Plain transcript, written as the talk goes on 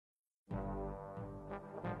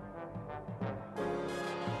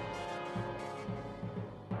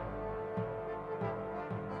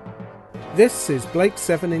This is Blake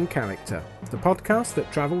 7 in Character, the podcast that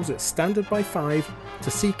travels at standard by 5 to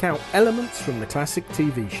seek out elements from the classic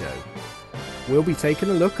TV show. We'll be taking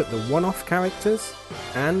a look at the one-off characters,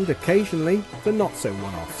 and occasionally the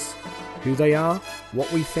not-so-one-offs. Who they are, what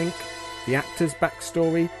we think, the actor's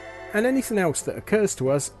backstory, and anything else that occurs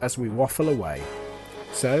to us as we waffle away.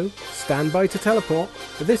 So, stand by to teleport,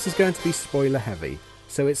 but this is going to be spoiler heavy,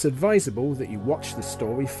 so it's advisable that you watch the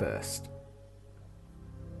story first.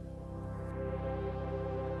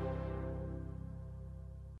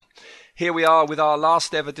 Here we are with our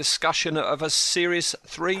last ever discussion of a Series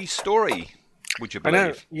 3 story, would you believe? I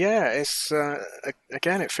know, yeah, it's,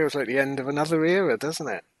 again, it feels like the end of another era, doesn't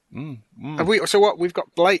it? We've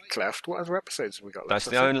got Blake left. What other episodes have we got left? That's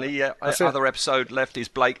the only other episode left is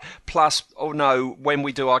Blake. Plus, when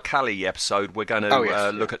we do our Callie episode, we're going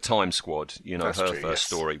to look at Time Squad, her first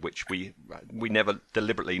story, which we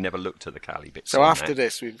deliberately never looked at the Callie bit. So after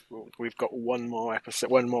this, we've got one more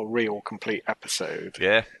episode, one more real complete episode.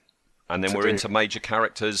 Yeah. And then we're into major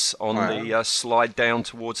characters on the slide down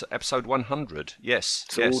towards episode 100. Yes.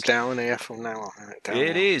 It's all down here from now on.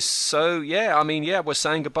 It is. So, we're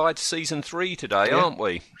saying goodbye to season 3 today, aren't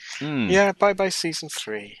we? Yeah, bye-bye season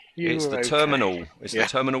 3. It's the terminal. It's the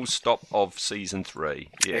terminal stop of season 3.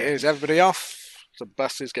 Yeah. It is. Everybody off. The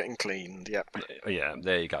bus is getting cleaned. Yep. Yeah,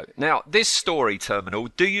 there you go. Now, this story, Terminal,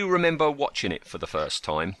 do you remember watching it for the first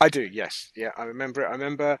time? I do, yes. Yeah, I remember it. I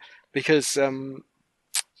remember because...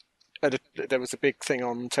 there was a big thing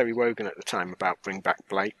on Terry Wogan at the time about Bring Back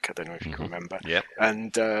Blake. I don't know if you can remember. Yep.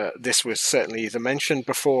 And this was certainly either mentioned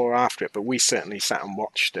before or after it, but we certainly sat and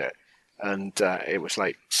watched it. And it was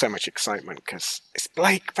like so much excitement because it's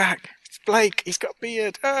Blake back. It's Blake. He's got a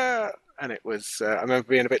beard. Ah! And it was. I remember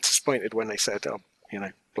being a bit disappointed when they said, "Oh,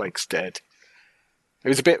 Blake's dead." It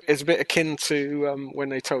was a bit akin to when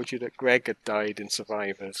they told you that Greg had died in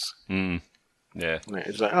Survivors. Yeah. And it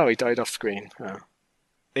was like, oh, he died off screen. Oh.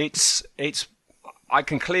 It's I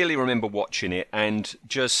can clearly remember watching it and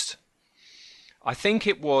just I think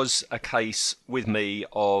it was a case with me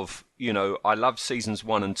of I loved seasons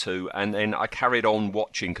 1 and 2 and then I carried on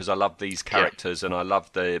watching because I loved these characters and I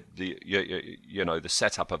loved the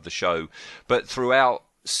setup of the show, but throughout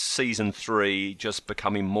season 3 just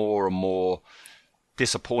becoming more and more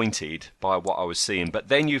disappointed by what I was seeing. But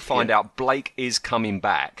then you find out Blake is coming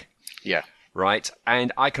back. Yeah. Right,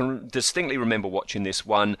 and I can distinctly remember watching this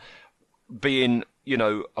one, being,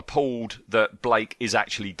 appalled that Blake is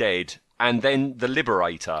actually dead, and then the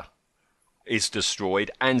Liberator is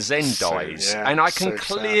destroyed, and Zen dies. And I can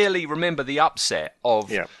clearly remember the upset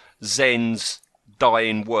of Zen's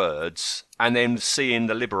dying words, and then seeing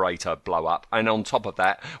the Liberator blow up, and on top of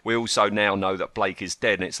that, we also now know that Blake is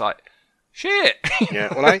dead, and it's like, shit!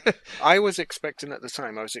 Yeah, well, I was expecting at the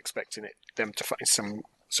time, them to find some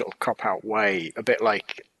sort of cop-out way, a bit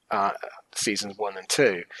like seasons 1 and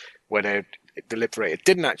 2, where the Liberator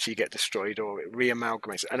didn't actually get destroyed or it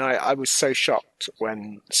re-amalgamates. And I was so shocked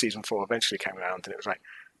when season 4 eventually came around and it was like,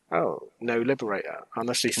 oh, no Liberator. I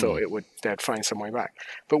honestly thought they'd find some way back.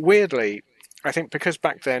 But weirdly, I think because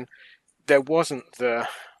back then there wasn't the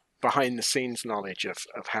behind-the-scenes knowledge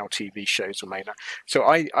of how TV shows were made. So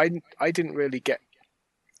I didn't really get,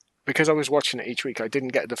 because I was watching it each week, I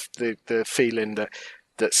didn't get the feeling that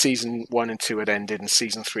season 1 and 2 had ended and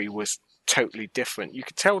season 3 was totally different. You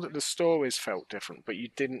could tell that the stories felt different, but you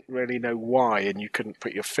didn't really know why and you couldn't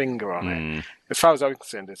put your finger on it. As far as I was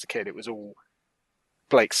concerned as a kid, it was all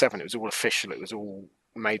Blake 7. It was all official. It was all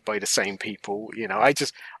made by the same people.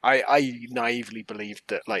 I naively believed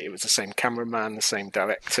that it was the same cameraman, the same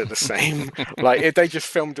director, the same they just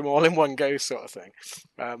filmed them all in one go sort of thing.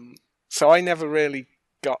 So I never really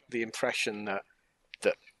got the impression that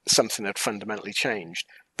something had fundamentally changed,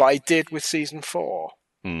 but I did with season 4.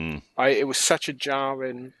 It was such a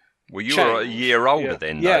jarring. Well, you were a year older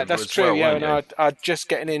then. Yeah, that's true. And I'd just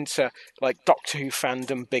getting into Doctor Who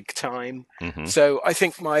fandom big time. So I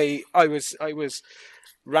think I was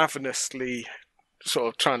ravenously sort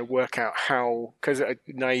of trying to work out how, because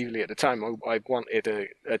naively at the time I wanted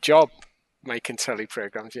a job making telly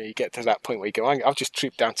programs. You get to that point where you go, I'll just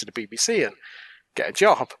troop down to the BBC and get a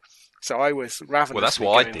job. So I was ravenously. Well, that's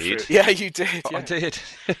what I did. Yeah, you did. Yeah. I did.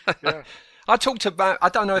 Yeah. I talked about. I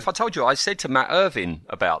don't know if I told you. I said to Matt Irvin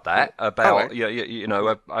about that, about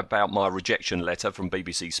about my rejection letter from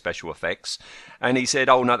BBC Special Effects, and he said,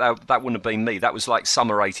 "Oh no, that wouldn't have been me. That was like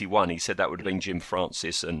summer '81." He said that would have been Jim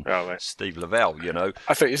Francis and Steve Lavelle.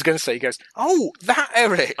 I thought he was going to say. He goes, "Oh, that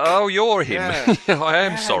Eric." Oh, you're him. Yeah. I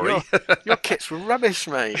am sorry. Your kits were rubbish,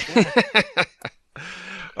 mate.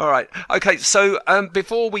 All right. Okay. So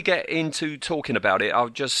before we get into talking about it, I'll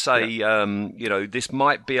just say, this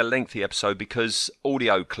might be a lengthy episode because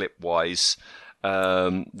audio clip wise,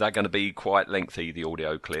 they're going to be quite lengthy. The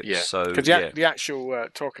audio clips. Yeah. So because the actual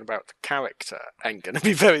talking about the character ain't going to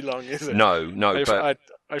be very long, is it? No.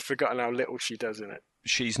 I've forgotten how little she does in it.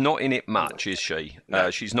 She's not in it much, is she? No.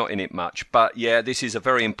 She's not in it much. But yeah, this is a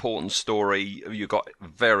very important story. You've got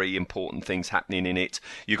very important things happening in it.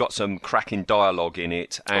 You've got some cracking dialogue in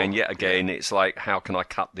it. And yet again, it's like, how can I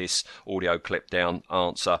cut this audio clip down?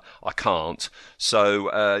 Answer, I can't. So,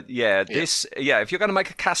 if you're going to make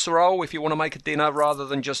a casserole, if you want to make a dinner rather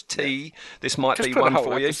than just tea, this might be one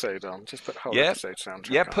for you. Just put the whole episode on. Just put the whole episode soundtrack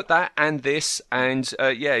on. Yeah, put that and this. And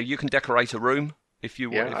you can decorate a room. If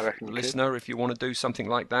you want, listener, if you want to do something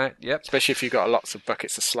like that, yep. Especially if you've got lots of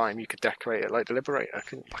buckets of slime, you could decorate it like the Liberator,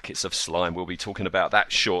 couldn't you? Buckets of slime. We'll be talking about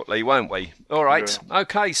that shortly, won't we? All right. Yeah.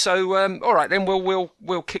 Okay. So, all right then.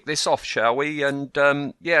 We'll kick this off, shall we? And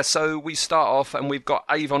so we start off, and we've got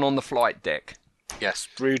Avon on the flight deck. Yes,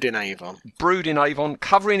 brooding Avon. Brooding Avon,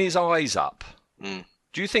 covering his eyes up. Mm.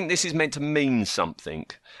 Do you think this is meant to mean something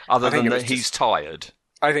other than that he's tired?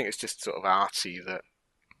 I think it's just sort of arty that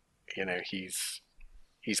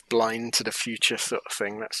he's blind to the future, sort of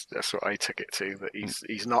thing. That's what I took it to. That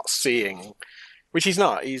he's not seeing, which he's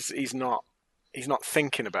not. He's not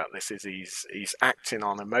thinking about this. He's acting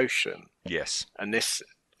on emotion. Yes. And it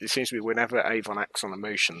seems to be whenever Avon acts on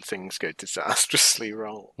emotion, things go disastrously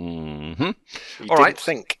wrong. Mm-hmm. He didn't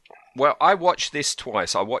think. Well, I watched this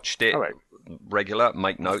twice. I watched it regular,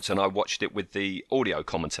 make notes, and I watched it with the audio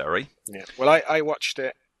commentary. Yeah. Well, I watched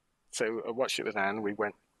it. So I watched it with Anne. We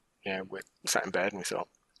went. We sat in bed and we thought,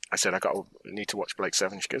 I said, need to watch Blake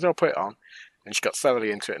 7. She goes, I'll put it on. And she got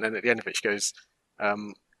thoroughly into it. And then at the end of it, she goes,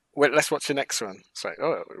 let's watch the next one. It's like,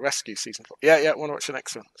 Rescue season 4. Yeah, I want to watch the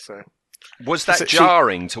next one. So was that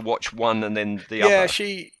jarring to watch one and then the other? Yeah,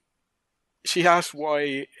 she asked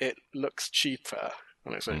why it looks cheaper.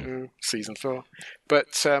 And it's like, season 4.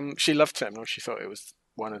 But she loved Terminal. She thought it was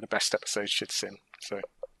one of the best episodes she'd seen. So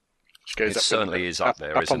it certainly is up there,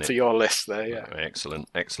 isn't it? Up onto your list there, yeah. Oh,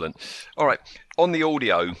 excellent. All right. On the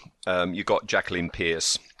audio, you got Jacqueline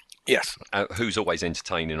Pearce. Yes. Who's always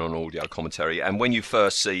entertaining on audio commentary. And when you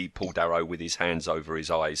first see Paul Darrow with his hands over his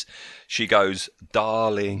eyes, she goes,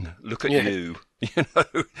 "Darling, look at you."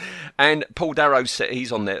 And Paul Darrow said,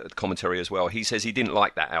 he's on the commentary as well. He says he didn't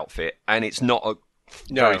like that outfit, and it's not a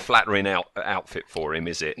very flattering outfit for him,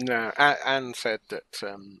 is it? No. Anne said that.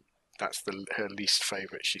 That's her least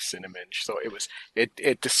favourite she's seen him in. She thought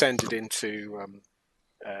it descended into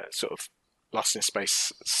sort of Lost in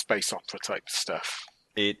space opera type stuff.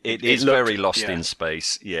 It is looked, very Lost in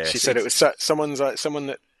Space. Yes. She said it was someone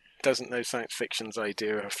that doesn't know science fiction's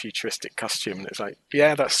idea of a futuristic costume, and it's like,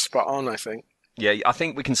 yeah, that's spot on. I think. Yeah, I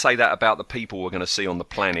think we can say that about the people we're going to see on the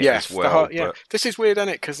planet as well. This is weird, isn't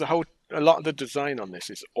it? Because a lot of the design on this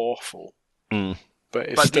is awful, but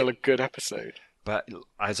it's still a good episode. But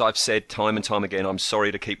as I've said time and time again, I'm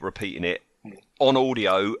sorry to keep repeating it. On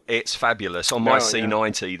audio, it's fabulous. On my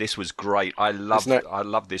C90, this was great. I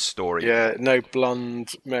love this story. Yeah, no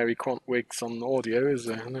blonde Mary Quant wigs on audio, is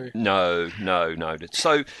there? No.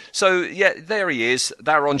 So yeah, there he is.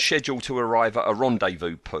 They're on schedule to arrive at a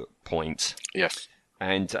rendezvous point. Yes.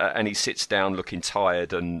 And he sits down looking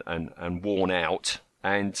tired and worn out.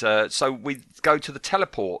 And so we go to the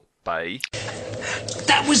teleport bay.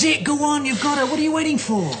 That was it. Go on, you've got her. What are you waiting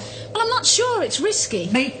for? Well, I'm not sure. It's risky.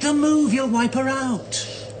 Make the move. You'll wipe her out.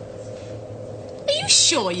 Are you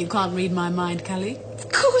sure you can't read my mind, Callie?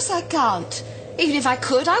 Of course I can't. Even if I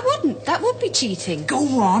could, I wouldn't. That would be cheating.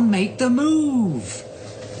 Go on, make the move.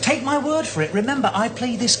 Take my word for it. Remember, I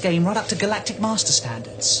play this game right up to Galactic Master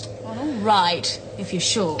standards. Well, all right, if you're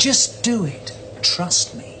sure. Just do it.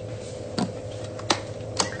 Trust me.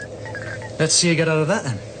 Let's see you get out of that,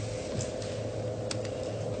 then.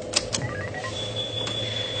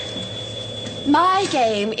 My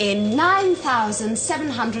game in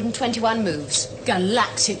 9,721 moves.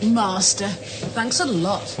 Galactic Master. Thanks a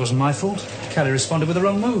lot. Wasn't my fault. Callie responded with the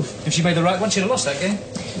wrong move. If she made the right one, she'd have lost that game.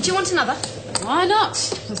 Do you want another? Why not?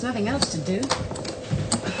 There's nothing else to do.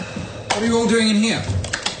 What are you all doing in here?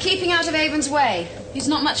 Keeping out of Avon's way. He's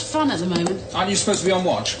not much fun at the moment. Aren't you supposed to be on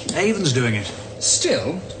watch? Avon's doing it.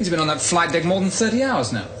 Still? He's been on that flight deck more than 30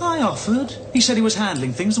 hours now. I offered. He said he was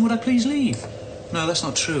handling things and would I please leave? No, that's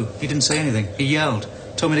not true. He didn't say anything. He yelled.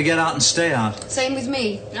 Told me to get out and stay out. Same with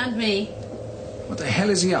me. And me. What the hell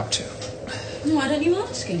is he up to? Why don't you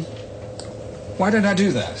ask him? Why don't I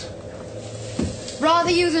do that?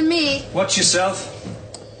 Rather you than me. Watch yourself.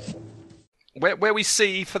 where we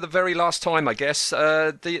see for the very last time, I guess,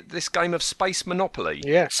 this game of Space Monopoly.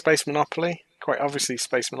 Yeah, Space Monopoly. Quite obviously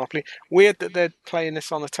Space Monopoly. Weird that they're playing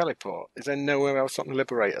this on a teleport. Is there nowhere else on the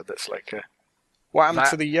Liberator that's like a... What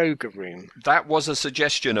happened to the yoga room? That was a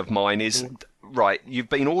suggestion of mine, right, you've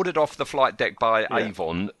been ordered off the flight deck by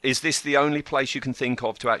Avon. Is this the only place you can think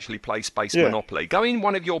of to actually play Space Monopoly? Go in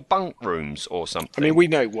one of your bunk rooms or something. I mean, we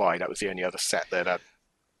know why. That was the only other set that had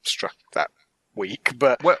struck that week.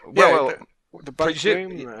 But, the bunk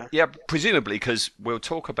room... Yeah, presumably, because we'll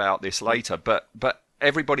talk about this later, but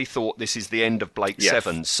everybody thought this is the end of Blake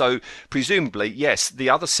 7. So, presumably, yes, the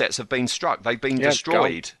other sets have been struck. They've been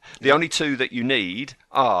destroyed. The only two that you need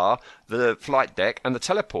are the flight deck and the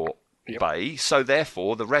teleport bay. So,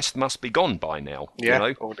 therefore, the rest must be gone by now. Yeah, you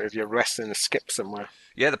know? Or you're resting a skip somewhere.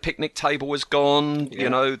 Yeah, the picnic table was gone. You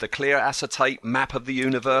know, the clear acetate map of the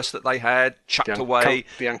universe that they had chucked away.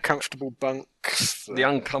 The uncomfortable bunks. The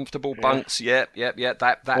uncomfortable bunks. Yeah.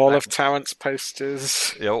 All of Tarrant's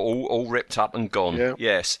posters. Yeah, all ripped up and gone. Yeah.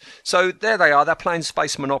 Yes. So there they are. They're playing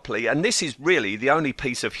Space Monopoly, and this is really the only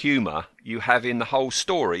piece of humour you have in the whole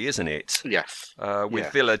story, isn't it? Yes.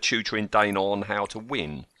 With Villa tutoring Dana on how to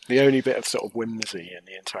win. The only bit of sort of whimsy in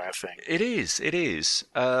the entire thing. It is. And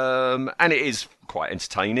it is quite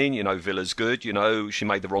entertaining. You know, Villa's good. You know, she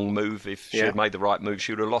made the wrong move. If she had made the right move,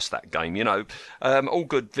 she would have lost that game. You know, all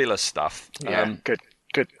good Villa stuff. Yeah, good.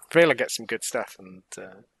 Villa gets some good stuff, and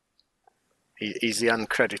he's the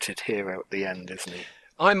uncredited hero at the end, isn't he?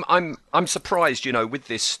 I'm surprised, you know, with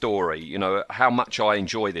this story, you know, how much I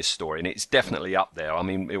enjoy this story, and it's definitely up there. I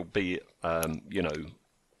mean, it'll be, you know,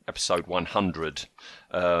 episode 100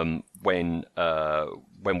 when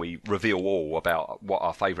we reveal all about what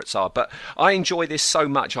our favourites are. But I enjoy this so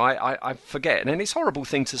much, I forget, and it's a horrible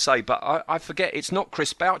thing to say, but I forget it's not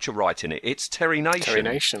Chris Boucher writing it, it's Terry Nation. Terry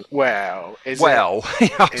Nation. Well,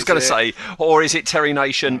 I was going to say, or is it Terry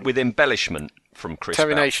Nation with embellishment from Chris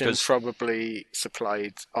Terry Boucher? Nation probably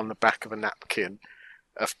supplied on the back of a napkin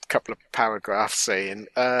a couple of paragraphs saying,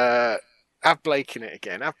 have Blake in it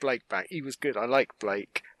again. Have Blake back. He was good. I like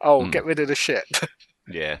Blake. Oh, get rid of the shit.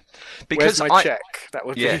 Yeah. Because where's my check? That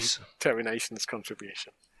would be Terry Nation's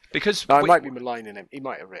contribution. Because I might be maligning him. He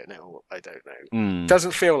might have written it, or I don't know.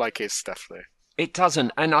 Doesn't feel like his stuff, though. It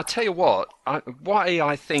doesn't. And I'll tell you what, where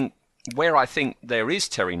I think there is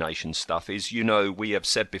Terry Nation stuff is, you know, we have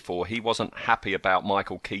said before, he wasn't happy about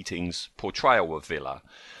Michael Keating's portrayal of Villa.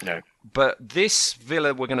 No. But this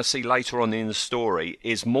Villa we're going to see later on in the story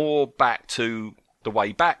is more back to the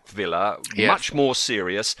way back Villa, much more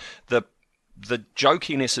serious. The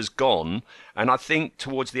jokiness has gone, and I think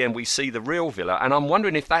towards the end we see the real Villa, and I'm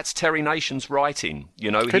wondering if that's Terry Nation's writing.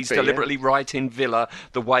 You know, he's deliberately writing Villa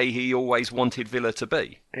the way he always wanted Villa to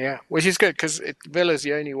be. Yeah, which is good, because Villa's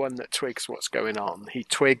the only one that twigs what's going on. He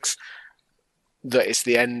twigs that it's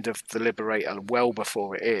the end of the Liberator well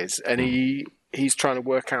before it is, and he's trying to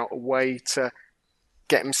work out a way to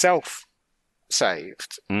get himself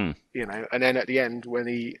saved. You know, and then at the end when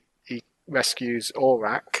he rescues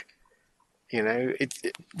Aurak, you know,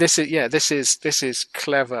 this is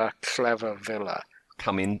clever Villa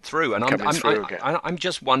coming through, and I'm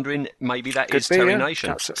just wondering, maybe that is Terry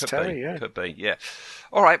Nation. Could be, yeah.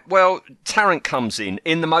 All right, well, Tarrant comes in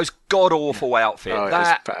the most god-awful outfit. Oh,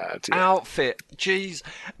 that bad, outfit, jeez,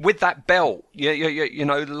 with that belt, you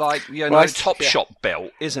know, like, you know, Topshop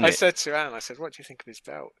belt, isn't it? I said to Anne, what do you think of his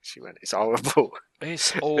belt? She went, it's horrible.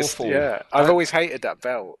 It's awful. I've always hated that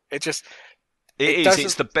belt. It's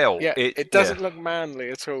the belt. Yeah, it doesn't look manly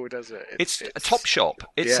at all, does it? It's a Topshop.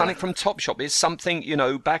 It's something from Topshop. It's something, you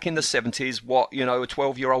know, back in the 70s, what, you know, a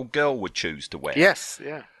 12-year-old girl would choose to wear. Yes,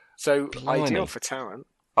 yeah. So ideal for Tarrant.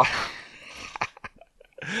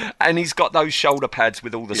 And he's got those shoulder pads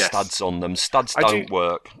with all the studs on them. Studs don't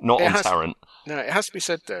work. Not on Tarrant. No, it has to be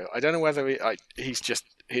said, though. I don't know whether he's just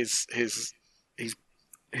his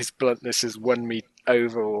bluntness has won me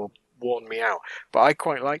over or worn me out. But I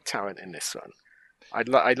quite like Tarrant in this one. I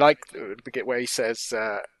like the bit where he says,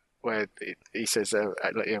 Villa says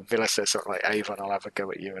something like, Avon, I'll have a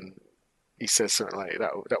go at you, and he says something like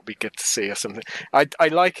that'll be good to see or something. I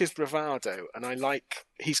like his bravado, and I like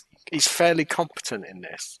he's fairly competent in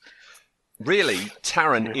this. Really,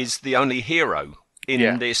 Tarrant is the only hero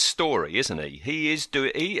in this story, isn't he? He is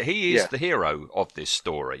the hero of this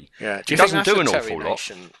story. Yeah, he doesn't do an awful lot.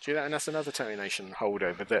 Do you think that's another Terry Nation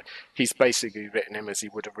holdover, that he's basically written him as he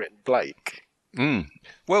would have written Blake?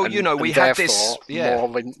 Well, you know, we had this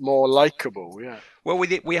more likeable. Yeah. Well,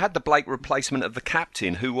 we had the Blake replacement of the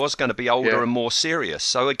captain, who was going to be older and more serious.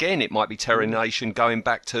 So again, it might be Terry Nation going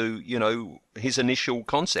back to, you know, his initial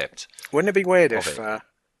concept. Wouldn't it be weird if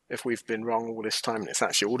if we've been wrong all this time, and it's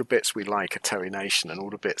actually all the bits we like are Terry Nation, and all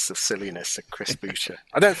the bits of silliness are Chris Boucher.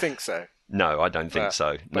 I don't think so. No, I don't think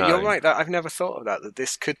so. But no. you're right. That I've never thought of that. That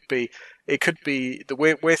this could be. It could be the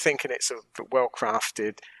we're thinking it's a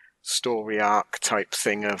well-crafted story arc type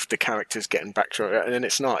thing of the characters getting back to it, and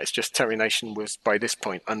it's not. It's just Terry Nation was by this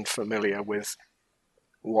point unfamiliar with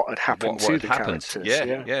what had happened to the characters.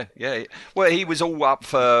 Yeah. Well, he was all up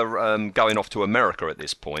for going off to America at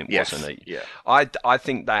this point, wasn't he? Yeah. I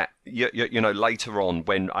think that you know, later on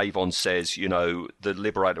when Avon says, you know, the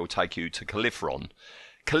Liberator will take you to Califron.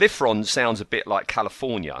 Califron sounds a bit like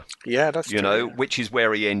California. Yeah, that's true. You know, which is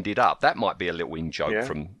where he ended up. That might be a little in-joke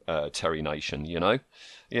from Terry Nation, you know?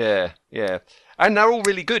 Yeah. And they're all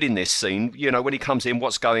really good in this scene. You know, when he comes in,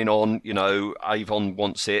 what's going on? You know, Avon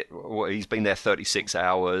wants it. He's been there 36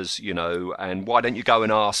 hours, you know, and why don't you go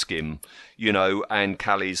and ask him? You know, and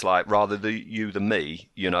Callie's like, rather you than me,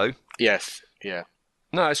 you know? Yes, yeah.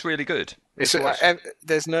 No, it's really good.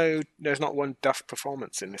 There's not one duff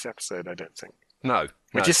performance in this episode, I don't think. No.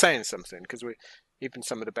 Which is saying something, because even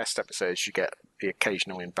some of the best episodes, you get the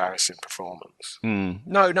occasional embarrassing performance.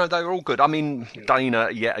 No, they were all good. I mean, Dana,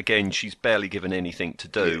 yet again, she's barely given anything to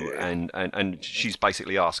do, and she's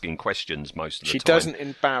basically asking questions most of the time. She doesn't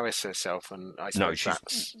embarrass herself, and I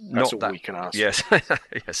suppose that's all we can ask. Yes,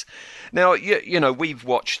 yes. Now, you know, we've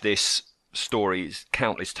watched this story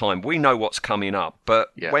countless times. We know what's coming up, but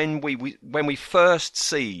when we first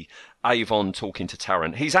see Avon talking to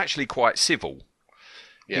Tarrant, he's actually quite civil.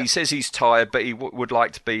 He says he's tired, but he would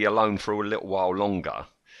like to be alone for a little while longer.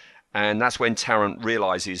 And that's when Tarrant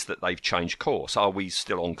realises that they've changed course. Are we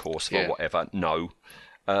still on course for whatever? No.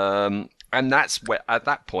 And that's at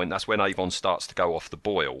that point, that's when Avon starts to go off the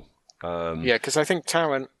boil. Because I think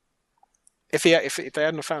Tarrant, if they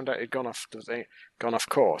hadn't found out he'd gone off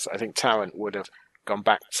course, I think Tarrant would have gone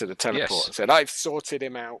back to the teleport and said, "I've sorted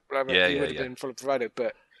him out." Blah, blah. He would have been fully provided.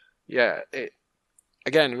 But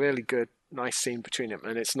again, really good. Nice scene between them,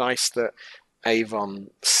 and it's nice that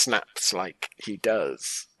Avon snaps like he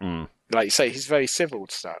does. Like you say, he's very civil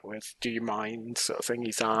to start with. Do you mind, sort of thing?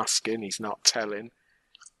 He's asking, he's not telling.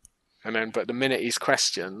 And then, but the minute he's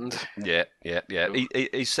questioned,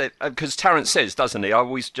 he said, because Tarrant says, doesn't he? Are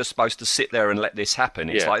we just supposed to sit there and let this happen?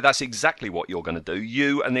 It's like, that's exactly what you're going to do.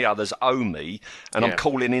 You and the others owe me, and I'm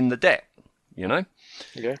calling in the debt. You know?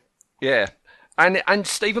 Yeah. And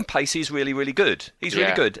Stephen Pacey is really, really good. He's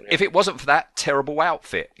really good. Yeah. If it wasn't for that terrible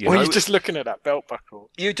outfit, you know, you're just looking at that belt buckle.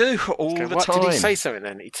 You do all the time. Did he say something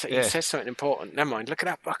then? He says something important. Never mind. Look at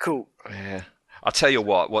that buckle. Yeah. I'll tell you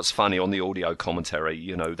what's funny on the audio commentary,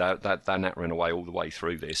 you know, they're nattering away all the way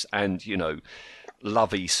through this. And, you know,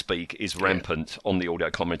 Lovey speak is rampant on the audio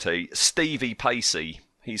commentary. Stevie Pacey.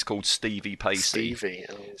 He's called Stevie Pacey.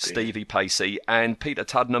 Stevie Pacey. And Peter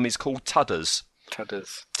Tuddenham is called Tudders.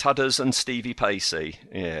 Tudders and Stevie Pacey,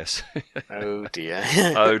 yes. Oh dear.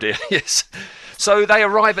 Oh dear, yes. So they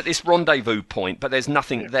arrive at this rendezvous point, but there's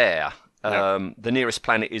nothing there. No. The nearest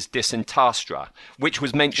planet is Disentastra, which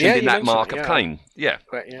was mentioned in that Mark of Cain. Yeah.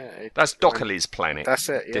 But that's Dockerly's planet. That's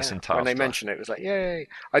it, yeah. Disentastra. When they mention it, it was like, yay.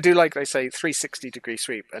 I do like they say 360-degree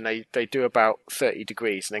sweep, and they do about 30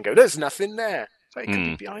 degrees, and then go, there's nothing there. So it could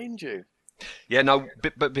be behind you. Yeah, no,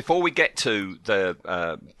 but before we get to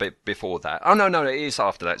the before that, oh no, it is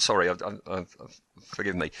after that. Sorry,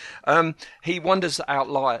 forgive me. He wonders out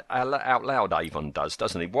loud. Avon does,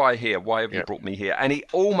 doesn't he? Why here? Why have you brought me here? And he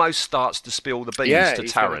almost starts to spill the beans to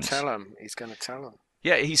Tarrant. He's going to tell him.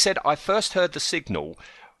 Yeah, he said, "I first heard the signal.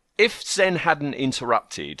 If Zen hadn't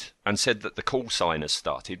interrupted and said that the call sign has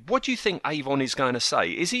started, what do you think Avon is going to say?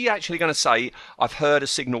 Is he actually going to say, I've heard a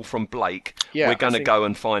signal from Blake, we're going to go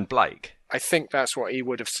and find Blake? I think that's what he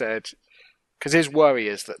would have said, because his worry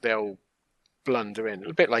is that they'll blunder in,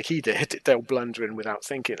 a bit like he did. They'll blunder in without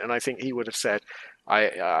thinking, and I think he would have said,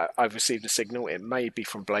 I've received a signal. It may be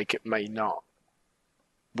from Blake, it may not.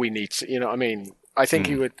 We need to, you know what I mean? I think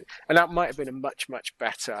he would, and that might have been a much, much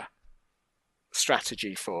better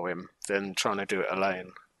strategy for him than trying to do it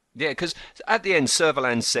alone. Yeah, because at the end,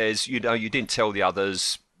 Servalan says, you know, you didn't tell the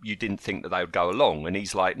others, you didn't think that they would go along. And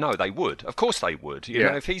he's like, no, they would. Of course they would. You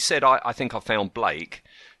know, if he said, I think I found Blake,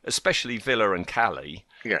 especially Villa and Callie,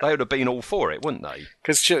 they would have been all for it, wouldn't they?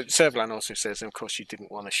 Because Servalan also says, of course, you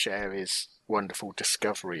didn't want to share his wonderful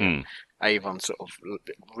discovery. Avon sort of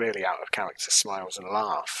really out of character smiles and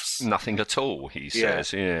laughs. Nothing at all, he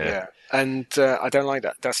says. Yeah. And I don't like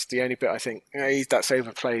that. That's the only bit I think that's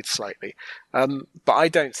overplayed slightly. But I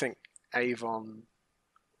don't think Avon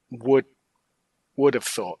would have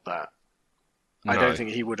thought that. No. I don't think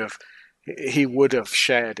he would have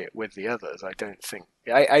shared it with the others. I don't think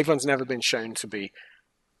Avon's never been shown to be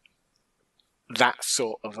that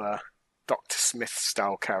sort of a Dr. Smith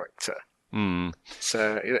style character. Mm.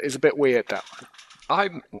 So it's a bit weird, that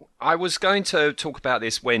one. I was going to talk about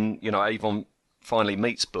this when, Avon finally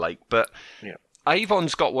meets Blake, but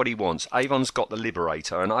Avon's got what he wants. Avon's got the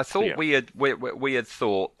Liberator, and I thought we had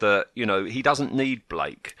thought that he doesn't need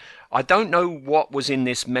Blake. I don't know what was in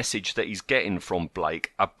this message that he's getting from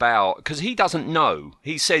Blake about, because he doesn't know.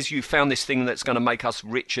 He says you found this thing that's going to make us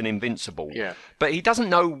rich and invincible. Yeah. But he doesn't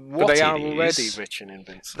know what it is. But they are already rich and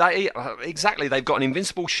invincible. Exactly. They've got an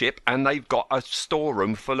invincible ship and they've got a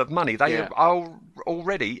storeroom full of money. They are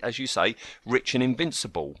already, as you say, rich and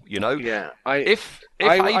invincible. Yeah. I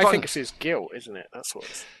think it's his guilt, isn't it? That's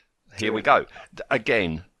what. Here we go.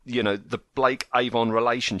 Again, the Blake-Avon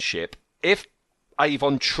relationship. If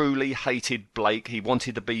Avon truly hated Blake, he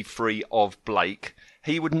wanted to be free of Blake,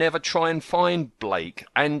 he would never try and find Blake.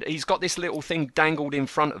 And he's got this little thing dangled in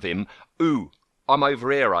front of him. Ooh, I'm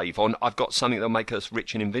over here, Avon. I've got something that'll make us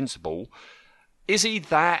rich and invincible. Is he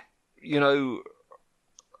that,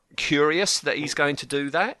 curious that he's going to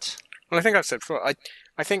do that? Well, I think I've said before, I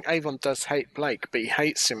think Avon does hate Blake, but he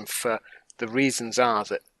hates him for the reasons are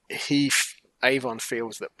that Avon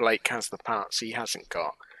feels that Blake has the parts he hasn't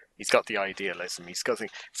got. He's got the idealism. He's got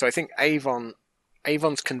things. So I think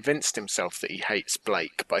Avon's convinced himself that he hates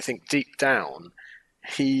Blake, but I think deep down,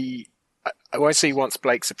 I won't say he wants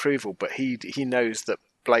Blake's approval, but he knows that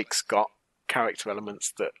Blake's got character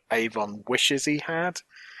elements that Avon wishes he had.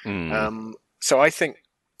 So I think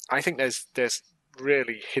there's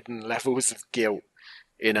really hidden levels of guilt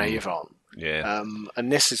in Avon. Yeah.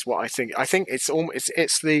 And this is what I think. I think it's almost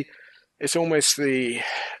the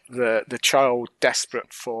child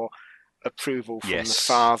desperate for approval from the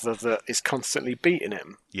father that is constantly beating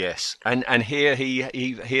him. Yes, and here he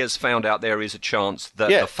has found out there is a chance that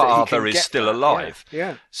the father is still alive.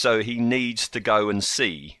 Yeah. So he needs to go and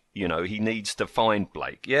see. He needs to find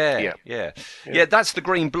Blake. Yeah. That's the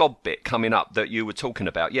green blob bit coming up that you were talking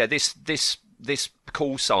about. Yeah, this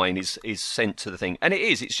call sign is sent to the thing, and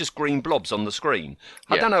it's just green blobs on the screen.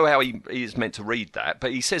 I don't know how he is meant to read that,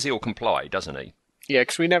 but he says he'll comply, doesn't he? Yeah,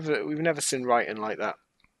 because we've never seen writing like that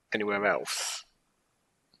anywhere else.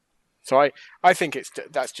 So I think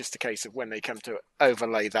that's just a case of when they come to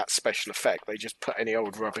overlay that special effect, they just put any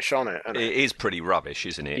old rubbish on it. It is pretty rubbish,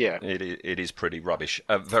 isn't it? Yeah. It is pretty rubbish.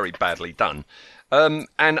 Very badly done.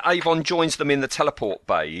 And Avon joins them in the teleport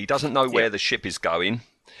bay. He doesn't know where the ship is going.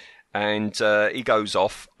 And he goes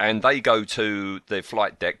off, and they go to the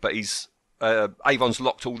flight deck, but Avon's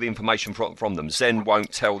locked all the information from them. Zen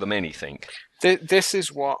won't tell them anything. This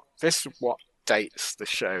is what dates the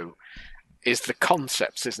show, is the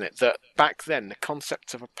concepts, isn't it? That back then, the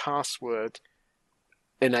concept of a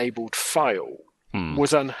password-enabled file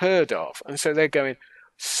was unheard of. And so they're going,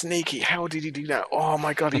 sneaky, how did he do that? Oh,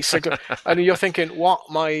 my God, he's so good. And you're thinking, what?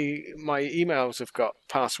 My emails have got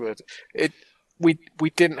password. We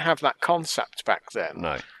didn't have that concept back then.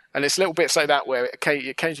 No. And it's little bits like that where it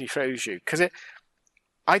occasionally throws you. Because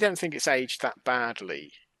I don't think it's aged that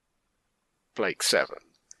badly, Blake 7.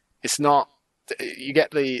 It's not... You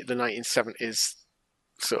get the 1970s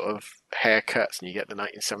sort of haircuts and you get the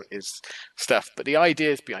 1970s stuff, but the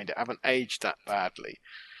ideas behind it haven't aged that badly.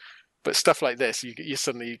 But stuff like this, you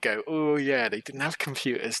suddenly go, oh yeah, they didn't have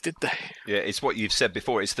computers, did they? Yeah, it's what you've said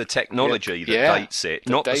before. It's the technology that dates it,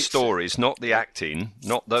 not the stories, not the acting,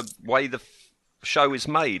 not the way the show is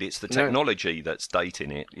made. It's the technology that's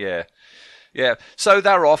dating it. Yeah. So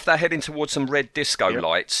they're off. They're heading towards some red disco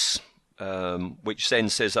lights. Which then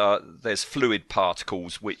says there's fluid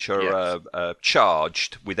particles which are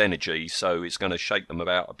charged with energy, so it's going to shake them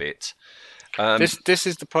about a bit. This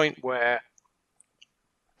is the point where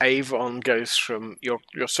Avon goes from you're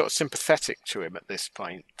sort of sympathetic to him at this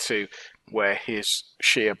point to where his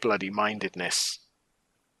sheer bloody mindedness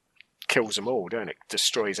kills them all, don't it?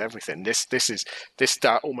 Destroys everything. This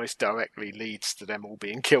almost directly leads to them all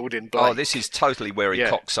being killed in Blake. Oh, this is totally where he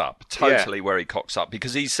cocks up. Where he cocks up,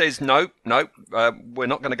 because he says no, we're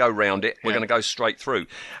not going to go round it. We're going to go straight through.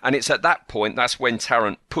 And it's at that point that's when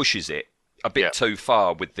Tarrant pushes it a bit too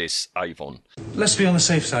far with this Avon. Let's be on the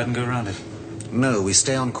safe side and go round it. No, we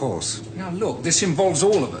stay on course. Now look, this involves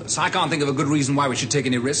all of us. I can't think of a good reason why we should take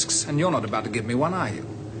any risks, and you're not about to give me one, are you?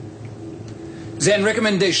 Zen,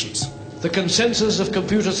 recommendations. The consensus of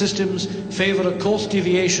computer systems favour a course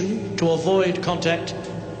deviation to avoid contact.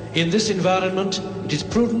 In this environment, it is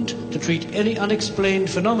prudent to treat any unexplained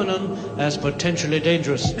phenomenon as potentially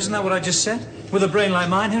dangerous. Isn't that what I just said? With a brain like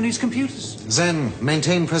mine, who needs computers? Zen,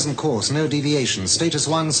 maintain present course, no deviation. Status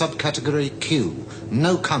 1, subcategory Q.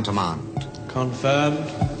 No countermand. Confirmed.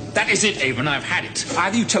 That is it, Avon. I've had it.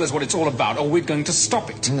 Either you tell us what it's all about, or we're going to stop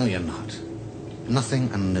it. No, you're not.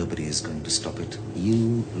 Nothing and nobody is going to stop it.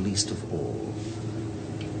 You least of all.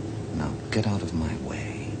 Now get out of my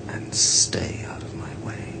way and stay out of my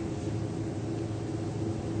way.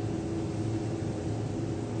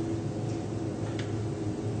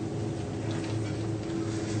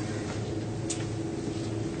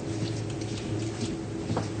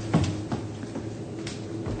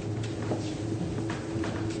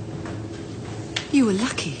 You were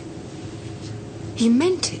lucky. He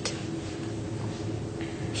meant it.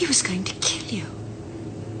 He was going to kill you.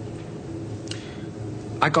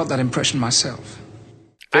 I got that impression myself.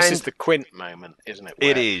 This is the Quint moment, isn't it?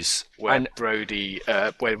 It is. Where Brody,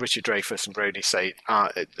 where Richard Dreyfuss and Brody say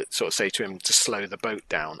to him to slow the boat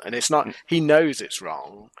down, and it's not. He knows it's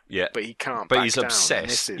wrong, but he can't. But back he's down.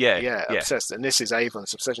 obsessed. Obsessed. And this is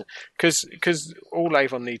Avon's obsession, because all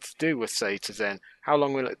Avon needs to do was say to Zen, how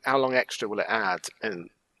long extra will it add? And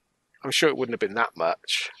I'm sure it wouldn't have been that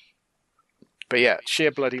much. But yeah,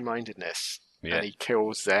 sheer bloody mindedness, and he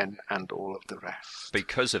kills Zen and all of the rest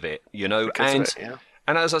because of it,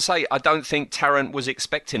 And as I say, I don't think Tarrant was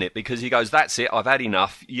expecting it, because he goes, "That's it, I've had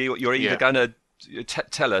enough. You're either going to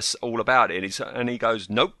tell us all about it," and he goes,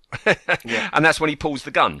 "Nope," and that's when he pulls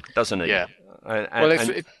the gun, doesn't he? Yeah.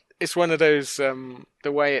 It's one of those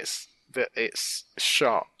the way it's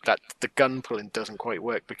shot, that the gun pulling doesn't quite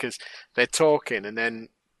work, because they're talking and then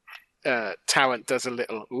Tarrant does a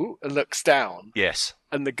little ooh and looks down. Yes.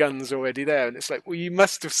 And the gun's already there, and it's like, well, you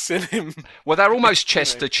must have seen him. Well, they're almost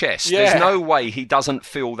chest to chest. Yeah. There's no way he doesn't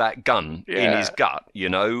feel that gun in his gut,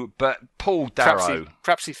 But Paul Darrow...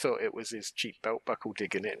 Perhaps he thought it was his cheap belt buckle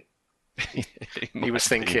digging in. He was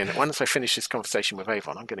thinking, once I finish this conversation with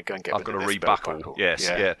Avon, I'm going to go and get I've got to this rebuckle. belt buckle.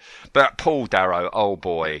 Yes. But Paul Darrow, oh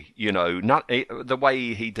boy, the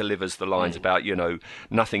way he delivers the lines about,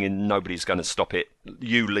 nothing and nobody's going to stop it,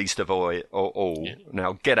 you least of all. Yeah.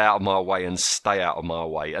 Now get out of my way and stay out of my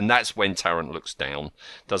way. And that's when Tarrant looks down,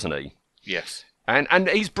 doesn't he? Yes. And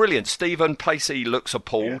he's brilliant. Stephen Pacey looks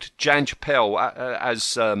appalled. Jan Chappelle,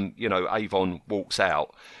 as Avon walks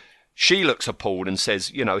out, she looks appalled and says,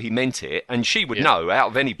 he meant it. And she would know, out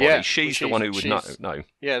of anybody, she's the one who would know.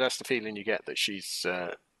 Yeah, that's the feeling you get, that she's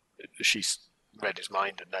read his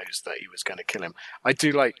mind and knows that he was going to kill him. I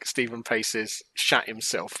do like Stephen Pacey's shat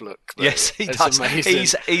himself look, though. Yes, he does.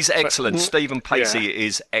 He's excellent. Stephen Pacey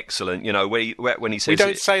is excellent. When he says... We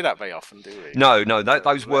don't say that very often, do we? No,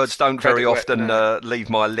 those words don't very often leave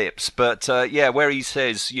my lips. But, where he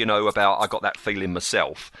says, about I got that feeling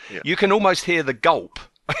myself, you can almost hear the gulp.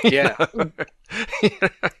 Yeah.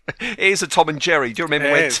 Here's a Tom and Jerry. Do you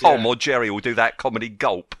remember when Tom or Jerry will do that comedy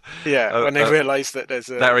gulp? Yeah, when they realise that there's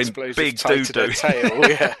an explosive big tied to their tail.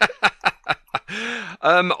 Yeah.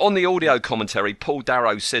 On the audio commentary, Paul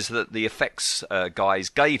Darrow says that the effects guys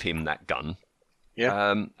gave him that gun.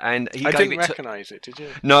 Yeah. And I didn't recognise it, did you?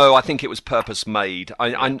 No, I think it was purpose made.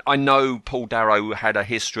 I know Paul Darrow had a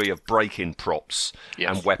history of breaking props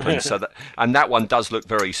and weapons, and that one does look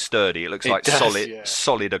very sturdy. It looks like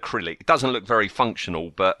solid acrylic. It doesn't look very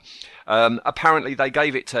functional, but apparently they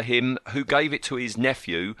gave it to him, who gave it to his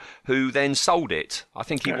nephew, who then sold it. I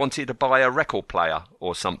think he wanted to buy a record player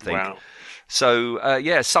or something. Wow. So,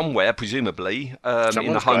 somewhere, presumably,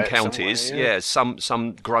 in the home counties,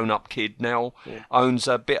 some grown-up kid now owns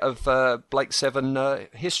a bit of Blake 7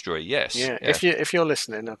 history, yes. Yeah, if you're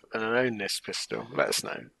listening and own this pistol, let us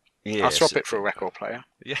know. Yes. I'll swap it for a record player.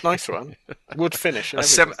 Yeah. Nice one. Wood finish. A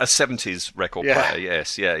 70s record player,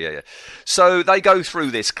 yes. Yeah. So they go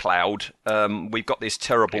through this cloud. We've got this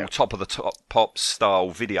terrible top-of-the-top pop style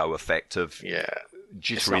video effect of...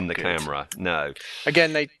 jittering the camera. No.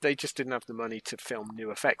 Again, they just didn't have the money to film new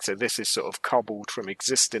effects, so this is sort of cobbled from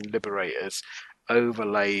existing Liberators,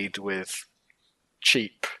 overlaid with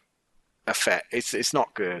cheap effect. It's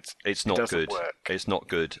not good. It's not good. Work. It's not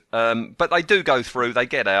good. But they do go through. They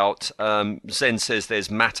get out. Zen says there's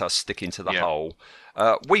matter sticking to the hole.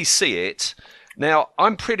 We see it. Now,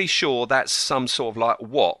 I'm pretty sure that's some sort of like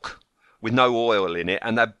wok with no oil in it,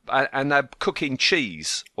 and they're cooking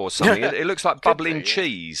cheese or something. It looks like bubbling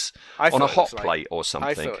cheese on a hot plate or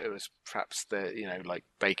something. I thought it was perhaps like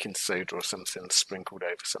baking soda or something sprinkled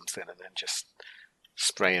over something, and then just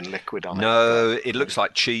spraying liquid on it. No, it looks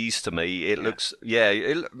like cheese to me. It looks,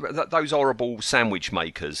 those horrible sandwich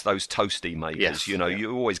makers, those toasty makers.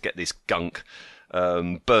 You always get this gunk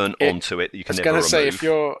burnt onto it that you can never remove. I was going to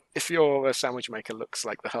say, if your sandwich maker looks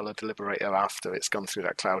like the hull of the Liberator after it's gone through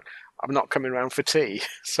that cloud, I'm not coming round for tea.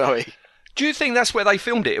 Sorry. Do you think that's where they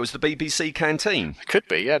filmed it? It was the BBC canteen. It could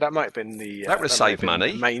be, yeah. That might have been the that would have saved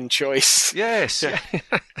money. The main choice. Yes. Yeah.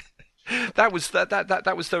 that was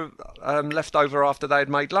the leftover after they had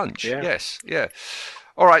made lunch. Yeah. Yes. Yeah.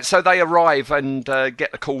 All right, so they arrive and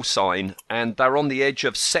get the call sign, and they're on the edge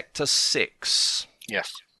of Sector 6.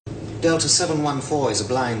 Yes. Delta 714 is a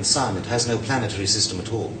blind sun. It has no planetary system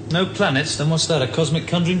at all. No planets? Then what's that, a cosmic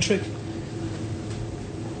conjuring trick?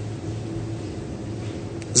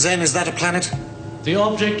 Zen, is that a planet? The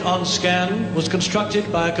object on scan was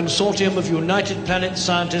constructed by a consortium of United Planets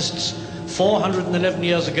scientists 411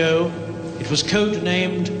 years ago. It was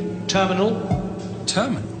code-named Terminal.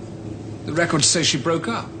 Terminal? The records say she broke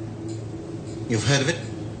up. You've heard of it?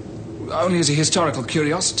 Only as a historical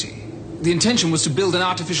curiosity. The intention was to build an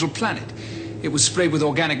artificial planet. It was sprayed with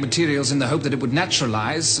organic materials in the hope that it would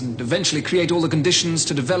naturalize and eventually create all the conditions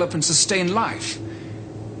to develop and sustain life.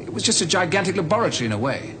 It was just a gigantic laboratory in a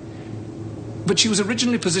way. But she was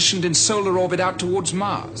originally positioned in solar orbit out towards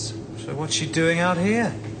Mars. So what's she doing out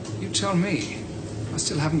here? You tell me. I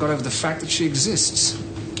still haven't got over the fact that she exists.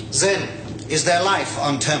 Zen, is there life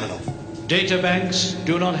on Terminal? Data banks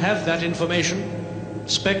do not have that information.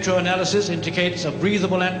 Spectroanalysis indicates a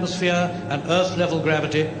breathable atmosphere and Earth-level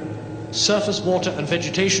gravity. Surface water and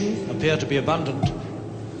vegetation appear to be abundant.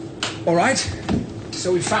 All right.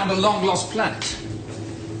 So we found a long-lost planet.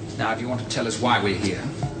 Now, if you want to tell us why we're here.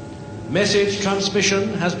 Message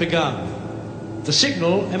transmission has begun. The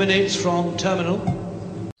signal emanates from Terminal.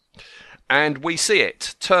 And we see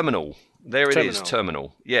it. Terminal. There it is,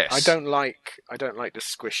 Terminal. Yes. I don't like the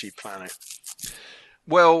squishy planet.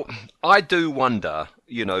 Well, I do wonder,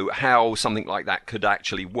 how something like that could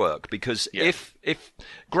actually work, because if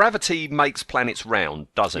gravity makes planets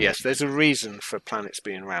round, doesn't it? Yes, there's a reason for planets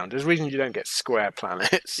being round. There's a reason you don't get square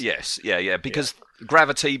planets. Yes, because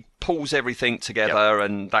gravity pulls everything together,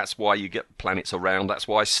 and that's why you get planets around. That's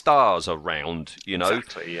why stars are round,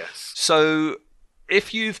 Exactly, yes. So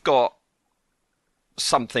if you've got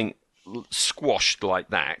something squashed like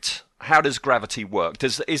that, how does gravity work?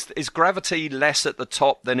 Is gravity less at the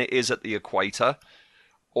top than it is at the equator,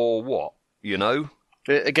 or what?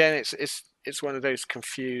 Again, it's one of those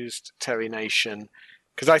confused Terry Nation,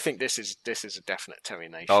 because I think this is a definite Terry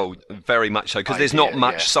Nation. Oh, very much so, because there's not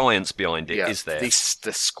much science behind it, is there? The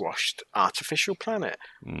squashed artificial planet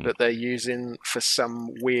that they're using for some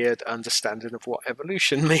weird understanding of what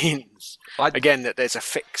evolution means. Again, that there's a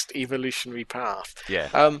fixed evolutionary path.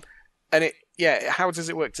 Yeah. And how does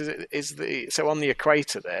it work? So on the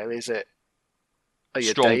equator there, are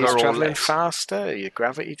your stronger days or traveling less? faster? Are your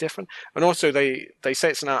gravity different? And also they say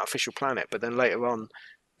it's an artificial planet, but then later on,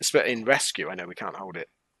 in Rescue, I know we can't hold it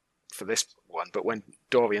for this one, but when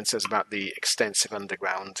Dorian says about the extensive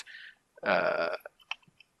underground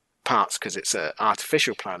parts because it's an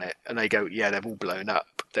artificial planet, and they go, they've all blown up,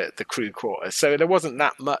 the crew quarters. So there wasn't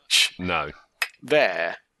that much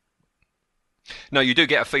there. No, you do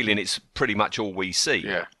get a feeling it's pretty much all we see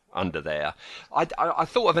under there. I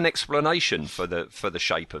thought of an explanation for the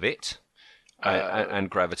shape of it and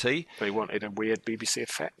gravity. They wanted a weird BBC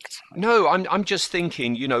effect. No, I'm just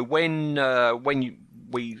thinking. When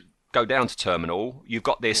we go down to Terminal, you've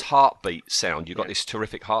got this heartbeat sound. You've got this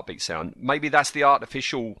terrific heartbeat sound. Maybe that's the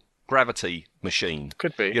artificial gravity machine.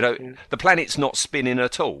 Could be. The planet's not spinning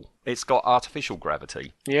at all. It's got artificial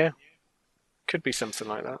gravity. Yeah, could be something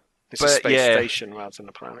like that. It's a space station rather than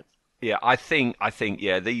a planet. Yeah, I think.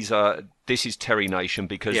 This is Terry Nation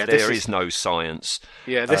because there is no science.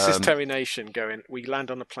 Yeah, this is Terry Nation going. We land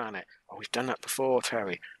on a planet. Oh, we've done that before,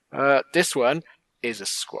 Terry. This one is a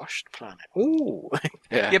squashed planet. Ooh.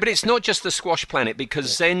 Yeah, but it's not just the squashed planet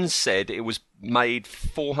because Zen said it was made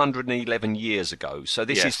 411 years ago. So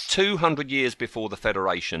this is 200 years before the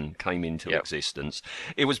Federation came into existence.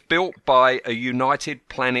 It was built by a United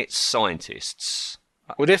Planets scientists.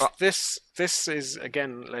 Well, this is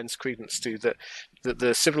again lends credence to that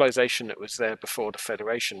the civilization that was there before the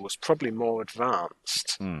Federation was probably more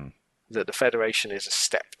advanced. That the Federation is a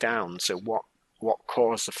step down. So what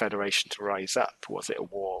caused the Federation to rise up? Was it a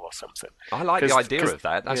war or something? I like the idea of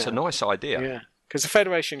that. That's a nice idea. Yeah, because the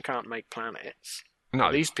Federation can't make planets.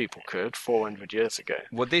 No, these people could 400 years ago.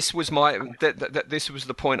 Well, this was this was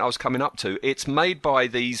the point I was coming up to. It's made by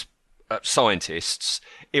these scientists.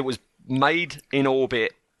 It was made in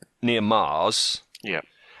orbit near Mars,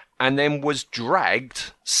 and then was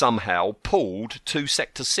dragged somehow, pulled to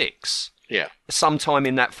Sector 6. Sometime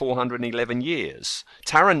in that 411 years.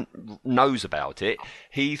 Taran knows about it.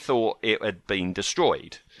 He thought it had been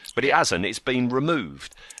destroyed, but it hasn't. It's been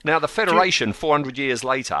removed. Now, the Federation, 400 years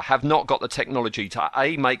later, have not got the technology to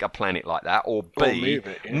A, make a planet like that, or B,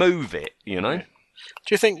 move it, Do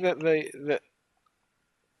you think that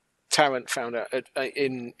Tarrant found out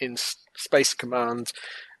in Space Command,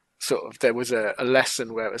 sort of there was a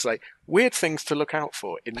lesson where it was like weird things to look out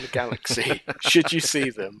for in the galaxy. Should you see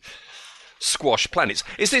them? Squash planets.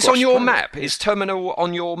 Is this Squash on your planet, map? Is Terminal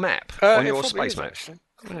on your map? On your space map? Actually.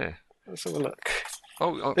 Yeah. Let's have a look.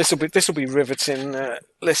 Oh, This will be riveting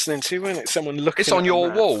listening to, won't it? Someone looking. it's on at your a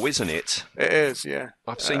map. wall, isn't it? It is, yeah.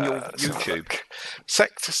 I've seen your let's have a YouTube. look.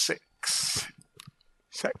 Sector 6.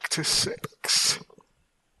 Sector 6.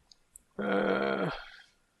 I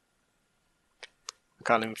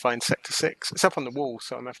can't even find Sector 6. It's up on the wall,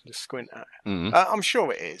 so I'm having to squint at it. I'm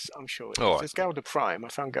sure it is. All right. It's Gelder Prime. I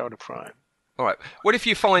found Gelder Prime. All right. Well, if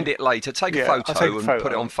you find it later, take a I'll photo take a and photo.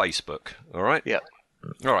 put it on Facebook. All right? Yeah.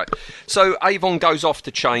 All right. So Avon goes off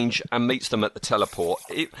to change and meets them at the teleport.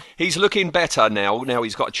 He's looking better now. Now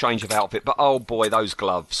he's got a change of outfit. But, oh, boy, those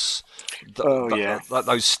gloves.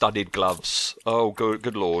 Those studded gloves. Oh,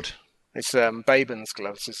 good Lord. It's Baben's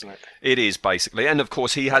gloves, isn't it? It is, basically. And, of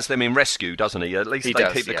course, he has them in rescue, doesn't he? At least He they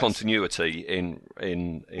does, keep the yes. continuity in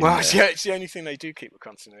Well, there. yeah, it's the only thing they do keep with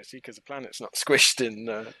continuity because the planet's not squished in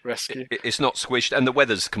Rescue. It's not squished, and the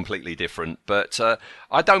weather's completely different. But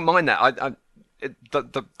I don't mind that.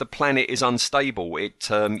 The planet is unstable. It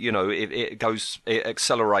it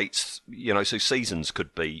accelerates. So seasons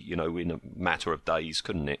could be in a matter of days,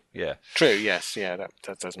 couldn't it? Yeah. True. Yes. Yeah.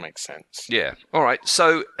 That does make sense. Yeah. All right.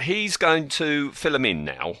 So he's going to fill them in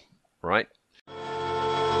now, right?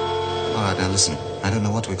 All right, now listen. I don't know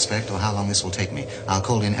what to expect or how long this will take me. I'll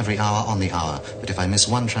call in every hour on the hour. But if I miss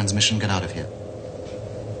one transmission, get out of here.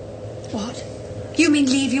 What? You mean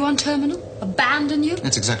leave you on terminal? Abandon you?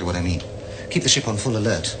 That's exactly what I mean. Keep the ship on full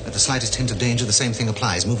alert. At the slightest hint of danger, the same thing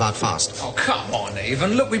applies. Move out fast. Oh, come on,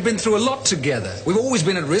 Avon. Look, we've been through a lot together. We've always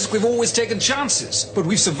been at risk. We've always taken chances. But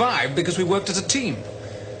we've survived because we worked as a team.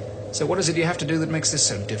 So what is it you have to do that makes this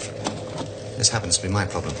so different? This happens to be my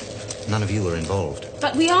problem. None of you are involved.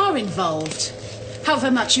 But we are involved.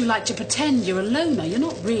 However much you like to pretend you're a loner, you're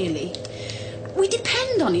not really. We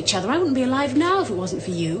depend on each other. I wouldn't be alive now if it wasn't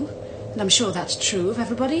for you. And I'm sure that's true of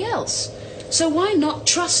everybody else. So why not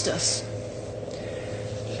trust us?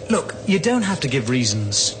 Look, you don't have to give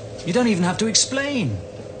reasons. You don't even have to explain.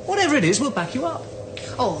 Whatever it is, we'll back you up.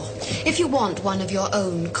 Or, if you want one of your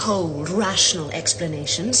own cold, rational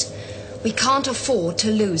explanations, we can't afford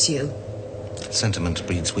to lose you. Sentiment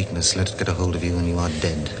breeds weakness. Let it get a hold of you and you are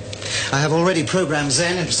dead. I have already programmed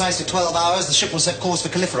Zen. In precisely 12 hours, the ship will set course for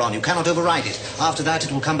Califeron. You cannot override it. After that,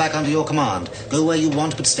 it will come back under your command. Go where you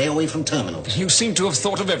want, but stay away from terminal. You seem to have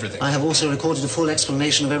thought of everything. I have also recorded a full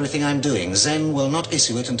explanation of everything I'm doing. Zen will not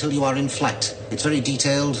issue it until you are in flight. It's very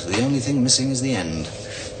detailed. The only thing missing is the end.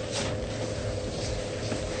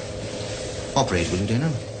 Operate, will you, Dana?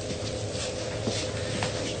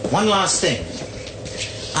 One last thing.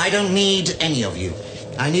 I don't need any of you.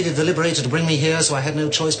 I needed the Liberator to bring me here, so I had no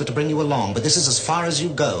choice but to bring you along. But this is as far as you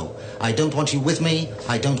go. I don't want you with me.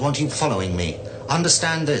 I don't want you following me.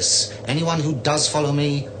 Understand this. Anyone who does follow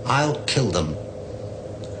me, I'll kill them.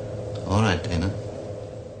 All right, Dana.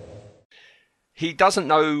 He doesn't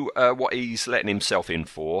know what he's letting himself in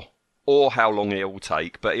for or how long it'll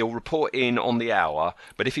take, but he'll report in on the hour.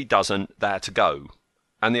 But if he doesn't, they're to go.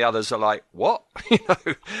 And the others are like, what?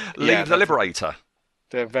 Leave the Liberator.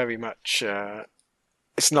 They're very much...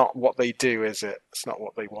 it's not what they do, is it? It's not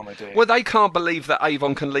what they want to do. Well, they can't believe that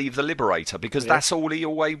Avon can leave the Liberator because that's all he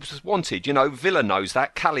always wanted. Villa knows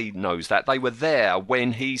that. Callie knows that. They were there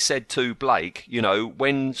when he said to Blake,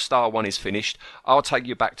 when Star One is finished, I'll take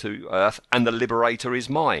you back to Earth and the Liberator is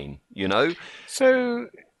mine, So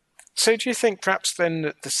do you think perhaps then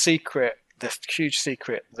that the huge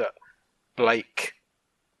secret that Blake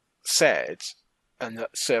said and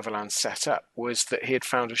that Servalan set up was that he had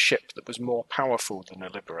found a ship that was more powerful than a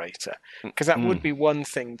Liberator? Because that would be one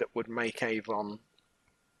thing that would make Avon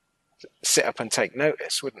sit up and take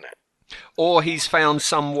notice, wouldn't it? Or he's found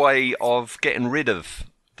some way of getting rid of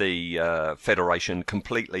the Federation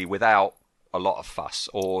completely without a lot of fuss,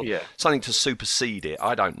 or something to supersede it.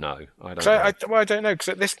 I don't know. I don't know, because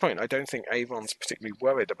at this point I don't think Avon's particularly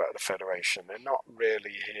worried about the Federation. They're not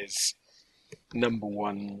really his number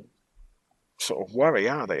one sort of worry,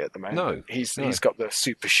 are they, at the moment? No. He's got the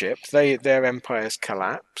super ship. Their empire's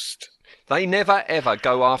collapsed. They never ever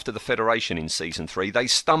go after the Federation in Season 3. They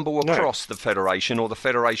stumble across the Federation, or the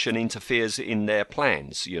Federation interferes in their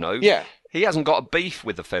plans, Yeah. He hasn't got a beef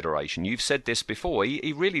with the Federation. You've said this before.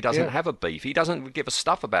 He really doesn't have a beef. He doesn't give a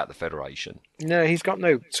stuff about the Federation. No, he's got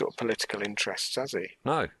no sort of political interests, has he?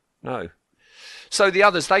 No. So the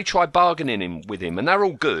others, they try bargaining with him, and they're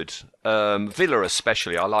all good. Villa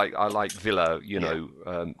especially, I like Villa,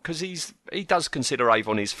 because he does consider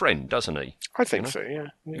Avon his friend, doesn't he? I think so, yeah.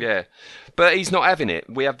 Yeah, but he's not having it.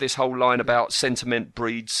 We have this whole line about sentiment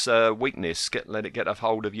breeds weakness. Let it get a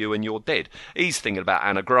hold of you and you're dead. He's thinking about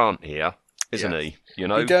Anna Grant here. isn't he? You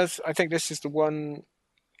know, he does. I think this is the one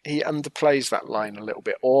he underplays that line a little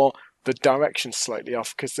bit, or the direction's slightly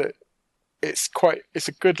off because it's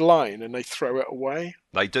a good line and they throw it away.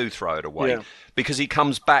 They do throw it away because he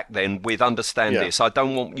comes back then with understand this. I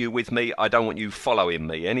don't want you with me. I don't want you following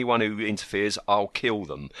me. Anyone who interferes, I'll kill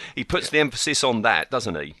them. He puts the emphasis on that,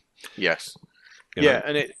 doesn't he? Yes. You know?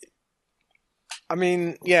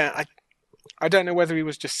 And I don't know whether he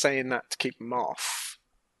was just saying that to keep them off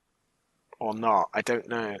or not. I don't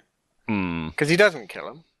know. Because he doesn't kill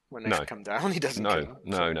them. When they come down, he doesn't kill them.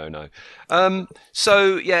 No.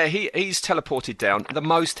 So, yeah, he's teleported down. The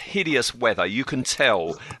most hideous weather. You can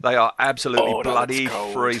tell they are absolutely bloody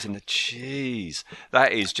freezing. Jeez,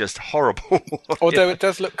 that is just horrible. Although it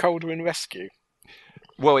does look colder in Rescue.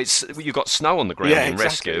 Well, you've got snow on the ground in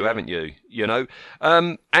Rescue, haven't you? You know,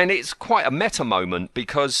 and it's quite a meta moment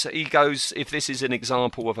because he goes, if this is an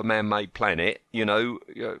example of a man-made planet, you know,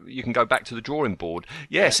 you can go back to the drawing board.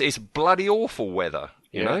 Yes, it's bloody awful weather.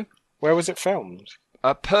 You know, where was it filmed?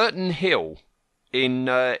 Purton Hill in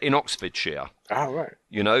Oxfordshire. Oh, right.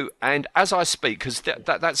 You know, and as I speak, because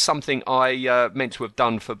that's something I meant to have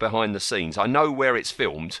done for behind the scenes. I know where it's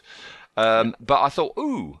filmed, but I thought,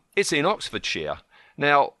 it's in Oxfordshire.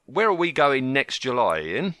 Now, where are we going next July,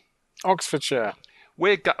 Ian? Oxfordshire.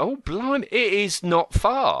 Oh, blimey! It is not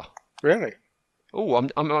far. Really? Oh,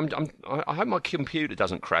 I hope my computer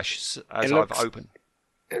doesn't crash as I've opened.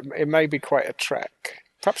 It may be quite a trek.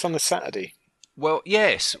 Perhaps on the Saturday. Well,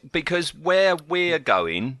 yes, because where we're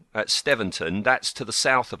going at Steventon, that's to the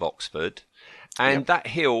south of Oxford, and that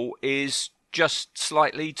hill is just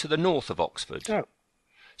slightly to the north of Oxford. Oh.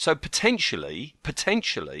 So potentially,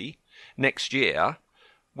 next year,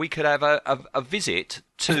 we could have a visit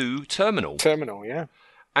to Terminal. Terminal, yeah.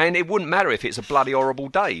 And it wouldn't matter if it's a bloody horrible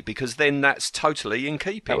day, because then that's totally in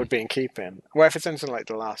keeping. That would be in keeping. Well, if it's anything like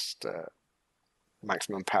the last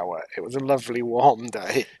Maximum Power, it was a lovely warm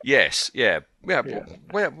day. Yes, yeah. We have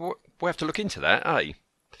to look into that, eh?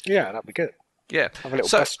 Yeah, that'd be good. Yeah. Have a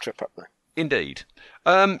little bus trip up there. Indeed.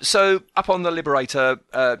 So up on the Liberator,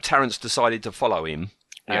 Terrence decided to follow him.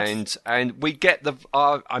 Yes. And we get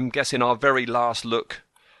I'm guessing our very last look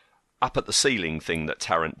up at the ceiling thing that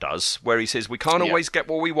Tarrant does, where he says, we can't always get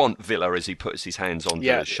what we want, Villa, as he puts his hands on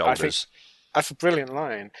Villa's shoulders. I think that's a brilliant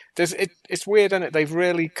line. It's weird, isn't it? They've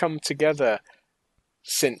really come together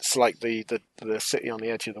since like the City on the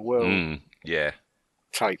Edge of the World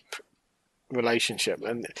type relationship.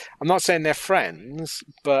 And I'm not saying they're friends,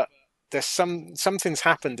 but there's something's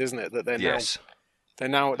happened, isn't it? That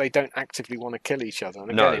they don't actively want to kill each other. And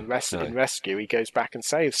again, in Rescue, he goes back and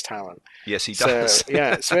saves Tarrant. Yes, he does.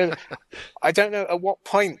 So I don't know at what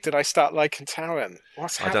point did I start liking Tarrant.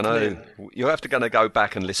 What's happening? I don't know. You'll have to go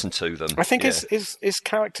back and listen to them. I think his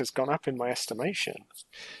character's gone up in my estimation.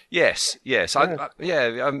 Yes. It's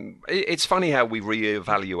funny how we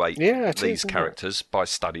reevaluate these characters by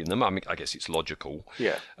studying them. I mean, I guess it's logical.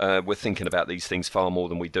 Yeah. We're thinking about these things far more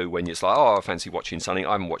than we do when it's like, I fancy watching something.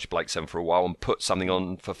 I haven't watched Blake 7 for a while and put something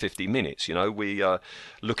on for 50 minutes. You know, we are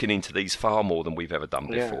looking into these far more than we've ever done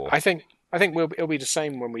before. I think it'll be the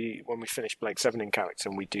same when we finish Blake 7 in character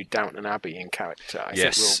and we do Downton Abbey in character. I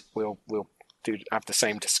think we'll have the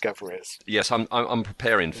same discoveries. Yes, I'm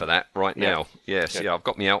preparing for that right now. Yes, I've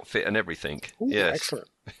got my outfit and everything. Ooh, yes, excellent.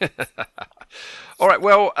 All right,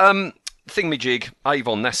 well, thingamajig,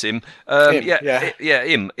 Avon, that's him.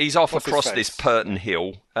 Him. He's off across this Purton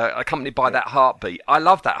Hill, accompanied by that heartbeat. I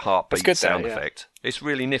love that heartbeat sound effect. It's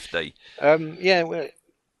really nifty.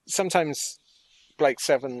 Sometimes Blake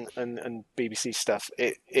 7 and BBC stuff,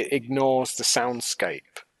 it ignores the soundscape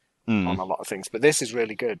on a lot of things, but this is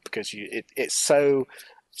really good because it's so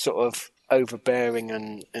sort of overbearing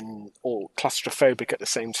and all claustrophobic at the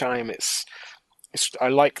same time. I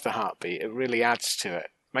like the heartbeat. It really adds to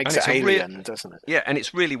it. Makes it alien, doesn't it? Yeah, and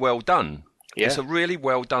it's really well done. Yeah. It's a really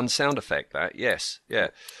well done sound effect, that, yes. Yeah.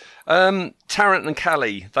 Tarrant and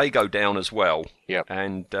Callie, they go down as well. Yeah.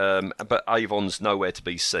 And but Avon's nowhere to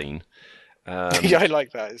be seen. I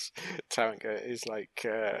like that. Tarrant is like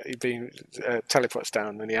he teleports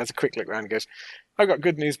down and he has a quick look around and goes, I've got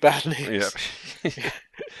good news, bad news. Yeah.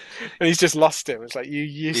 And he's just lost him. It's like, you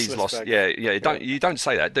useless. He's lost. You don't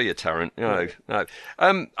say that, do you, Tarrant? No.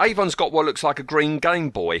 Avon's got what looks like a green Game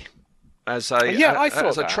Boy as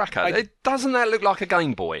a tracker. Doesn't that look like a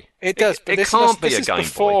Game Boy? It does. But this can't be a Game Boy.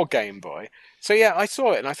 Before Game Boy. So yeah, I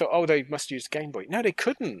saw it and I thought, they must use Game Boy. No, they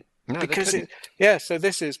couldn't. Because so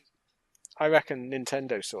this is, I reckon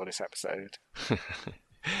Nintendo saw this episode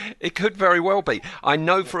It could very well be. I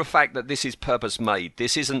know for a fact that this is purpose made.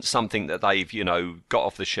 This isn't something that they've, got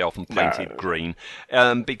off the shelf and painted green.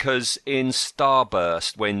 Because in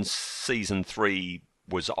Starburst, when season 3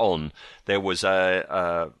 was on, there was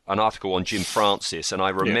an article on Jim Francis, and I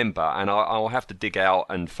remember, and I'll have to dig out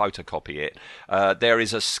and photocopy it. There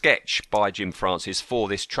is a sketch by Jim Francis for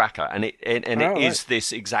this tracker, and it is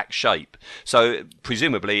this exact shape. So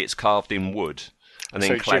presumably it's carved in wood and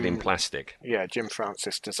then clad in plastic. Yeah, Jim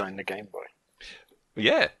Francis designed the Game Boy.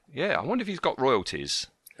 Yeah. I wonder if he's got royalties.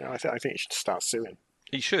 Yeah, I think he should start suing.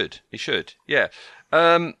 He should. Yeah.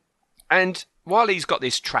 And while he's got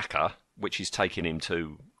this tracker, which is taking him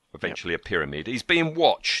to eventually a pyramid, he's being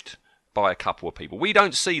watched by a couple of people. We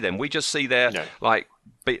don't see them. We just see their, like,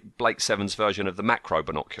 Blake Seven's version of the macro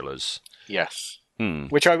binoculars. Yes.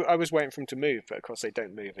 Which I was waiting for them to move, but of course they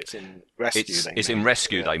don't move. It's in Rescue. It's in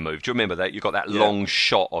Rescue they move. Do you remember that? You got that long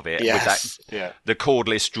shot of it with that the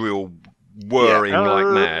cordless drill whirring like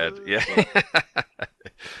mad.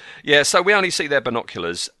 Yeah. So we only see their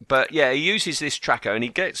binoculars, but he uses this tracker and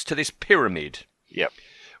he gets to this pyramid. Yep.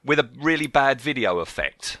 With a really bad video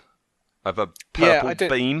effect of a purple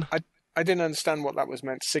beam. I didn't understand what that was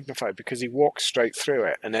meant to signify, because he walks straight through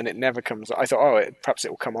it and then it never comes. I thought, perhaps it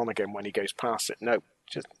will come on again when he goes past it. No,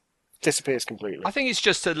 just disappears completely. I think it's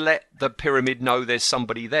just to let the pyramid know there's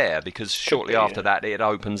somebody there, because shortly after that it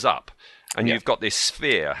opens up, and you've got this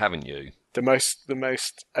sphere, haven't you? The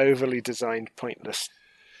most overly designed, pointless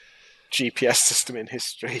GPS system in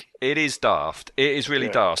history. It is daft. It is really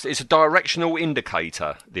daft. It's a directional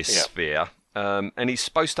indicator, this sphere. And he's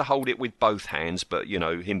supposed to hold it with both hands, but,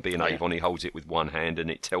 him being Avon, he holds it with one hand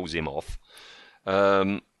and it tells him off.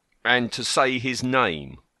 And to say his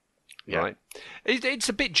name, right? It's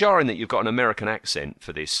a bit jarring that you've got an American accent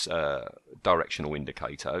for this directional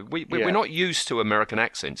indicator. We're not used to American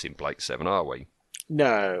accents in Blake 7, are we?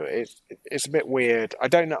 No, it's a bit weird. I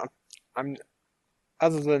don't know.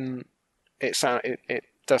 Other than it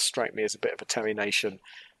does strike me as a bit of a Terry Nation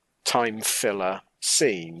time filler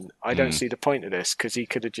scene. I don't see the point of this, because he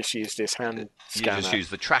could have just used his hand scanner. You just use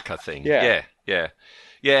the tracker thing. Yeah.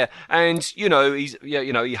 And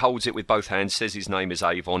he holds it with both hands, says his name is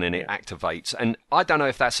Avon, and it activates. And I don't know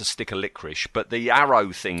if that's a stick of licorice, but the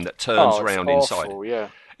arrow thing that turns around inside,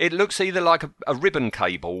 it looks either like a ribbon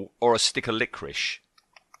cable or a stick of licorice.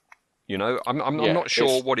 I'm not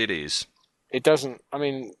sure what it is. It doesn't. I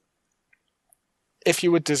mean, if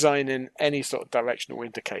you were designing any sort of directional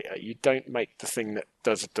indicator, you don't make the thing that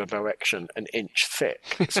does the direction an inch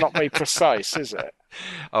thick. It's not very precise, is it?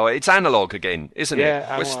 Oh, it's analog again, isn't it?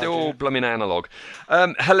 Analog, we're still blooming analog.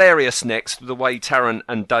 Hilarious next, the way Tarrant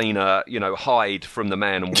and Dana, hide from the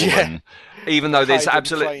man and woman, even though there's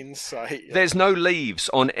there's no leaves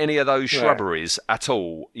on any of those shrubberies at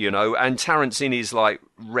all, and Tarrant's in his like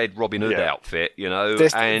red Robin Hood outfit,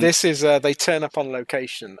 This is they turn up on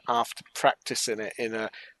location after practicing it in a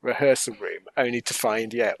rehearsal room, only to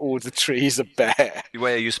find all the trees are bare.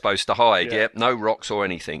 Where you're supposed to hide, no rocks or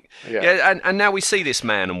anything. And now we see this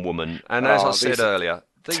man and woman, and as I said earlier,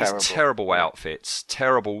 these terrible outfits,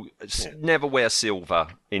 terrible. Never wear silver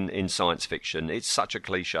in science fiction. It's such a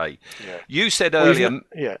cliche. You said earlier.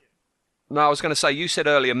 No, I was going to say, you said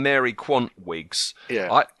earlier Mary Quant wigs.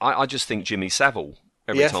 I just think Jimmy Savile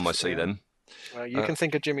every time I see them. Well, you can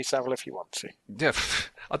think of Jimmy Savile if you want to. Yeah,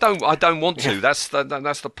 I don't want to. That's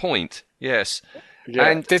the point. Yes. Yeah,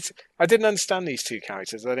 and I didn't understand these two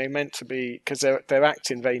characters. Are they meant to be, because they're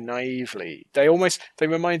acting very naively? They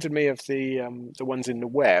reminded me of the ones in the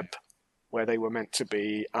web, where they were meant to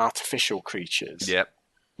be artificial creatures. Yep.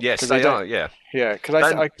 Yes, they are. Yeah. Yeah,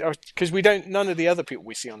 because we don't. None of the other people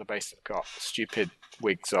we see on the base have got stupid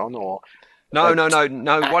wigs on, or no.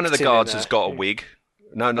 One of the guards has got a wig.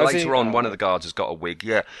 No, later on, one of the guards has got a wig.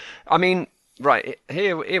 Yeah, I mean, right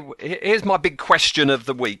here's my big question of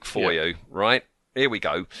the week for you. Right. Here we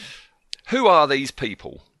go. Who are these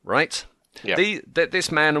people, right? Yeah.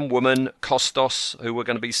 This man and woman, Kostos, who we're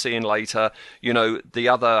going to be seeing later, the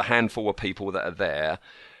other handful of people that are there.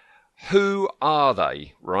 Who are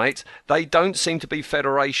they, right? They don't seem to be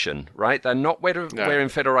Federation, right? They're not wearing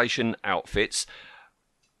Federation outfits.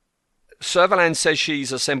 Servalan says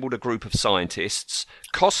she's assembled a group of scientists.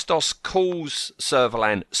 Kostos calls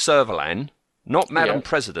Servalan, not Madam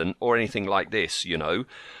President or anything like this,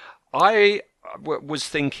 I was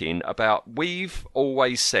thinking about, we've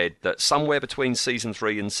always said that somewhere between season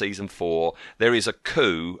 3 and season 4 there is a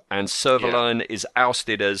coup and Servalan is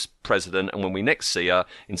ousted as president, and when we next see her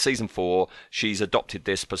in season 4 she's adopted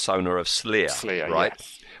this persona of Sleer, right?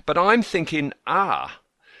 Yes. But I'm thinking,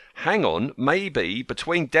 hang on, maybe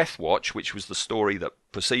between Death Watch, which was the story that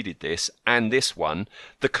preceded this, and this one,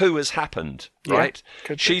 the coup has happened, right?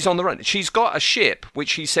 Yeah, she's on the run. She's got a ship,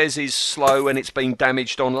 which he says is slow and it's been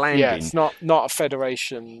damaged on landing. Yeah, it's not a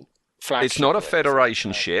Federation flagship. It's not a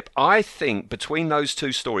Federation ship. I think between those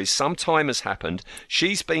two stories, some time has happened.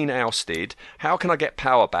 She's been ousted. How can I get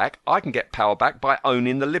power back? I can get power back by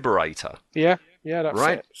owning the Liberator. Yeah, that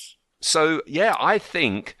fits. So, yeah, I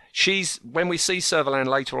think when we see Servalan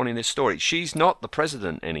later on in this story, she's not the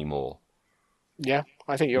president anymore. Yeah,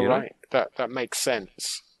 I think you're right. That makes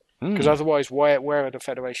sense. Because otherwise, where are the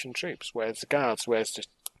Federation troops? Where's the guards? Where's just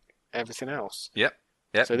everything else? Yep.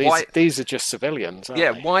 So these are just civilians, aren't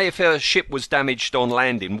they? Why, if her ship was damaged on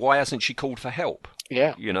landing, why hasn't she called for help?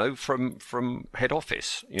 Yeah. From head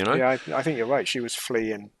office, Yeah, I think you're right. She was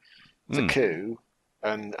fleeing the coup,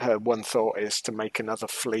 and her one thought is to make another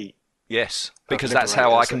fleet. Yes, because that's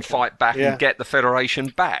how I can fight back and get the Federation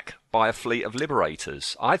back, by a fleet of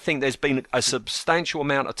Liberators. I think there's been a substantial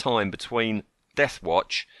amount of time between Death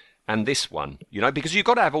Watch and this one, because you've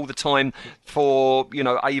got to have all the time for,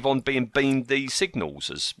 Avon being beamed these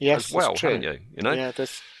signals as well, haven't you? Yeah,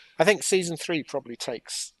 I think season 3 probably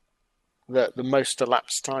takes the most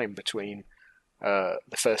elapsed time between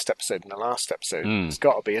the first episode and the last episode. It's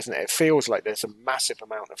got to be, isn't it? It feels like there's a massive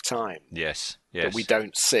amount of time. Yes. That we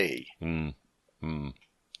don't see. All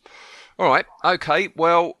right. Okay.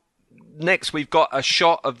 Well, next we've got a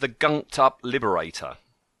shot of the gunked up Liberator.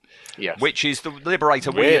 Yes. Which is the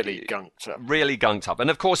Liberator really gunked up. Really gunked up. And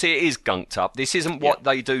of course it is gunked up. This isn't what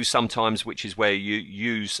they do sometimes, which is where you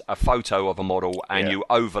use a photo of a model and you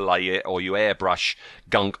overlay it or you airbrush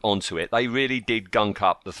gunk onto it. They really did gunk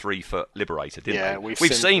up the 3-foot Liberator, didn't they?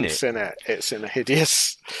 We've seen it. It's in a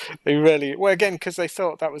hideous... again, because they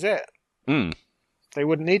thought that was it. They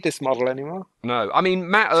wouldn't need this model anymore. No. I mean,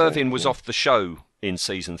 Matt Irvin was off the show in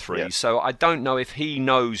season 3, so I don't know if he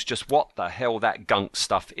knows just what the hell that gunk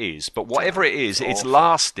stuff is, but whatever it is, it's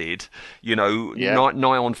lasted, nigh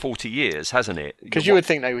on 40 years, hasn't it? Because you would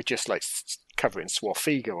think they would just cover it in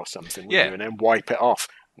Swarfiga or something, and then wipe it off.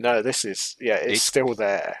 No, this is, it's still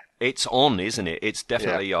there. It's on, isn't it? It's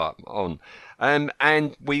definitely on.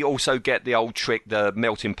 And we also get the old trick, the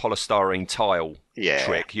melting polystyrene tile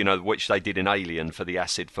trick, which they did in Alien for the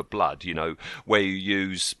acid for blood, where you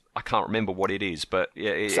use... I can't remember what it is, but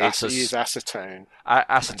it's use acetone.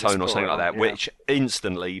 Acetone or something like that, which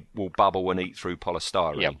instantly will bubble and eat through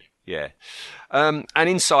polystyrene. Yep. Yeah. And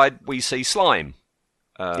inside we see slime.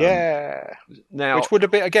 Now, which would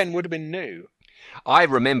have been new. I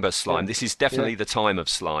remember slime. This is definitely the time of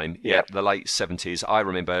slime. Yeah, the late 70s. I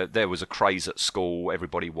remember there was a craze at school.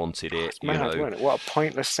 Everybody wanted it. It's mad, wasn't it? What a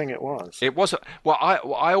pointless thing it was. It was.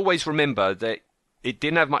 I always remember that it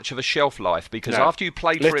didn't have much of a shelf life because after you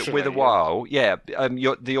played for it with a while,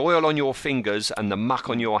 the oil on your fingers and the muck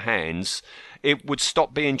on your hands, it would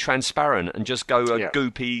stop being transparent and just go a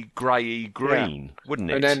goopy, grey green,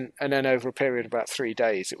 wouldn't it? And then over a period of about 3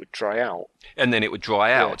 days, it would dry out. And then it would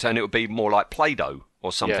dry out, and it would be more like Play-Doh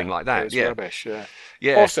or something like that. It was rubbish.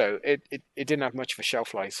 Yeah. Also, it didn't have much of a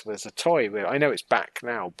shelf life as a toy. I know it's back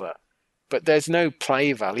now, but there's no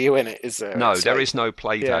play value in it, is there? No, there is no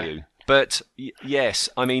play value. But yes,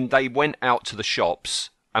 I mean, they went out to the shops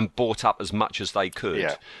and bought up as much as they could.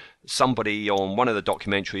 Yeah. Somebody on one of the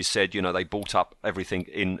documentaries said, they bought up everything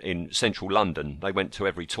in central London. They went to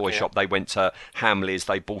every toy shop. They went to Hamleys.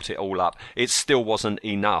 They bought it all up. It still wasn't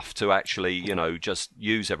enough to actually, just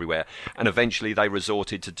use everywhere. And eventually they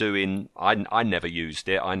resorted to doing, I never used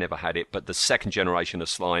it. I never had it. But the second generation of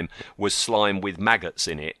slime was slime with maggots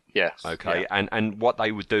in it. Yes. Okay. Yeah. And what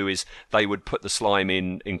they would do is they would put the slime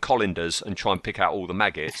in colanders and try and pick out all the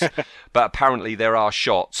maggots. But apparently there are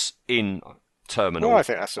shots in Terminal. Well, I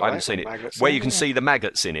think that's all right. I haven't seen it. Where you can see the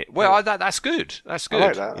maggots in it. Well, that's good. That's good. I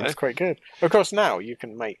like that. That's quite good. Of course, now you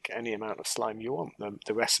can make any amount of slime you want.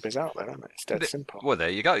 The recipe's out there, isn't it? It's dead simple. Well, there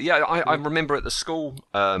you go. Yeah, I remember at the school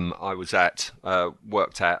I was at,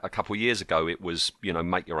 worked at a couple of years ago, it was,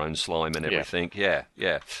 make your own slime and everything.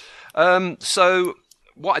 Yeah. So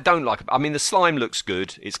what I don't like, I mean, the slime looks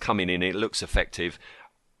good. It's coming in. It looks effective.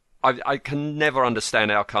 I can never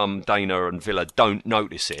understand how come Dana and Villa don't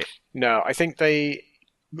notice it. No, I think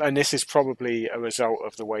and this is probably a result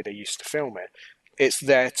of the way they used to film it, it's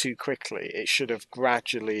there too quickly. It should have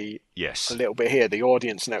gradually, a little bit here. The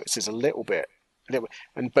audience notices a little bit, but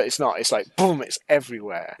it's not. It's like, boom, it's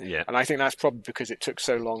everywhere. Yeah. And I think that's probably because it took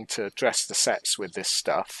so long to dress the sets with this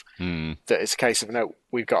stuff that it's a case of, no,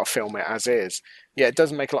 we've got to film it as is. Yeah, it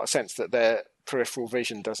doesn't make a lot of sense that their peripheral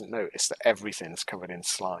vision doesn't notice that everything's covered in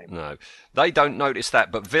slime. No, they don't notice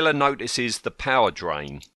that, but Villa notices the power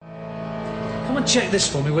drain. Come and check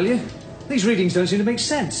this for me, will you? These readings don't seem to make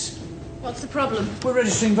sense. What's the problem? We're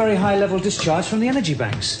registering very high-level discharge from the energy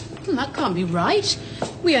banks. That can't be right.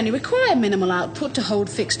 We only require minimal output to hold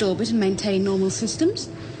fixed orbit and maintain normal systems.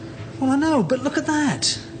 Well, I know, but look at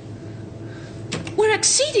that. We're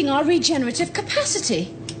exceeding our regenerative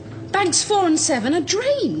capacity. Banks 4 and 7 are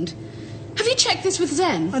drained. Have you checked this with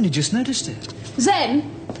Zen? I only just noticed it. Zen,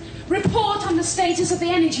 report on the status of the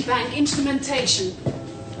energy bank instrumentation.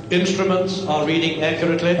 Instruments are reading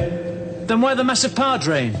accurately. Then why the massive power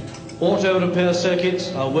drain? Auto repair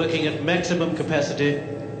circuits are working at maximum capacity.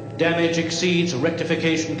 Damage exceeds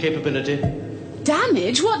rectification capability.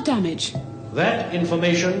 Damage? What damage? That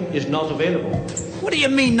information is not available. What do you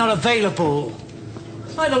mean, not available?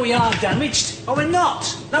 Either we are damaged, or we're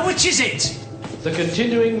not. Now, which is it? The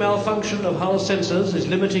continuing malfunction of hull sensors is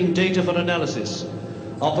limiting data for analysis.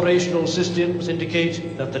 Operational systems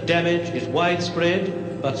indicate that the damage is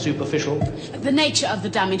widespread but superficial. The nature of the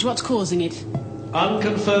damage, what's causing it?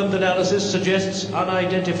 Unconfirmed analysis suggests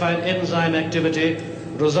unidentified enzyme activity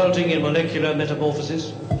resulting in molecular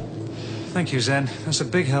metamorphosis. Thank you, Zen. That's a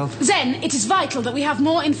big help. Zen, it is vital that we have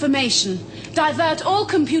more information. Divert all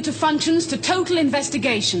computer functions to total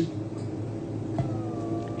investigation.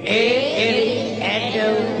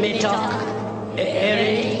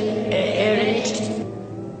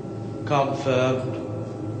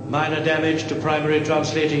 Confirmed. Minor damage to primary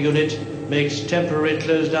translator unit makes temporary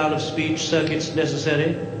close down of speech circuits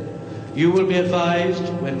necessary. You will be advised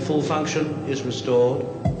when full function is restored.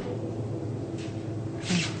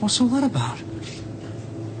 What's all that about?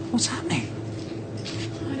 What's happening?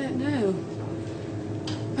 I don't know.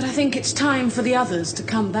 But I think it's time for the others to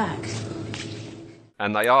come back.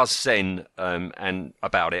 And they ask Zen and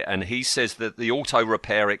about it, and he says that the auto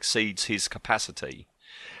repair exceeds his capacity.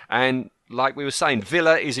 And like we were saying,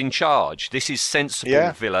 Villa is in charge. This is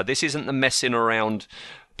sensible Villa. This isn't the messing around,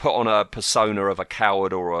 put on a persona of a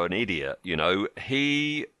coward or an idiot.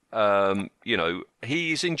 He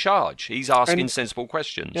he's in charge. He's asking sensible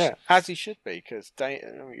questions. Yeah, as he should be, because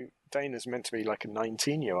Dana's meant to be like a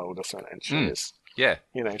 19-year-old or something. She is. Yeah.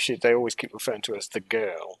 They always keep referring to her as the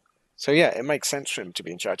girl. So yeah, it makes sense for him to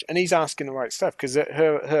be in charge, and he's asking the right stuff because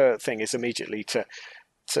her thing is immediately to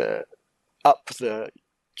up the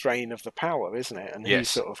drain of the power, isn't it? And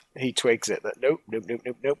he twigs it that nope.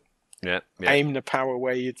 Yeah. Aim the power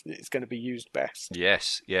where it's going to be used best.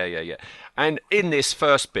 Yes, yeah. And in this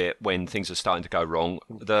first bit, when things are starting to go wrong,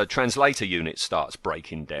 the translator unit starts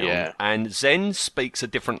breaking down, and Zen speaks a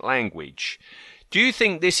different language. Do you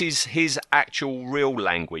think this is his actual real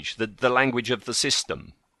language, the language of the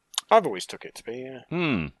system? I've always took it to be,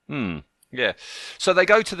 Yeah. So they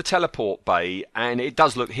go to the teleport bay, and it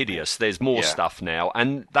does look hideous. There's more stuff now,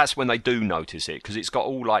 and that's when they do notice it, because it's got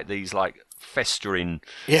all like these festering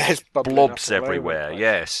blobs everywhere.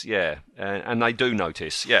 Yes, yeah. And they do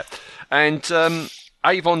notice, And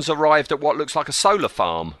Avon's arrived at what looks like a solar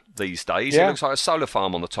farm these days. It looks like a solar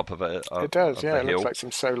farm on the top of a It does, it looks like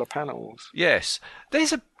some solar panels. Yes.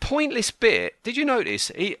 There's a pointless bit. Did you notice?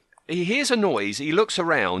 He hears a noise, he looks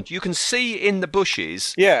around, you can see in the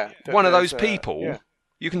bushes one of those people.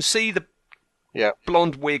 You can see the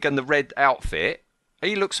blonde wig and the red outfit.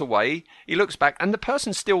 He looks away, he looks back, and the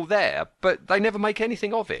person's still there, but they never make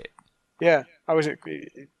anything of it. Yeah, I was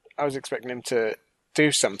expecting him to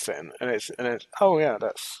do something, and it's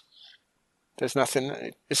there's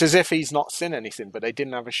nothing. It's as if he's not seen anything, but they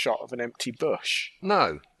didn't have a shot of an empty bush.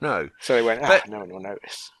 No. So they went, no one will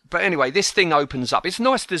notice. But anyway, this thing opens up. It's a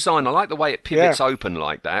nice design. I like the way it pivots open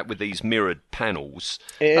like that with these mirrored panels.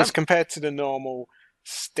 It is compared to the normal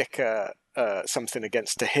sticker something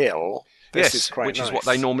against a hill. This is quite which nice. Is what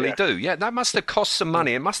they normally do. Yeah, that must have cost some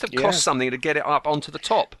money. It must have cost something to get it up onto the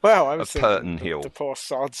top of Purton Hill. The poor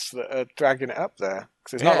sods that are dragging it up there.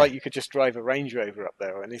 Because it's not like you could just drive a Range Rover up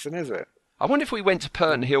there or anything, is it? I wonder if we went to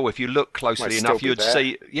Purton Hill, if you look closely enough, you'd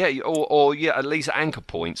see, or at least anchor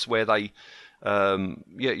points where they,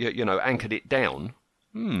 anchored it down.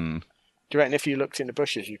 Do you reckon if you looked in the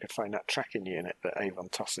bushes, you could find that tracking unit that Avon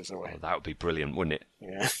tosses away? Oh, that would be brilliant, wouldn't it?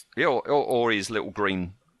 Yeah. Or his little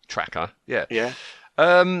green tracker. Yeah. Yeah.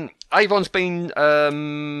 Avon's been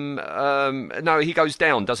no, he goes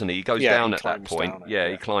down, doesn't he? He goes down at that point.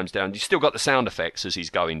 He climbs down. He's still got the sound effects as he's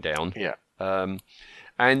going down. Yeah.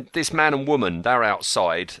 And this man and woman, they're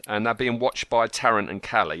outside, and they're being watched by Tarrant and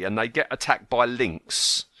Callie, and they get attacked by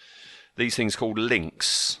lynx. These things called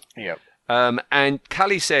lynx. Yep. And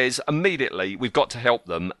Callie says immediately, we've got to help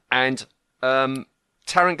them. And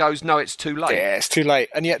Tarrant goes, no, it's too late. Yeah, it's too late.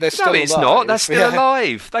 And yet they're still alive. No, it's not. They're still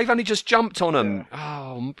alive. They've only just jumped on them. Yeah.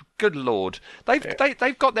 Oh, good Lord.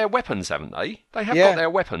 They've got their weapons, haven't they? They have got their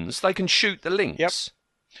weapons. They can shoot the lynx. Yep.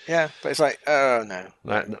 Yeah, but it's like, oh, no.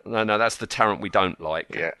 No, that's the Tarrant we don't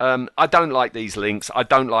like. Yeah. I don't like these lynx. I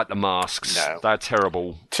don't like the masks. No. They're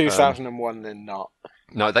terrible. 2001, they're not.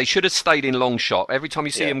 No, they should have stayed in long shot. Every time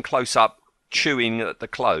you see them close up chewing at the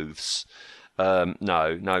clothes,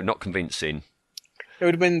 no, not convincing. It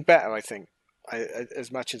would have been better, I think,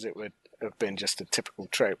 as much as it would have been just a typical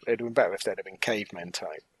trope. It would have been better if they'd have been cavemen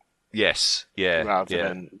type. Yes, yeah. Rather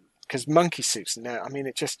than... Because monkey suits now, I mean,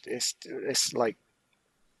 it's like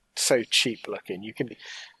so cheap looking.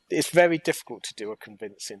 It's very difficult to do a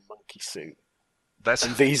convincing monkey suit.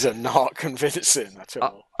 And these are not convincing at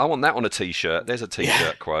all. I want that on a T-shirt. There's a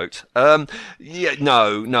T-shirt quote.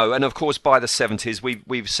 No. And of course, by the 70s,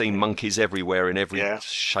 we've seen monkeys everywhere in every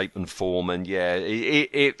shape and form. And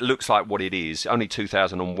it looks like what it is. Only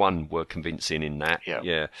 2001 were convincing in that.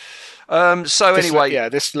 Yeah.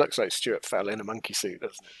 This looks like Stuart fell in a monkey suit,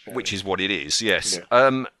 doesn't it? Which is what it is, yes.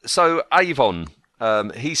 Yeah. So Avon,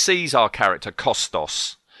 he sees our character,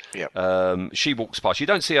 Kostos. Yep. She walks past. You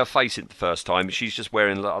don't see her face it the first time. She's just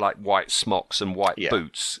wearing like white smocks and white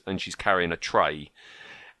boots, and she's carrying a tray.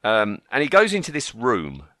 And he goes into this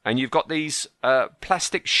room, and you've got these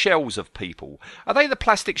plastic shells of people. Are they the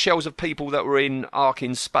plastic shells of people that were in Ark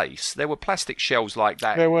in Space? There were plastic shells like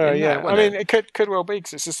that. There were, yeah. I mean, it could well be,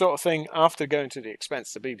 because it's the sort of thing, after going to the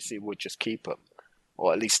expense, the BBC would just keep them,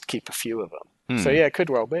 or at least keep a few of them. So, yeah, it could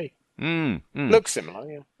well be. Looks similar,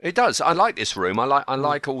 yeah. It does. I like this room. I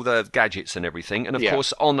like all the gadgets and everything. And of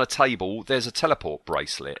course, on the table, there's a teleport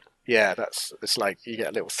bracelet. Yeah, it's like you get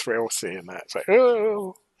a little thrill seeing that. It's like,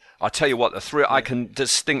 oh. I tell you what, the thrill. I can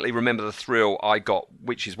distinctly remember the thrill I got,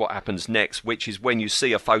 which is what happens next, which is when you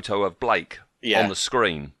see a photo of Blake on the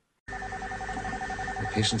screen. The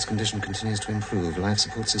patient's condition continues to improve. Life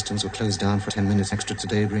support systems were closed down for 10 minutes extra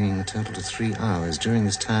today, bringing the total to 3 hours. During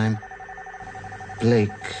this time, Blake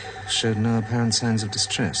showed no apparent signs of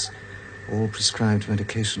distress. All prescribed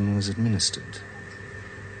medication was administered.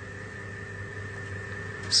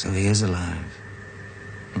 So he is alive.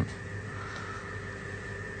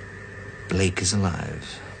 Blake is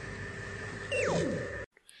alive.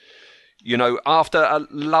 You know, after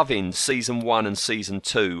loving season 1 and season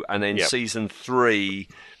 2, and then season 3...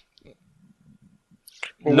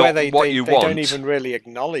 Well, where they don't even really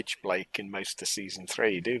acknowledge Blake in most of season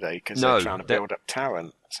 3, do they? Because they're trying to build up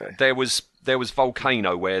Tarrant. So. There was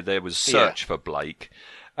Volcano, where there was search for Blake,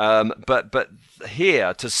 but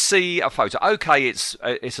here to see a photo. Okay, it's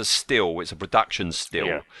a still, it's a production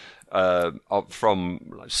still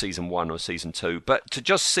from season 1 or season 2, but to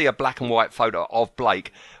just see a black and white photo of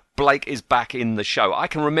Blake is back in the show. I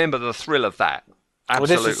can remember the thrill of that.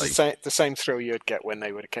 Absolutely. Well, this is the same thrill you'd get when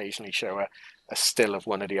they would occasionally show a still of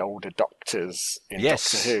one of the older doctors in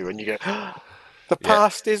Doctor Who, and you go, oh, the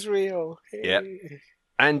past is real. Yeah.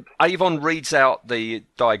 And Avon reads out the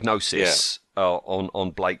diagnosis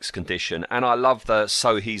on Blake's condition, and I love the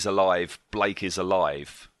 "so he's alive, Blake is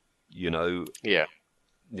alive." You know. Yeah.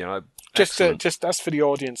 You know. Just as for the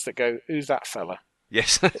audience that go, who's that fella?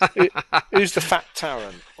 Yes. Who's the fat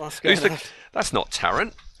Tarrant? That's not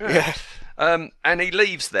Tarrant. Yeah. And he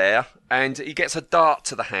leaves there, and he gets a dart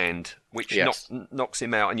to the hand, which knocks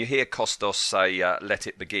him out. And you hear Kostos say, "Let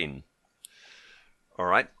it begin." All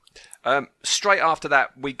right. Straight after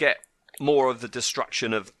that, we get more of the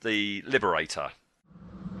destruction of the Liberator.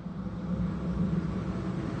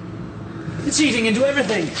 It's eating into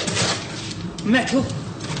everything. Metal,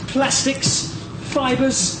 plastics,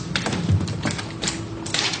 fibres.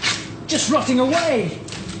 Just rotting away.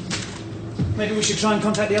 Maybe we should try and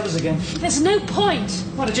contact the others again. There's no point.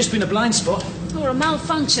 Might have just been a blind spot. Or a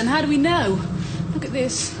malfunction. How do we know? Look at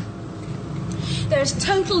this. There's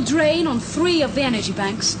total drain on 3 of the energy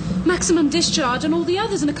banks. Maximum discharge on all the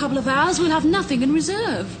others. In a couple of hours, we'll have nothing in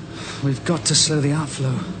reserve. We've got to slow the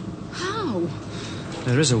outflow. How?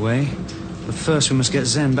 There is a way. But first we must get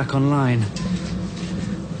Zen back online.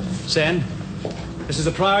 Zen, this is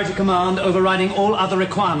a priority command overriding all other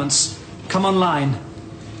requirements. Come online.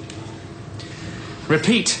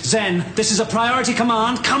 Repeat, Zen, this is a priority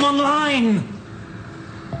command. Come online!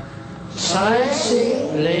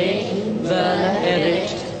 Silencing link Werner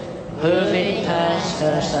Ericht, moving past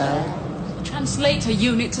her side. Translator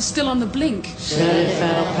units are still on the blink.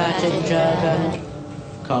 Cerebropathic jargon.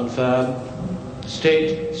 Confirm.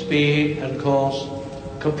 State, speed and course.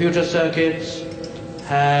 Computer circuits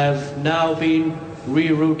have now been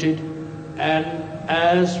rerouted and,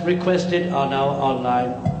 as requested, are now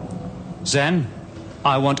online. Zen,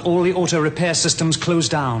 I want all the auto repair systems closed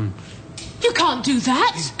down. You can't do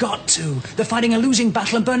that. You've got to. They're fighting a losing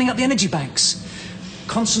battle and burning up the energy banks.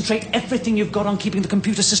 Concentrate everything you've got on keeping the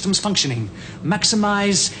computer systems functioning.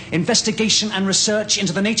 Maximize investigation and research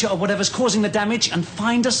into the nature of whatever's causing the damage and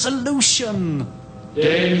find a solution.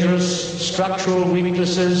 Dangerous structural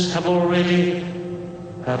weaknesses have already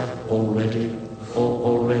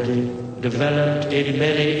developed in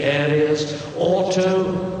many areas.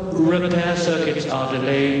 Auto repair circuits are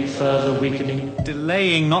delaying further weakening.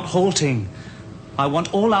 Delaying, not halting. I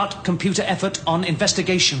want all-out computer effort on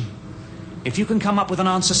investigation. If you can come up with an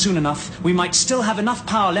answer soon enough, we might still have enough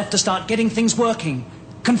power left to start getting things working.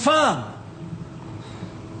 Confirm!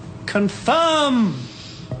 Confirm!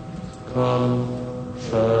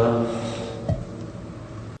 Confirm.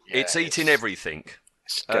 It's eating everything.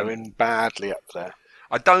 It's going badly up there.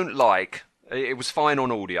 I don't like... It was fine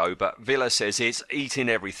on audio, but Villa says it's eating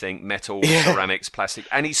everything, metal, ceramics, plastic,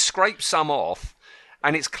 and he scraped some off,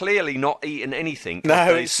 and it's clearly not eating anything of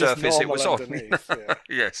the surface it was on. Yeah.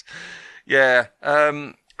 Yes. Yeah.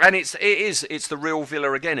 And it's the real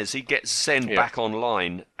Villa again as he gets Zen back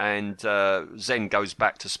online, and Zen goes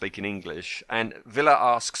back to speaking English, and Villa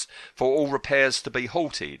asks for all repairs to be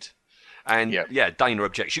halted. And Dana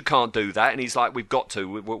objects. You can't do that. And he's like, "We've got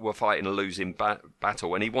to. We're fighting a losing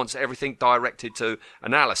battle." And he wants everything directed to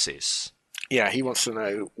analysis. Yeah, he wants to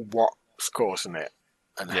know what's causing it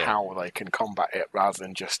and how they can combat it, rather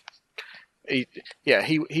than just. He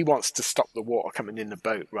wants to stop the water coming in the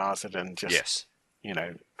boat rather than just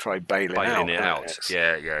try bailing it out.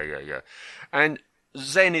 Yeah. And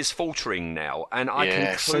Zen is faltering now, and I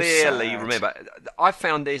can clearly remember. I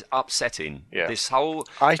found this upsetting. Yeah. This whole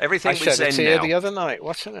everything with Zen now. The other night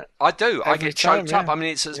watching it. I do. I get choked up. I mean,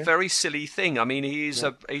 it's a very silly thing. I mean, he's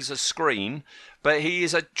a screen, but he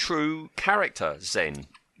is a true character, Zen.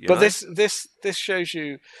 But this shows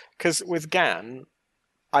you, because with Gan,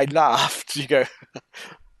 I laughed. You go,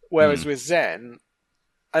 whereas with Zen,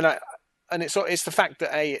 and it's the fact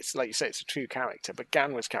that it's like you say, it's a true character, but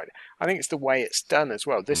Gan was character. I think it's the way it's done as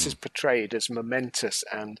well. This is portrayed as momentous,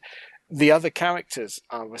 and the other characters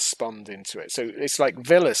are responding to it. So it's like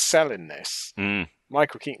Villa's selling this,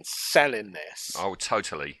 Michael Keaton's selling this. Oh,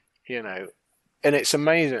 totally. And it's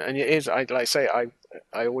amazing, and it is. I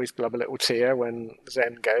always glub a little tear when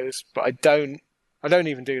Zen goes, but I don't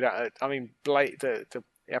even do that. I mean, Blake, the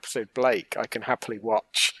episode Blake, I can happily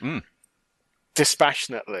watch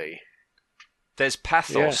dispassionately. There's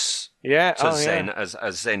pathos to Zen as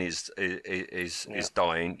Zen is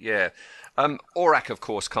dying. Yeah. Aurak, of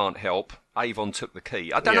course, can't help. Avon took the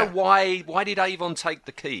key. I don't know why. Why did Avon take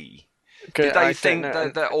the key? Did they think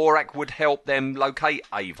that Aurak would help them locate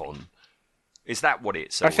Avon? Is that what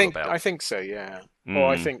it's all about? I think so, yeah. Or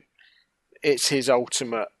I think it's his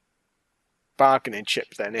ultimate bargaining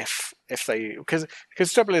chip then, if they... Because the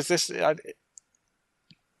trouble is this...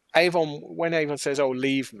 When Avon says, "Oh,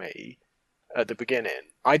 leave me," at the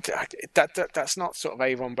beginning, that's not sort of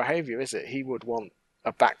Avon behaviour, is it? He would want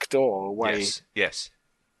a back door away. Yes.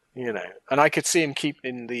 And I could see him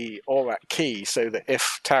keeping the Aurak key so that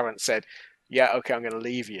if Tarrant said, "Yeah, okay, I'm going to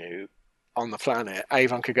leave you on the planet,"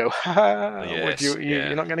 Avon could go,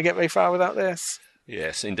 you're not going to get very far without this.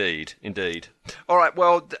 Yes, indeed. All right,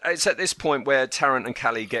 well, it's at this point where Tarrant and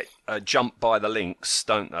Callie get jumped by the lynx,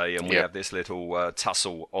 don't they? And we have this little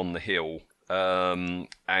tussle on the hill. And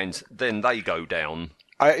then they go down.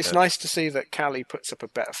 It's nice to see that Callie puts up a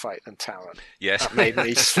better fight than Tarrant. Yes. That made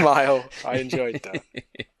me smile. I enjoyed that.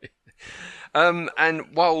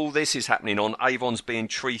 And while all this is happening on, Avon's being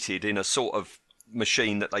treated in a sort of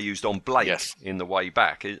machine that they used on Blake in the way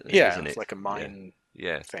back, isn't it? It's like a mine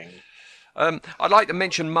thing. I'd like to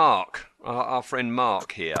mention Mark, our friend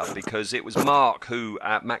Mark here, because it was Mark who,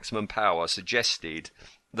 at Maximum Power, suggested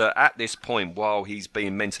that at this point, while he's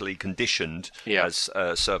being mentally conditioned, as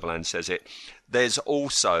Servalan says it, there's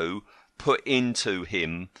also put into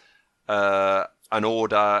him an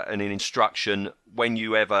order and an instruction: when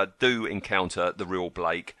you ever do encounter the real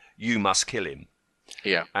Blake, you must kill him.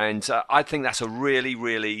 Yeah. And I think that's a really,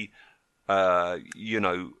 really,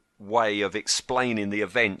 way of explaining the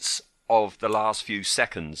events of the last few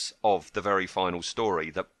seconds of the very final story,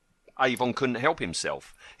 that Avon couldn't help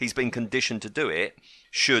himself. He's been conditioned to do it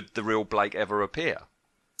should the real Blake ever appear.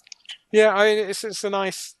 Yeah, I mean, it's a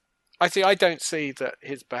nice... I don't see that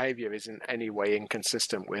his behaviour is in any way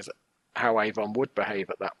inconsistent with how Avon would behave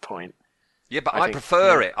at that point. Yeah, but I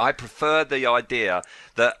prefer it. I prefer the idea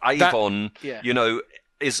that Avon,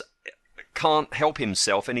 can't help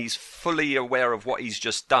himself, and he's fully aware of what he's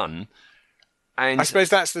just done. And I suppose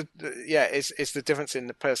that's it's the difference in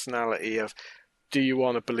the personality of, do you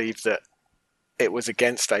want to believe that it was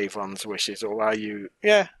against Avon's wishes, or are you?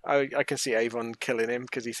 Yeah, I can see Avon killing him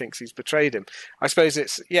because he thinks he's betrayed him. I suppose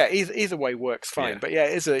it's either way works fine. Yeah. But yeah,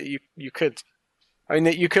 it is you could. I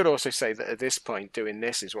mean, you could also say that at this point, doing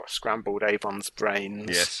this is what scrambled Avon's brains.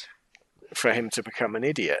 Yes. For him to become an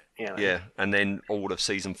idiot. You know? Yeah, and then all of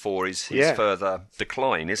season 4 is his further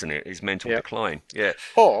decline, isn't it? His mental decline. Yeah.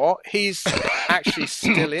 Or he's actually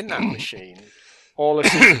still in that machine. All of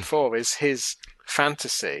season 4 is his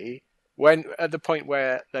fantasy. When at the point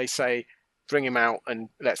where they say, bring him out and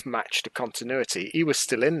let's match the continuity, he was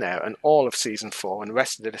still in there, and all of season 4 and the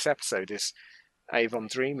rest of this episode is Avon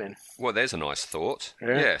dreaming. Well, there's a nice thought.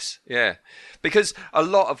 Yeah. Yes, yeah. Because a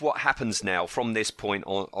lot of what happens now from this point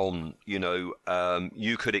on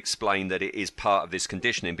you could explain that it is part of this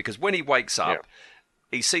conditioning. Because when he wakes up,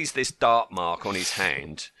 he sees this dart mark on his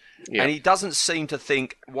hand, and he doesn't seem to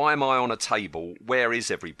think, why am I on a table? Where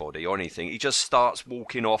is everybody? Or anything. He just starts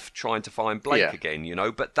walking off trying to find Blake again,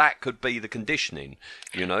 But that could be the conditioning,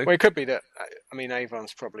 Well, it could be that, I mean,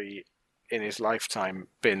 Avon's probably in his lifetime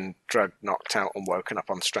been drugged, knocked out and woken up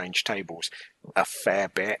on strange tables a fair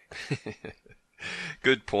bit.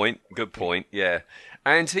 Good point, yeah.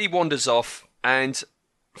 And he wanders off, and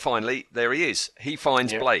finally, there he is. He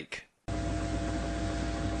finds Blake.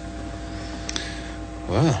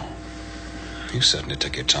 Well, you certainly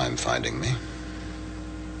took your time finding me.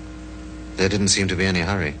 There didn't seem to be any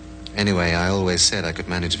hurry. Anyway, I always said I could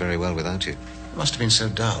manage very well without you. It must have been so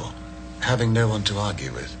dull, having no one to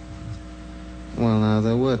argue with. Well,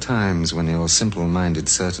 there were times when your simple-minded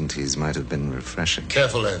certainties might have been refreshing.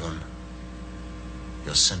 Careful, Avon.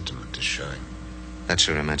 Your sentiment is showing. That's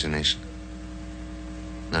your imagination.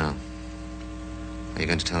 Now, are you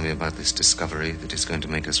going to tell me about this discovery that is going to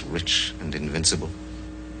make us rich and invincible?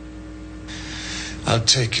 I'll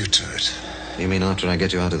take you to it. You mean after I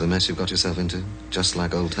get you out of the mess you've got yourself into? Just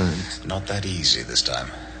like old times? Not that easy this time.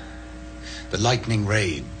 The lightning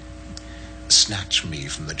raid snatch me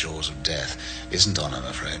from the jaws of death isn't on, I'm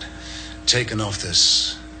afraid. Taken off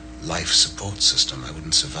this life support system, I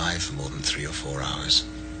wouldn't survive for more than 3 or 4 hours.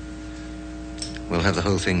 We'll have the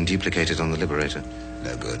whole thing duplicated on the Liberator.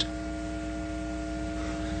 No good.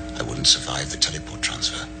 I wouldn't survive the teleport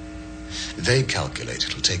transfer. They calculate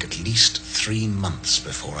it'll take at least 3 months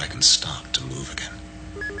before I can start to move again.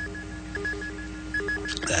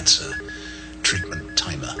 That's a treatment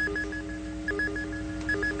timer.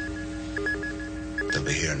 They'll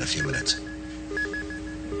be here in a few minutes.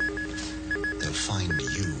 They'll find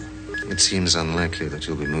you. It seems unlikely that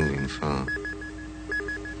you'll be moving far.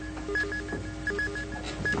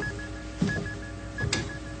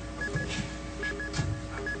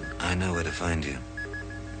 I know where to find you.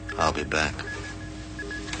 I'll be back.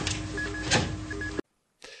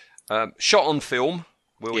 Shot on film.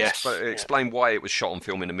 We'll explain why it was shot on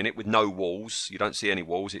film in a minute, with no walls. You don't see any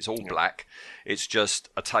walls. It's all black. It's just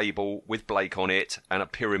a table with Blake on it and a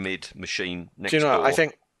pyramid machine next door. Do you know,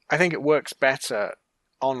 I think it works better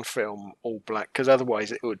on film, all black, because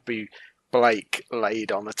otherwise it would be Blake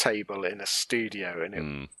laid on a table in a studio,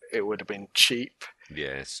 and it would have been cheap.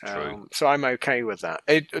 Yes, true. So I'm okay with that.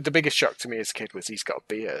 The biggest shock to me as a kid was he's got a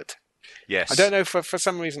beard. Yes. I don't know, for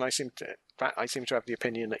some reason I seem to have the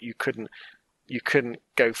opinion that you couldn't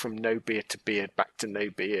go from no beard to beard back to no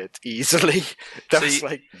beard easily.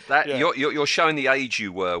 You're showing the age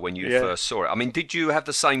you were when you first saw it. I mean, did you have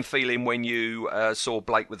the same feeling when you saw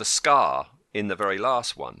Blake with a scar in the very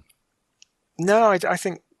last one? No, I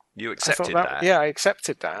think you accepted that. Yeah, I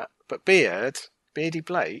accepted that. But Beardy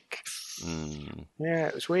Blake. Yeah,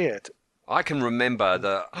 it was weird. I can remember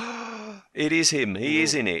that it is him. He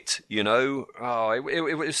is in it, Oh,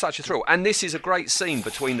 it was such a thrill. And this is a great scene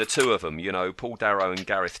between the two of them, Paul Darrow and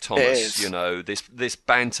Gareth Thomas. This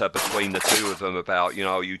banter between the two of them about,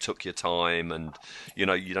 you took your time and, you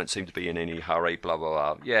don't seem to be in any hurry, blah,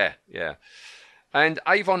 blah, blah. Yeah. And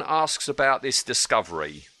Avon asks about this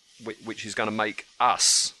discovery, which is going to make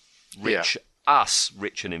us rich, us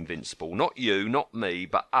rich and invincible. Not you, not me,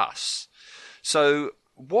 but us. So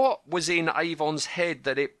what was in Avon's head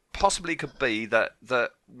that it possibly could be that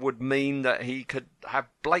would mean that he could have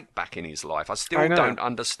Blake back in his life? I still don't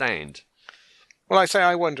understand. Well,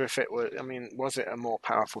 I wonder if it was, was it a more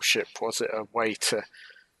powerful ship? Was it a way to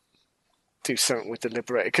do something with the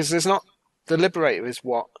Liberator? Because the Liberator is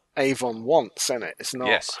what Avon wants, isn't it? It's not.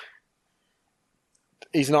 Yes.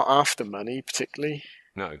 He's not after money particularly.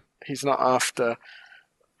 No. He's not after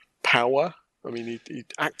power. He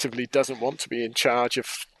actively doesn't want to be in charge of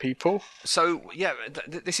people. So,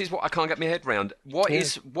 this is what I can't get my head around. What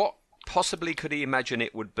possibly could he imagine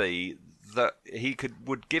it would be that he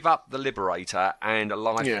would give up the Liberator and a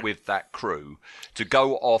life with that crew to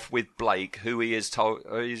go off with Blake, who he's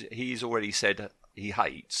already said he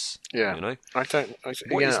hates. Yeah, you know. What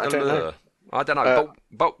is the lure? I don't know,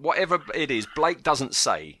 but whatever it is, Blake doesn't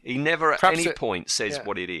say. He never at any point says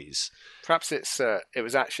what it is. Perhaps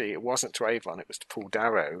it wasn't to Avon, it was to Paul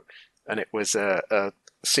Darrow, and it was a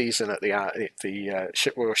season at the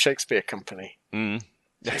Royal Shakespeare Company. Mm.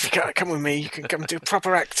 So if you gotta come with me, you can come and do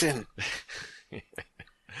proper acting.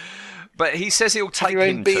 But he says he'll take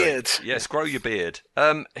him beard. to it. Yes, grow your beard.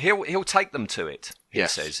 He'll take them to it. He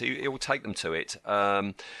says he'll take them to it.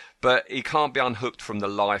 But he can't be unhooked from the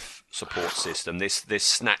life support system. This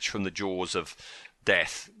snatch from the jaws of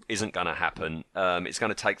death isn't going to happen. It's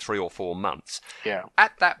going to take 3 or 4 months. Yeah.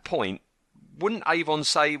 At that point, wouldn't Avon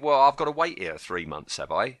say, "Well, I've got to wait here 3 months,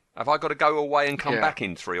 have I? Have I got to go away and come back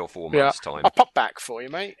in 3 or 4 months' time?" I'll pop back for you,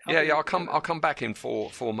 mate. I'll come back in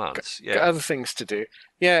 4 months. Got other things to do.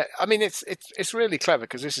 Yeah, I mean it's really clever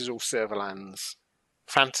because this is all Servalan's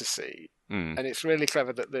fantasy, and it's really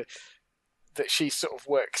clever that she sort of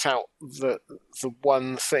works out the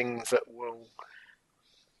one thing that will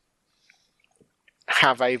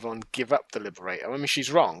have Avon give up the Liberator. I mean,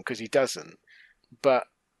 she's wrong because he doesn't, but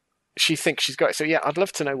she thinks she's got it. So yeah, I'd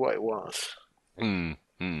love to know what it was.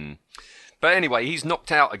 But anyway, he's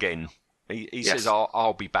knocked out again. He says,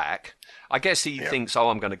 I'll be back. I guess he thinks,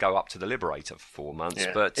 I'm going to go up to the Liberator for 4 months.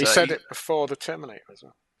 Yeah. But he said it before the Terminator as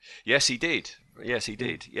well. Yes, he did.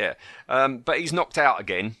 Yeah. But he's knocked out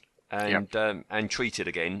again and treated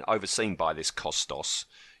again, overseen by this Kostos.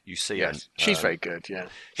 You see her. She's very good, yeah.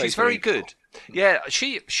 She's very good. Yeah,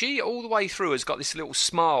 she all the way through has got this little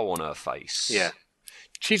smile on her face. Yeah.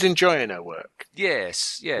 She's enjoying her work.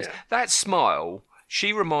 Yes. Yeah. That smile,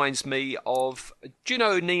 she reminds me of... Do you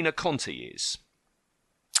know who Nina Conti is?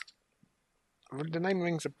 The name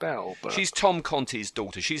rings a bell, but... She's Tom Conti's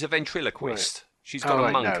daughter. She's a ventriloquist. Right. She's got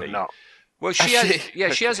a monkey. No, not. Well, she has...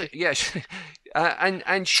 Yeah, she has...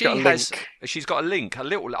 and she has... She's got a link, a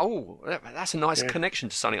little... Oh, that's a nice connection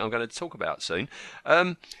to something I'm going to talk about soon.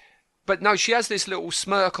 But no, she has this little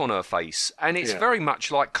smirk on her face, and it's very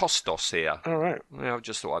much like Kostos here. All right. I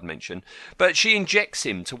just thought I'd mention. But she injects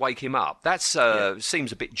him to wake him up. That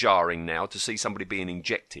seems a bit jarring now to see somebody being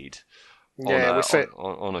injected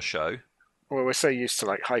on a show. Well, we're so used to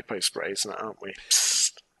like hypo sprays and that, aren't we?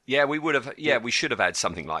 Psst. Yeah, we would have. Yeah, we should have had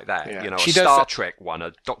something like that. Yeah. You know, a Star Trek one,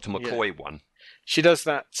 a Dr. McCoy one. She does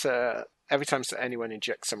that every time anyone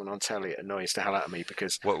injects someone on telly. It annoys the hell out of me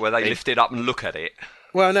because where they lift it up and look at it.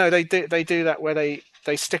 Well, no, they do that where they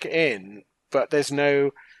stick it in, but there's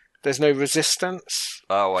no resistance.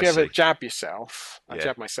 Oh, if you ever jab yourself, I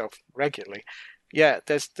jab myself regularly. Yeah,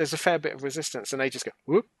 there's a fair bit of resistance, and they just go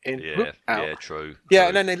whoop in, whoop out. Yeah, true. Yeah,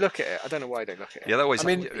 and then they look at it. I don't know why they look at it. Yeah, they always. I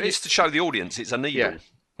mean, it's to show the audience it's a needle.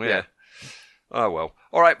 Yeah. Oh well.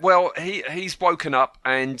 All right. Well, he's woken up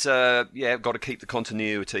and got to keep the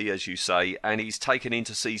continuity, as you say, and he's taken in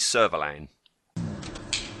to see Servalan.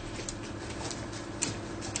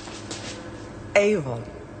 Avon,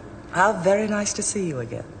 how very nice to see you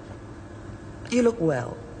again. You look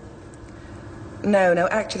well. No,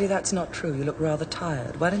 actually that's not true. You look rather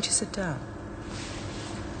tired. Why don't you sit down?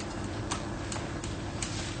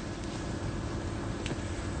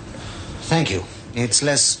 Thank you. It's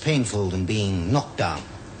less painful than being knocked down.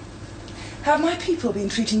 Have my people been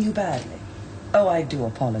treating you badly? Oh, I do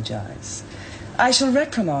apologize. I shall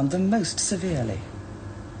reprimand them most severely.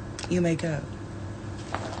 You may go.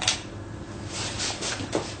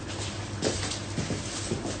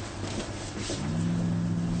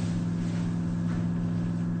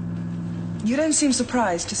 You don't seem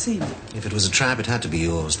surprised to see me. If it was a trap, it had to be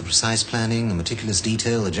yours. The precise planning, the meticulous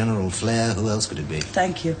detail, the general flair, who else could it be?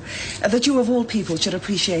 Thank you. That you, of all people, should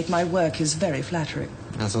appreciate my work is very flattering.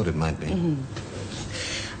 I thought it might be. Mm-hmm.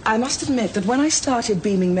 I must admit that when I started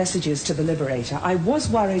beaming messages to the Liberator, I was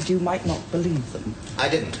worried you might not believe them. I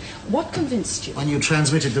didn't. What convinced you? When you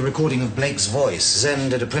transmitted the recording of Blake's voice, Zen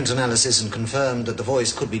did a print analysis and confirmed that the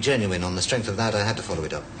voice could be genuine. On the strength of that, I had to follow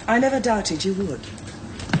it up. I never doubted you would.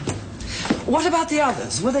 What about the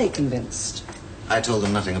others? Were they convinced? I told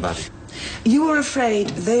them nothing about it. You were afraid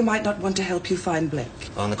they might not want to help you find Blake?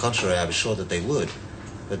 On the contrary, I was sure that they would.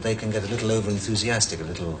 But they can get a little over-enthusiastic, a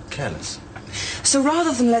little careless. So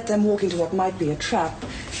rather than let them walk into what might be a trap,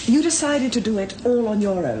 you decided to do it all on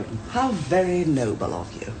your own. How very noble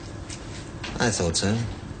of you. I thought so.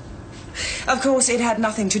 Of course, it had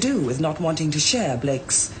nothing to do with not wanting to share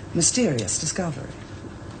Blake's mysterious discovery.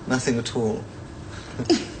 Nothing at all.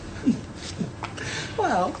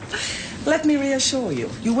 Well, let me reassure you,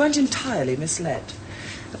 you weren't entirely misled.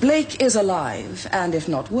 Blake is alive, and if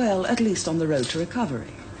not well, at least on the road to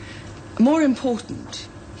recovery. More important,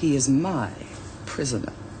 he is my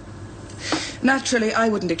prisoner. Naturally, I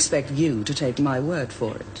wouldn't expect you to take my word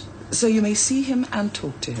for it. So you may see him and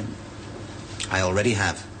talk to him. I already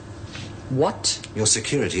have. What? Your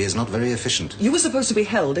security is not very efficient. You were supposed to be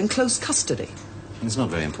held in close custody. It's not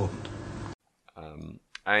very important.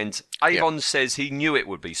 And Avon says he knew it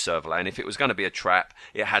would be Servalan. If it was going to be a trap,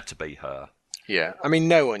 it had to be her. Yeah, I mean,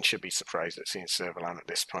 no one should be surprised at seeing Servalan at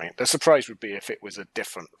this point. The surprise would be if it was a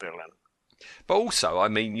different villain. But also, I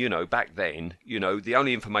mean, back then, the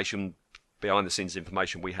only information, behind-the-scenes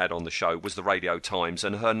information we had on the show was the Radio Times,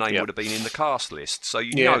 and her name would have been in the cast list. So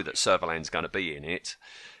you know that Servalan's going to be in it.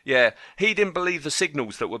 Yeah, he didn't believe the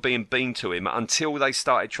signals that were being beamed to him until they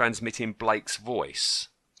started transmitting Blake's voice.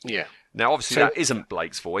 Yeah. Now, obviously, that isn't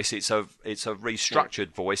Blake's voice. It's a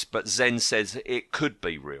restructured voice, but Zen says it could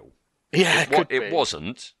be real. Yeah, it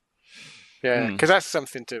wasn't. Yeah, because that's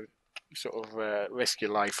something to sort of risk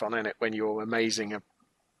your life on, isn't it? When your amazing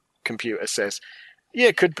computer says, "Yeah,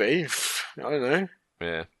 it could be." I don't know.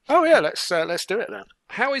 Yeah. Oh yeah, let's do it then.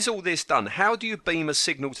 How is all this done? How do you beam a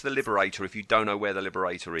signal to the Liberator if you don't know where the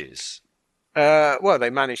Liberator is? Well, they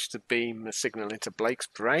managed to beam a signal into Blake's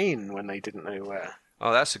brain when they didn't know where.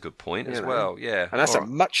 Oh, that's a good point as well, yeah. And that's a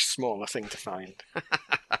much smaller thing to find.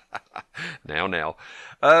 Now.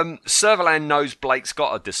 Servalan knows Blake's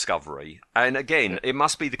got a discovery. And again, it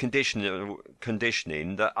must be the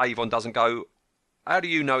conditioning that Avon doesn't go, how do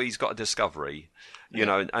you know he's got a discovery?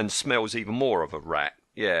 And smells even more of a rat.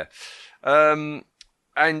 Yeah.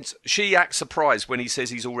 And she acts surprised when he says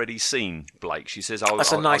he's already seen Blake. She says,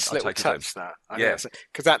 that's a nice little take touch, that. Yeah.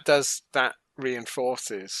 Because that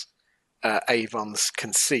reinforces Avon's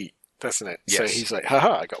conceit, doesn't it? Yes. So he's like,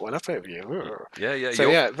 haha, I got one up over you. Yeah.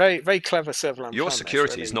 So very, very clever Servalan. Your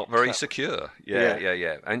security is not very secure.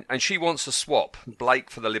 Yeah. And she wants to swap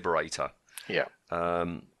Blake for the Liberator. Yeah.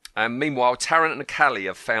 And meanwhile, Tarrant and Callie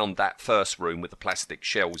have found that first room with the plastic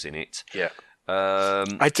shells in it. Yeah.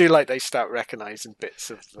 I do like they start recognising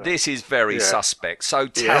bits of... this is very suspect. So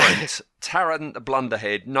Tarrant the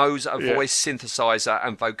blunderhead, knows a voice synthesizer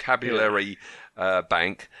and vocabulary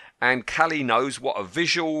bank, and Callie knows what a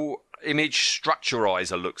visual image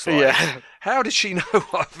structurizer looks like. Yeah. How does she know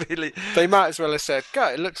what really... They might as well have said,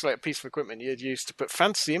 God, it looks like a piece of equipment you'd use to put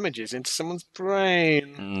fancy images into someone's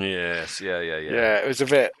brain. Yes, yeah. Yeah, it was a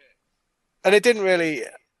bit... And it didn't really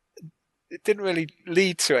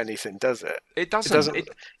lead to anything, does it? It doesn't.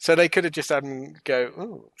 So they could have just had them go,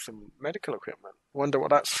 oh, some medical equipment. Wonder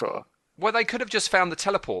what that's for. Well, they could have just found the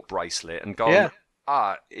teleport bracelet and gone,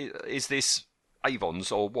 is this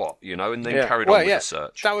Avon's or what? And then carried on with the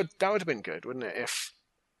search. That would have been good, wouldn't it?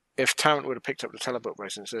 If Tarrant would have picked up the teleport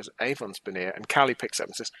bracelet and says, Avon's been here, and Callie picks up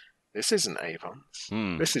and says, this isn't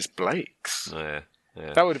Avon's. This is Blake's. Yeah.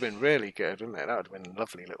 That would have been really good, wouldn't it? That would have been a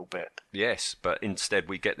lovely little bit. Yes, but instead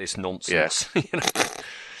we get this nonsense.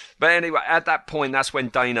 But anyway, at that point, that's when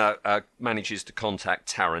Dana manages to contact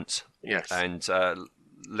Tarrant. Yes. And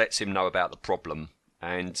lets him know about the problem.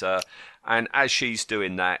 And as she's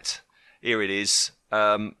doing that, here it is.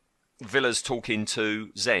 Villa's talking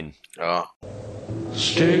to Zen. Oh.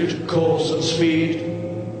 State, course and speed.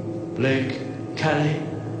 Blake, Callie.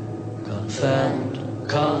 Confirmed.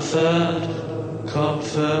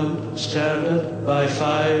 Standard by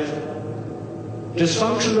 5.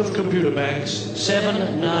 Dysfunction of computer banks.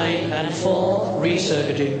 7, 9 and 4.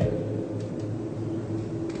 Recircuiting.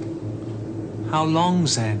 How long,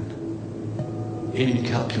 Zen?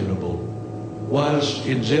 Incalculable. Whilst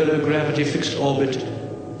in zero-gravity fixed orbit,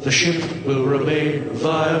 the ship will remain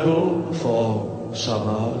viable for some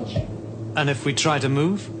hours. And if we try to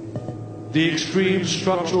move? The extreme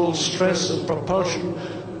structural stress of propulsion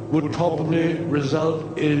would probably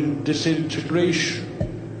result in disintegration,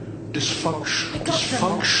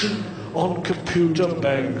 dysfunction on computer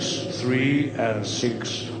banks 3 and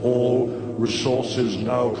 6. All resources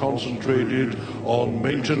now concentrated on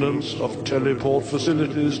maintenance of teleport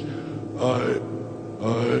facilities. I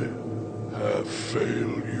have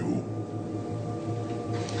failed you.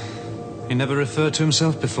 He never referred to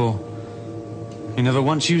himself before. He never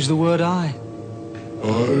once used the word I.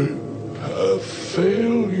 I have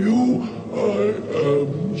failed you. I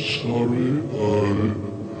am sorry.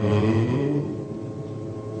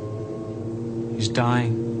 He's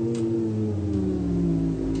dying.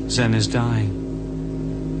 Zen is dying.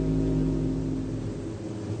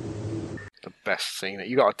 The best scene.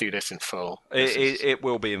 You got to do this in full. It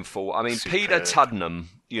will be in full. I mean, superb. Peter Tuddenham,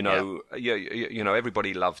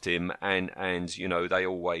 everybody loved him, and they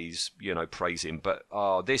always praise him. But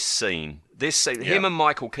this scene him and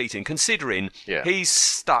Michael Keaton, considering he's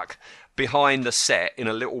stuck behind the set in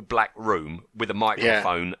a little black room with a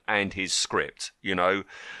microphone and his script,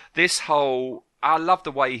 this whole, I love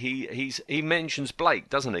the way he mentions Blake,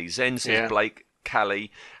 doesn't he? Zen says Blake,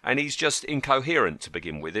 Callie, and he's just incoherent to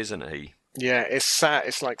begin with, isn't he? Yeah, it's sad.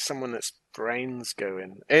 It's like someone that's brains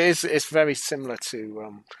going. It's very similar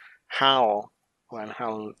to Hal, when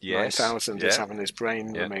Hal 9000 is having his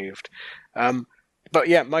brain removed. But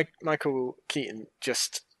yeah, Michael Keaton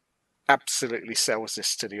just absolutely sells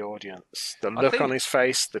this to the audience. The look on his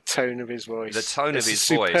face, the tone of his voice. The tone of his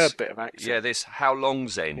voice. Superb bit of acting. Yeah, this, how long,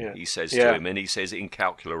 Zen, he says to him, and he says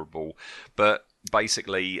incalculable. But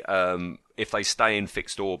basically, if they stay in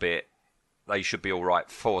fixed orbit, they should be all right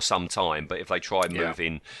for some time. But if they try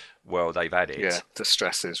moving, well, they've had it. Yeah, the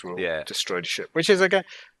stresses will destroy the ship. Which is, again,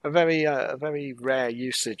 a very rare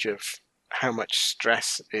usage of how much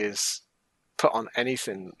stress is put on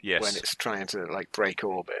anything when it's trying to break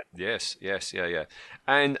orbit. Yes,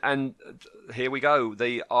 and here we go,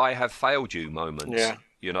 the "I have failed you" moment.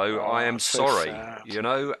 I am sorry.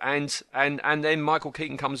 Sad. And then Michael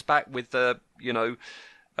Keaton comes back with the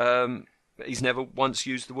he's never once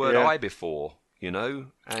used the word "I" before.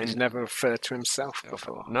 And he's never referred to himself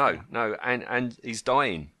before. No, and he's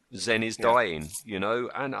dying. Zen is dying,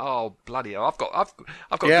 and oh bloody hell, I've got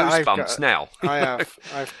goosebumps now. I have.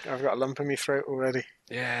 I've got a lump in my throat already.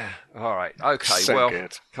 Yeah. All right. Okay. So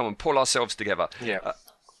good. Come on, pull ourselves together. Yeah.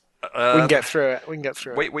 We can get through it.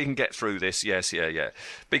 We can get through this. Yes. Yeah.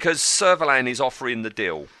 Because Servalan is offering the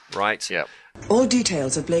deal, right? Yeah. All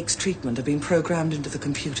details of Blake's treatment have been programmed into the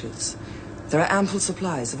computers. There are ample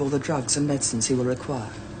supplies of all the drugs and medicines he will require.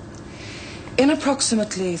 In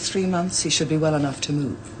approximately 3 months, he should be well enough to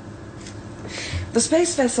move. The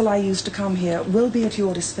space vessel I used to come here will be at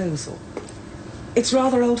your disposal. It's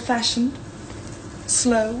rather old-fashioned,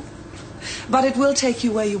 slow, but it will take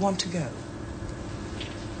you where you want to go.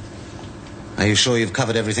 Are you sure you've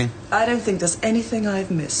covered everything? I don't think there's anything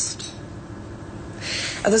I've missed.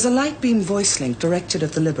 There's a light beam voice link directed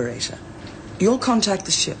at the Liberator. You'll contact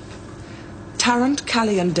the ship. Tarrant,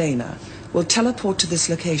 Callie, and Dana will teleport to this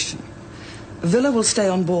location. Villa will stay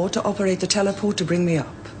on board to operate the teleport to bring me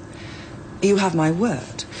up. You have my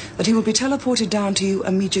word that he will be teleported down to you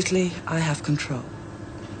immediately I have control.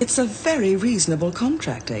 It's a very reasonable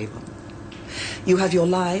contract, Avon. You have your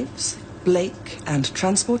lives, Blake, and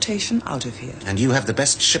transportation out of here. And you have the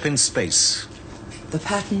best ship in space. The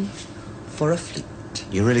pattern for a fleet.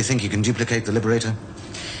 You really think you can duplicate the Liberator?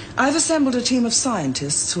 I've assembled a team of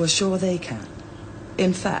scientists who are sure they can.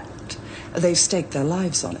 In fact, they've staked their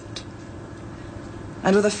lives on it.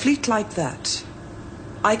 And with a fleet like that,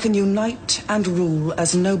 I can unite and rule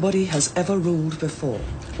as nobody has ever ruled before.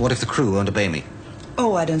 What if the crew won't obey me?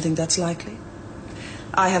 Oh, I don't think that's likely.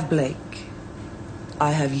 I have Blake.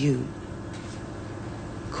 I have you.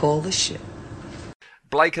 Call the ship.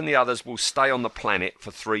 Blake and the others will stay on the planet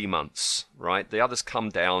for 3 months, right? The others come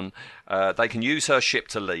down. They can use her ship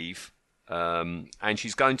to leave. And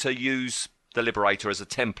she's going to use the Liberator as a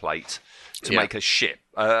template to make a ship,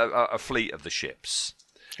 a fleet of the ships.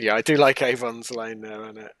 Yeah, I do like Avon's line there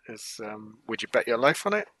on it. It's, would you bet your life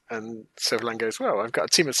on it? And Servalan goes, well, I've got a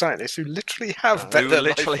team of scientists who literally have bet their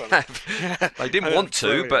life on it. They didn't want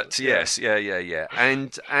to, but yes, yeah.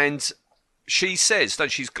 And she says,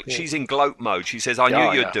 she's in gloat mode. She says, I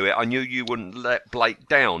knew you'd do it. I knew you wouldn't let Blake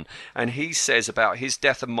down. And he says about his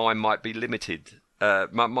death and mine might be limited,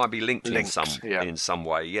 might be linked in some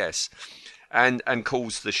way, yes. And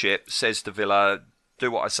calls the ship, says to Villa, do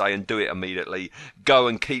what I say and do it immediately. Go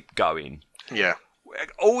and keep going. Yeah.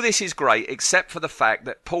 All this is great, except for the fact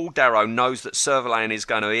that Paul Darrow knows that Servalan is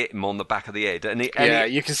going to hit him on the back of the head.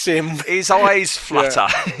 You can see him. His eyes flutter.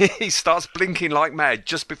 He starts blinking like mad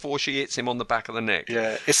just before she hits him on the back of the neck.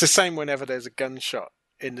 Yeah, it's the same whenever there's a gunshot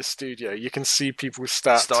in the studio. You can see people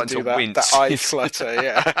starting to do that, wince. That eye flutter,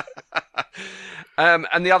 yeah.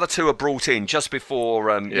 And the other two are brought in just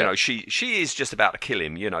before, she is just about to kill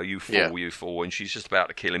him. You fall, and she's just about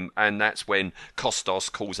to kill him. And that's when Kostos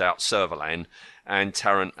calls out Servalan, and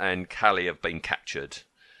Tarrant and Callie have been captured.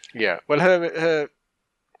 Yeah, well, her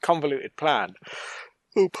convoluted plan...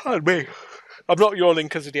 Oh, pardon me. I'm not yawning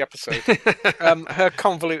because of the episode. Her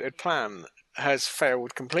convoluted plan has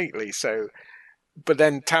failed completely, so... But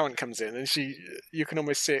then Tarrant comes in, and you can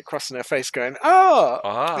almost see it crossing her face going,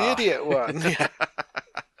 the idiot one.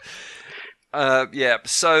 Yeah.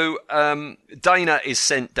 So Dana is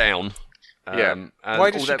sent down And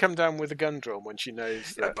Why does all she that- come down with a gun drawn when she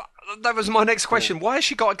knows that? That was my next question. Why has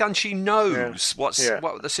she got a gun? She knows what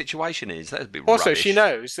the situation is. That'd be Also, rubbish. she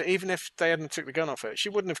knows that even if they hadn't took the gun off her, she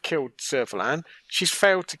wouldn't have killed Servalan. She's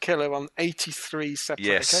failed to kill her on 83 separate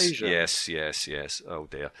occasions. Yes. Oh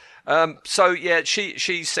dear. So yeah,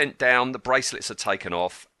 she's sent down. The bracelets are taken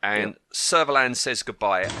off, and Servalan says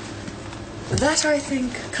goodbye. That, I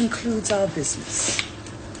think, concludes our business.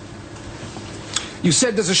 You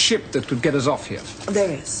said there's a ship that could get us off here.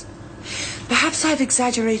 There is. Perhaps I've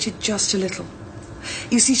exaggerated just a little.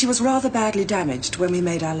 You see, she was rather badly damaged when we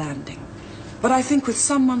made our landing. But I think with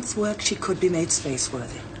some months' work, she could be made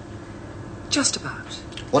spaceworthy. Just about.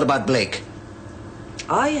 What about Blake?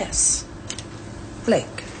 Ah, yes. Blake.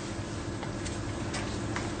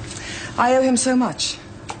 I owe him so much.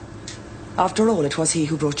 After all, it was he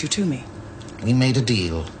who brought you to me. We made a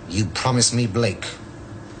deal. You promised me Blake.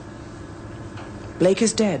 Blake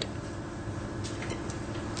is dead.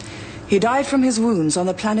 He died from his wounds on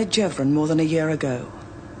the planet Jevron more than a year ago.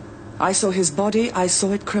 I saw his body, I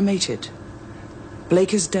saw it cremated.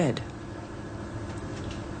 Blake is dead.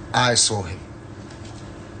 I saw him.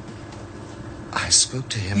 I spoke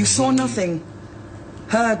to him. You saw nothing,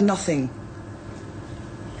 heard nothing.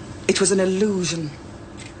 It was an illusion.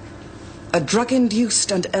 A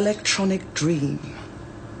drug-induced and electronic dream.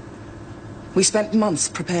 We spent months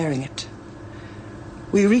preparing it.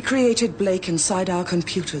 We recreated Blake inside our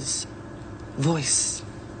computers. Voice,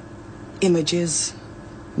 images,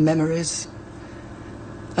 memories.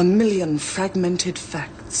 1 million fragmented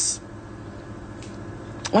facts.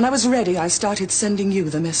 When I was ready, I started sending you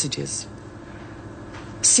the messages.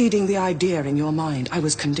 Seeding the idea in your mind. I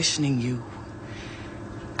was conditioning you.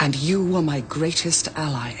 And you were my greatest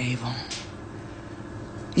ally, Avon.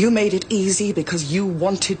 You made it easy because you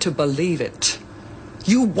wanted to believe it.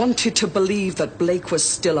 You wanted to believe that Blake was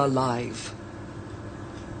still alive.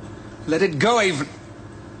 Let it go, Avon.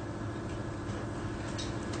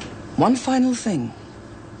 One final thing.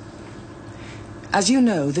 As you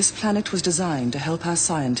know, this planet was designed to help our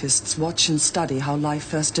scientists watch and study how life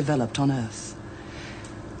first developed on Earth.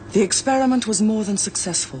 The experiment was more than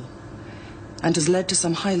successful and has led to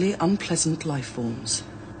some highly unpleasant life forms.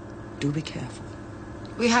 Do be careful.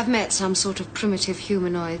 We have met some sort of primitive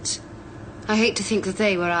humanoids. I hate to think that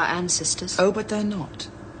they were our ancestors. Oh, but they're not.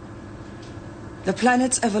 The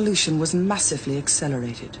planet's evolution was massively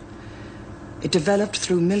accelerated. It developed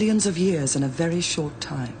through millions of years in a very short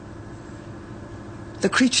time. The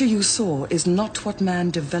creature you saw is not what man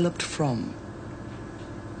developed from.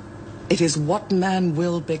 It is what man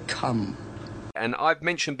will become. And I've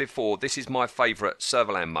mentioned before, this is my favourite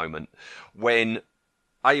Servalan moment, when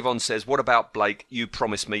Avon says, "What about Blake? You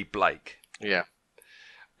promised me Blake." Yeah.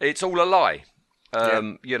 It's all a lie.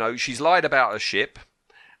 You know, she's lied about her ship.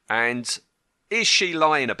 And is she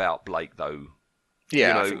lying about Blake, though? Yeah,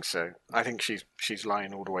 You know, I think so. I think she's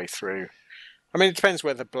lying all the way through. I mean, it depends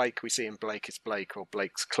whether Blake we see in Blake is Blake or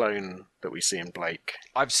Blake's clone that we see in Blake.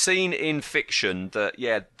 I've seen in fiction that,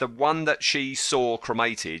 the one that she saw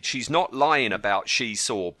cremated, she's not lying about she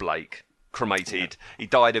saw Blake cremated. Yeah. He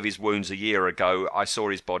died of his wounds a year ago. I saw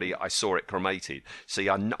his body. I saw it cremated. See,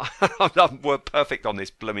 we're perfect on this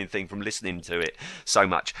blooming thing from listening to it so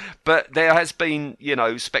much. But there has been,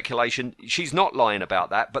 speculation. She's not lying about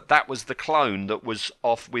that, but that was the clone that was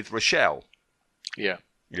off with Rochelle. Yeah.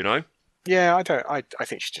 You know? Yeah, I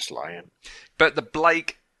think she's just lying. But the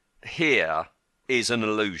Blake here is an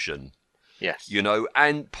illusion. Yes.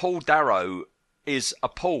 And Paul Darrow is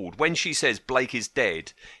appalled. When she says Blake is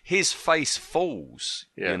dead, his face falls.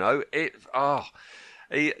 Yeah.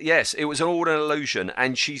 Yes, it was all an illusion.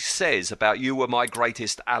 And she says about, "You were my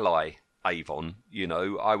greatest ally, Avon.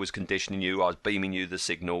 I was conditioning you, I was beaming you the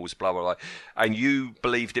signals, blah, blah, blah. And you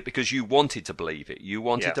believed it because you wanted to believe it. You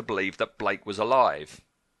wanted to believe that Blake was alive.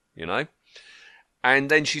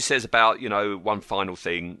 And then she says about, one final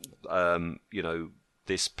thing,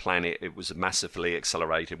 this planet, it was massively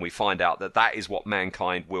accelerated. We find out that is what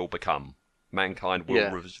mankind will become. Mankind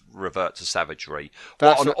will revert to savagery.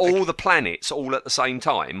 On all the planets, all at the same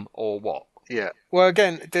time, or what? Yeah. Well,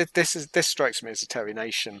 again, this strikes me as a Terry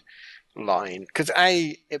Nation line, because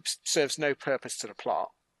A, it serves no purpose to the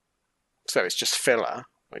plot, so it's just filler,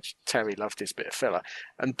 which Terry loved his bit of filler,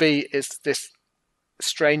 and B, is this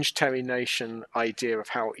strange Terry Nation idea of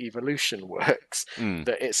how evolution works,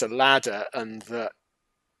 that it's a ladder and that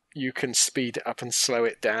you can speed it up and slow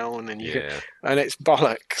it down, and and it's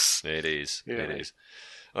bollocks. It is. Yeah. It is.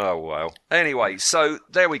 Oh well. Anyway, so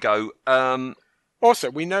there we go. Also,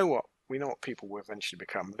 we know we know what people will eventually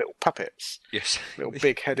become: little puppets. Yes. Little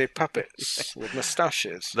big-headed puppets with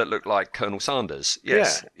moustaches that look like Colonel Sanders.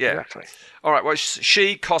 Yes. Yeah. Exactly. All right. Well,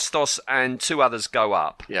 she, Kostos, and 2 others go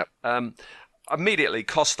up. Yep. Immediately,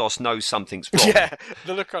 Kostos knows something's wrong. Yeah,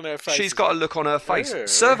 the look on her face. She's got a look on her face. Oh.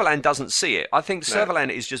 Servalan doesn't see it. I think Servalan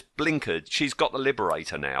is just blinkered. She's got the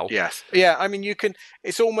Liberator now. Yes. Yeah, I mean, you can.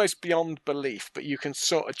 It's almost beyond belief, but you can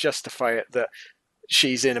sort of justify it that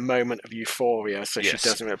she's in a moment of euphoria, so she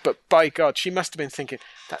doesn't. But by God, she must have been thinking,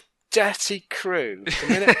 that dirty crew. The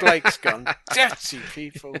minute Blake's gone, dirty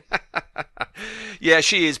people. Yeah,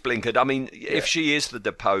 she is blinkered. I mean, if she is the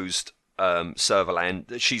deposed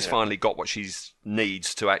Servalan, she's finally got what she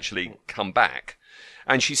needs to actually come back.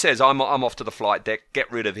 And she says, I'm off to the flight deck,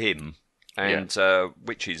 get rid of him. And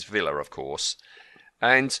which is Villa, of course.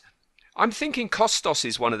 And I'm thinking Kostos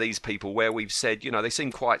is one of these people where we've said, they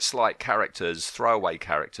seem quite slight characters, throwaway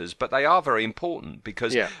characters, but they are very important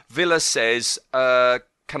because Villa says,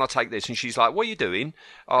 can I take this? And she's like, what are you doing?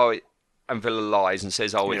 And Villa lies and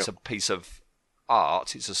says, it's a piece of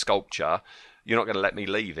art, it's a sculpture. You're not going to let me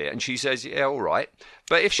leave it. And she says, yeah, all right.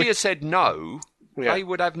 But if she had said no, they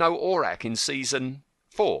would have no Aurak in season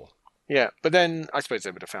 4. Yeah, but then I suppose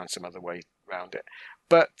they would have found some other way around it.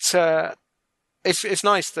 But it's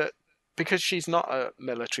nice that because she's not a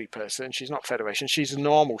military person, she's not Federation, she's a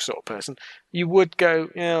normal sort of person, you would go,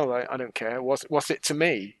 all right, I don't care. What's it to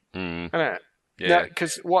me? Yeah.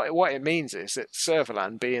 Because what it means is that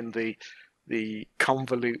Servalan, being the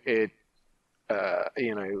convoluted,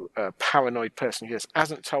 paranoid person he is,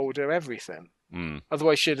 hasn't told her everything.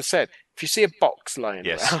 Otherwise, she'd have said, if you see a box lying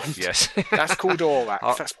around, that's called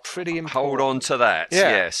Aurak. That's pretty important. Hold on to that. Yeah.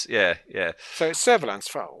 Yes, yeah. So it's Servalan's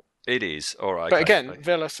fault. It is. All right. But again,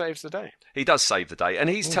 Villa saves the day. He does save the day, and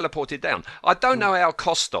he's teleported down. I don't know how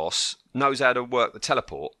Kostos knows how to work the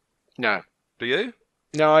teleport. No. Do you?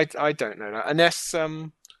 No, I don't know that. Unless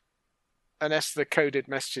the coded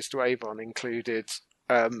messages to Avon included...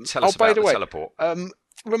 Tell us about the teleport.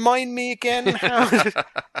 Remind me again how...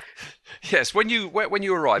 Yes, when you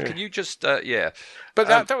arrive, can you just... But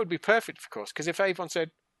that would be perfect, of course, because if Avon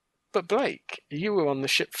said, but Blake, you were on the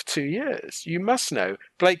ship for 2 years. You must know.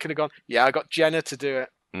 Blake could have gone, I got Jenna to do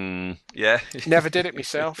it. Yeah. Never did it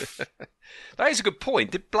myself. That is a good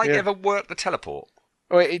point. Did Blake ever work the teleport?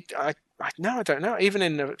 Well, I don't know. Even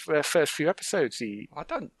in the first few episodes,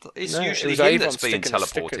 It's usually him that's being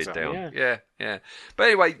teleported down. Yeah. But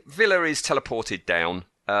anyway, Villa is teleported down.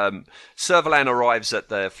 Servalan arrives at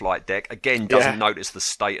the flight deck. Again, doesn't notice the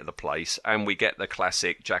state of the place, and we get the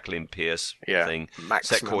classic Jacqueline Pierce thing.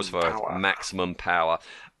 Set course for maximum power.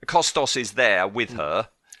 Kostos is there with her.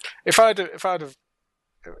 If I'd have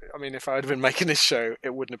been making this show,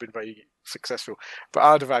 it wouldn't have been very successful. But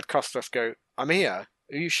I'd have had Kostos go, I'm here.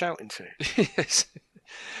 Who are you shouting to? Yes.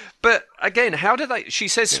 But again, how do they... She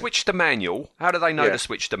says switch to manual. How do they know to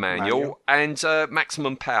switch to manual? And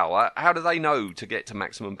maximum power. How do they know to get to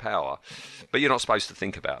maximum power? But you're not supposed to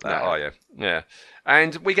think about that, are you? Yeah.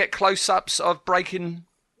 And we get close-ups of breaking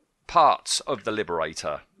parts of the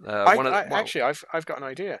Liberator. Actually, I've got an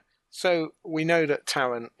idea. So we know that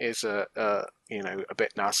Talon is a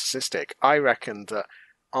bit narcissistic. I reckon that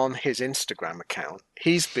on his Instagram account,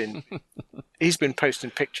 he's been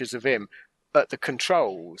posting pictures of him at the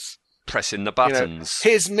controls, pressing the buttons.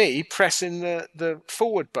 Here's me pressing the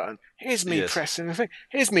forward button. Here's me pressing the thing.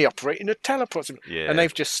 Here's me operating the teleport. And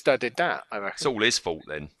they've just studied that, I reckon. It's all his fault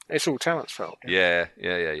then. It's all Talon's fault. Yeah.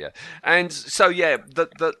 And so,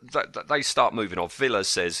 they start moving off. Villa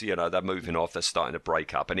says, they're moving off. They're starting to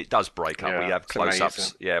break up. And it does break up. We have close-ups.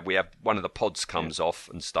 Amazing. Yeah, we have one of the pods comes off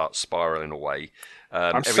and starts spiralling away.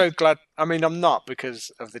 I'm so glad. I mean, I'm not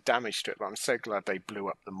because of the damage to it, but I'm so glad they blew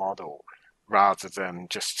up the model rather than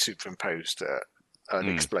just superimposed an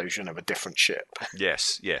explosion of a different ship.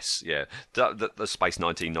 Yes, yeah. The Space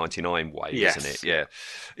 1999 way, isn't it?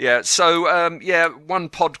 Yeah. So, one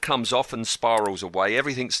pod comes off and spirals away.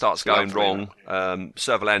 Everything starts going wrong.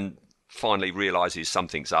 Servalan finally realises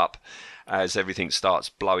something's up as everything starts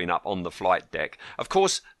blowing up on the flight deck. Of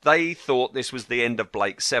course, they thought this was the end of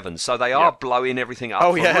Blake 7, so they are blowing everything up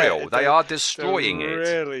for real. They are destroying it.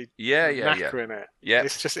 Really knackering it. Yeah.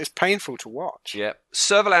 It's painful to watch. Yeah.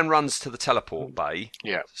 Servalan runs to the teleport bay.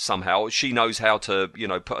 Yeah. Somehow. She knows how to,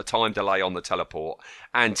 put a time delay on the teleport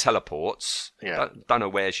and teleports. Yeah. Don't know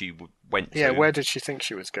where she went to. Yeah, where did she think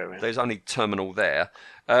she was going? There's only terminal there.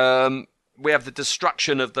 We have the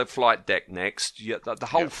destruction of the flight deck next. The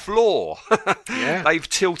whole floor. They've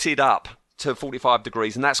tilted up to 45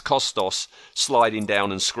 degrees, and that's Kostos sliding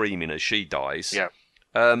down and screaming as she dies. Yeah.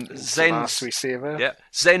 Zen, last we see of her. Yeah.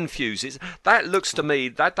 Zen fuses. That looks to me,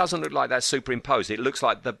 that doesn't look like that's superimposed. It looks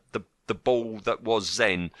like the the ball that was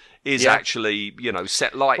Zen is actually,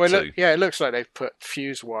 set light to. It looks like they've put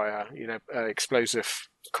fuse wire, explosive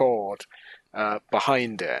cord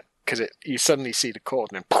behind it, because you suddenly see the cord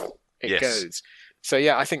and then it goes. So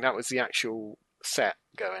I think that was the actual set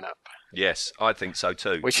going up. Yes, I think so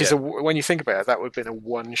too. Which is when you think about it, that would have been a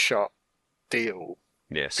one-shot deal.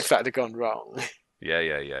 Yes, if that had gone wrong.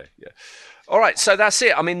 Yeah. All right, so that's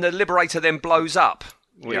it. I mean, the Liberator then blows up.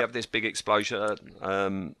 We have this big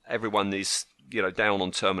explosion. Everyone is, down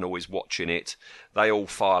on Terminal is watching it. They all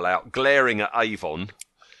file out, glaring at Avon.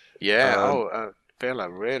 Yeah. Billa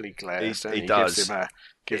really glares. He does.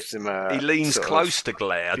 Gives him a. He leans close to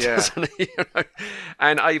glare, doesn't he?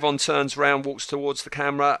 And Avon turns round, walks towards the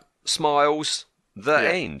camera, smiles.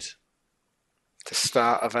 The end. The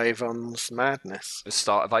start of Avon's madness. The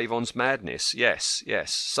start of Avon's madness, yes.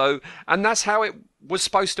 So, and that's how it was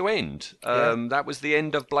supposed to end. That was the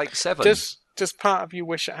end of Blake 7. Does part of you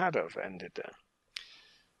wish it had have ended there?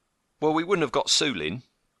 Well, we wouldn't have got Sulin.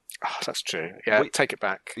 Oh, that's true. Yeah, take it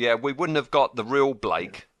back. Yeah, we wouldn't have got the real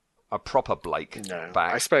Blake, a proper Blake. No,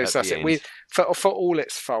 back I suppose that's it. For all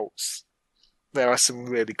its faults, there are some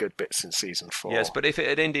really good bits in season 4. Yes, but if it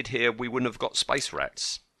had ended here, we wouldn't have got Space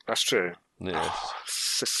Rats. That's true. Yes.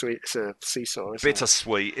 Oh, it's a seesaw, isn't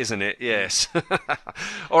Bittersweet, isn't it? Yes.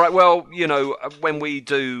 All right, well, when we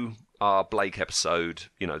do our Blake episode,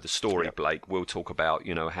 the story Blake, we'll talk about,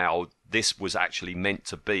 how this was actually meant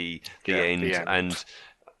to be the end. And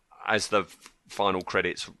as the final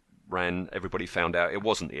credits ran, everybody found out it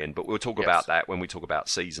wasn't the end. But we'll talk about that when we talk about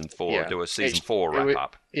season 4, do a season 4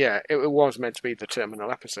 wrap-up. Yeah, it was meant to be the terminal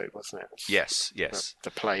episode, wasn't it? Yes.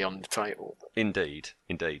 The play on the title. Indeed.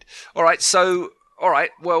 All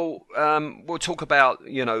right, well, we'll talk about,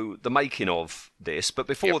 the making of this. But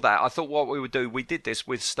before that, I thought what we would do, we did this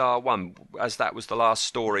with Star 1, as that was the last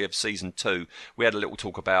story of Season 2. We had a little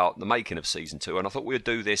talk about the making of Season 2, and I thought we would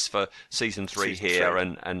do this for Season 3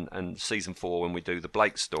 and Season 4 when we do the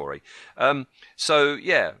Blake story. A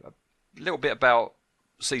little bit about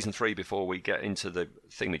Season 3 before we get into the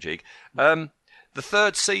thingamajig. The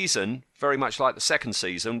third season, very much like the second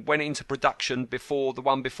season, went into production before the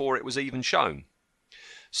one before it was even shown.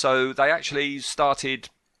 So they actually started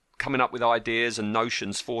coming up with ideas and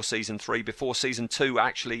notions for Season 3 before Season 2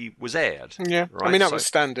 actually was aired. Yeah, right? I mean, that was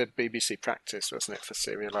standard BBC practice, wasn't it, for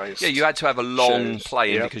serialised? Yeah, you had to have a long shows.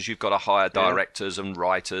 play-in because you've got to hire directors and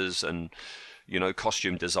writers and,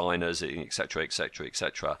 costume designers, etc., etc.,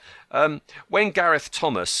 etc. When Gareth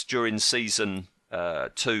Thomas, during Season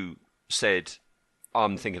 2, said,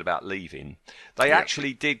 I'm thinking about leaving, they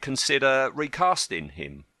actually did consider recasting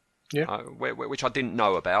him. Yeah, which I didn't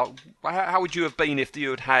know about. How would you have been if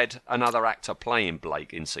you had another actor playing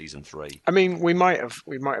Blake in Season 3? I mean, we might have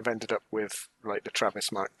ended up with like the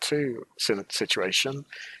Travis Mark II situation,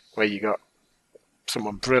 where you got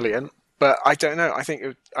someone brilliant. But I don't know. I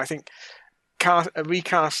think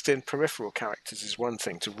recasting peripheral characters is one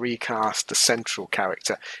thing. To recast the central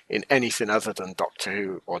character in anything other than Doctor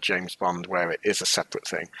Who or James Bond, where it is a separate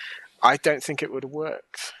thing, I don't think it would have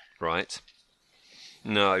worked. Right.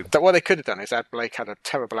 No. What they could have done is had Blake had a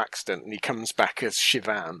terrible accident and he comes back as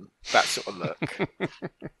Shivan. That sort of look.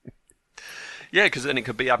 Yeah, because then it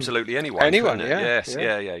could be absolutely anyone. Anyone, couldn't it?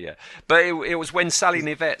 yeah. Yes, yeah. But it was when Sally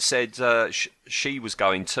Nivette said she was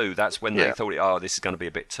going too. That's when they thought, this is going to be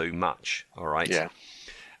a bit too much. All right. Yeah.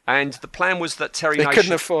 And the plan was that Terry They Nation...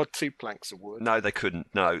 couldn't afford 2 planks of wood. No, they couldn't.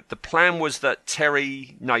 No. The plan was that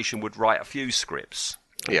Terry Nation would write a few scripts.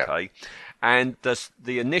 Okay. Yeah. And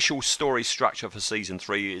the initial story structure for Season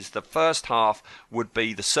 3 is the first half would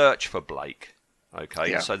be the search for Blake. Okay,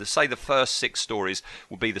 Yeah. so the first 6 stories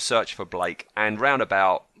would be the search for Blake, and round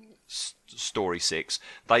about story 6,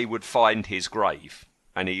 they would find his grave,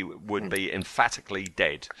 and he would be emphatically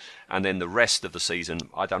dead. And then the rest of the season,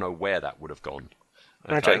 I don't know where that would have gone.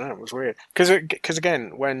 Okay? I don't know, it was weird. Because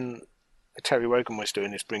again, when Terry Wogan was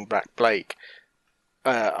doing his Bring Back Blake,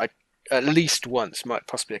 at least once, might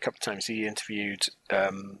possibly a couple of times, he interviewed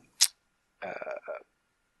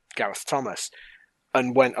Gareth Thomas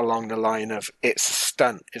and went along the line of, it's a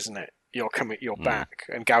stunt, isn't it? You're back.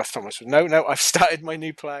 And Gareth Thomas was, no, I've started my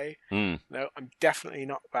new play. No, I'm definitely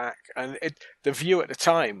not back. And the view at the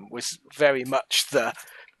time was very much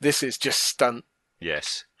this is just stunt.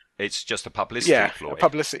 Yes. It's just a publicity ploy. A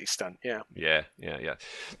publicity stunt, yeah. Yeah.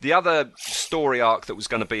 The other story arc that was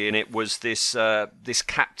going to be in it was this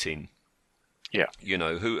captain. Yeah.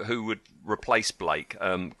 Who would replace Blake,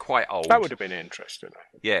 quite old. That would have been interesting.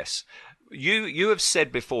 Yes. You have said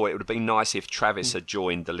before it would have been nice if Travis had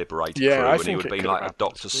joined the Liberator crew and he would have been like a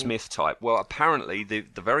Dr. Smith type. Well, apparently the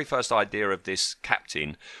very first idea of this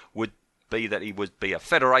captain would be that he would be a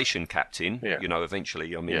Federation captain, Yeah.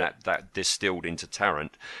 eventually. I mean, Yeah. that distilled into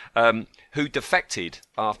Tarrant, who defected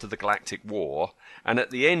after the Galactic War. And at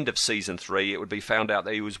the end of Season 3, it would be found out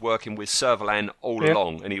that he was working with Servalan all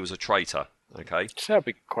along, and he was a traitor. Okay, So that'd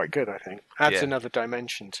be quite good, I think. Adds Yeah. another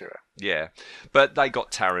dimension to it. yeah, but they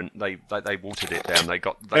got Tarrant. They watered it down. They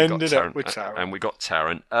got Ended up Tarrant, with Tarrant. and we got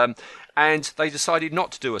Tarrant. And they decided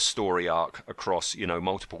not to do a story arc across,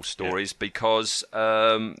 multiple stories because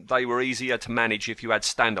they were easier to manage if you had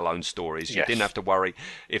standalone stories. You Yes. didn't have to worry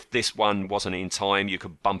if this one wasn't in time. You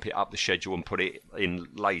could bump it up the schedule and put it in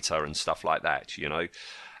later and stuff like that.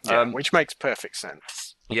 Which makes perfect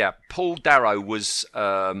sense. Yeah, Paul Darrow was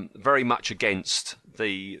very much against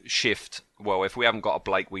the shift. Well, if we haven't got a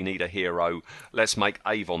Blake, we need a hero. Let's make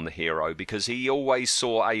Avon the hero, because he always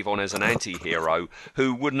saw Avon as an anti-hero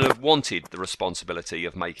who wouldn't have wanted the responsibility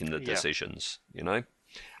of making the decisions,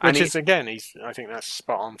 Which is, again, I think that's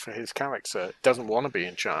spot on for his character. Doesn't want to be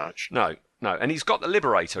in charge. No, and he's got the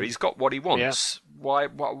Liberator. He's got what he wants. Yeah.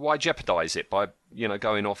 Why jeopardize it by,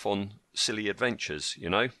 going off on silly adventures,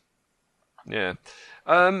 Yeah.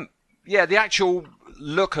 The actual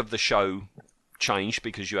look of the show changed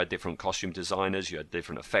because you had different costume designers, you had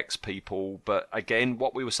different effects people. But again,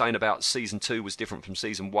 what we were saying about Season 2 was different from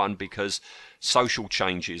Season 1 because social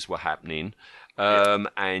changes were happening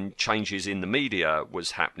and changes in the media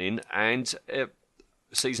was happening. And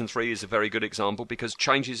Season 3 is a very good example because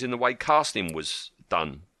changes in the way casting was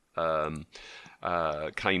done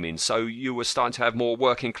came in. So you were starting to have more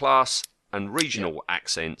working class and regional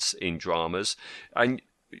accents in dramas, and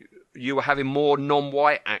you were having more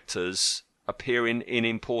non-white actors appearing in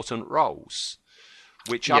important roles,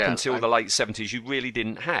 which up until the late 70s you really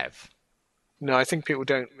didn't have. No, I think people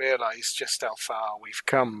don't realise just how far we've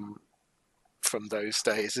come from those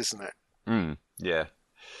days, isn't it?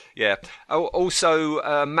 Yeah.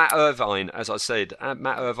 Also, Matt Irvine, as I said,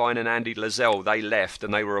 Matt Irvine and Andy Lazelle, they left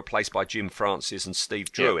and they were replaced by Jim Francis and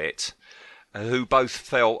Steve Druitt. Who both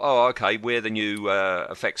felt, okay, we're the new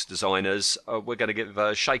effects designers. We're going to give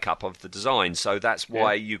a shake-up of the design. So that's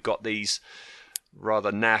why you've got these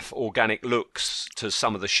rather naff organic looks to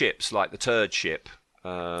some of the ships, like the Turd ship.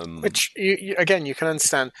 Which, again, you can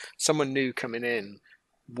understand someone new coming in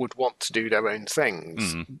would want to do their own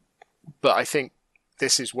things. But I think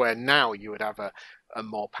this is where now you would have a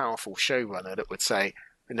more powerful showrunner that would say,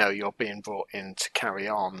 no, you're being brought in to carry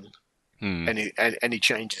on. Any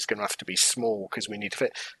change is going to have to be small because we need to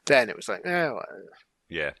fit. Then it was like,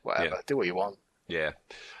 whatever, do what you want. Yeah.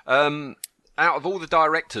 Out of all the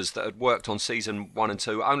directors that had worked on Season 1 and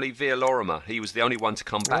 2, only Via Lorimer, he was the only one to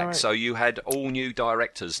come back. Right. So you had all new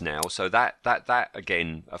directors now. So that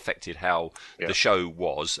again affected how the show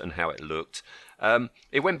was and how it looked.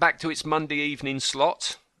 It went back to its Monday evening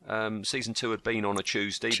slot. Season 2 had been on a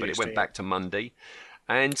Tuesday, but it went back to Monday.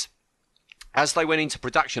 And as they went into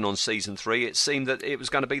production on Season 3, it seemed that it was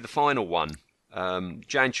going to be the final one.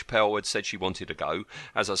 Jan Chappelle had said she wanted to go.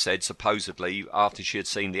 As I said, supposedly, after she had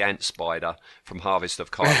seen the ant spider from Harvest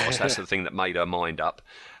of Kairos, that's the thing that made her mind up.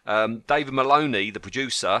 David Maloney, the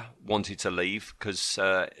producer, wanted to leave because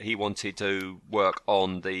he wanted to work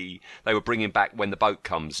on they were bringing back When the Boat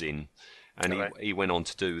Comes In. And he went on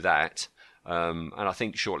to do that. And I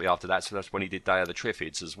think shortly after that, so that's when he did Day of the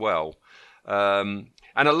Triffids as well.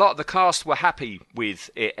 And a lot of the cast were happy with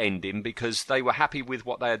it ending because they were happy with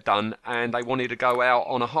what they had done and they wanted to go out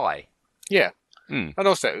on a high. Yeah. And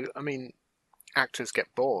also, I mean, actors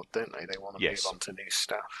get bored, don't they? They want to move on to new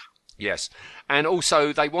stuff. Yes. And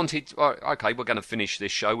also they wanted, okay, we're going to finish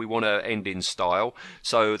this show. We want to end in style.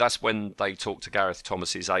 So that's when they talked to Gareth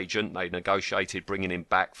Thomas's agent. They negotiated bringing him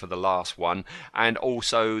back for the last one. And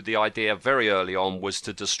also the idea very early on was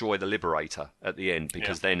to destroy the Liberator at the end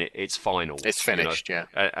because then it's final. It's finished,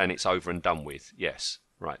 and it's over and done with. Yes,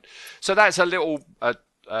 right. So that's a little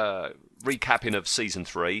recapping of Season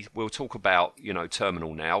 3. We'll talk about,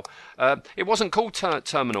 Terminal now. It wasn't called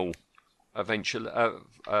Terminal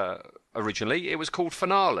originally. It was called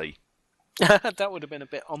Finale. That would have been a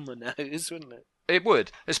bit on the nose, wouldn't it? It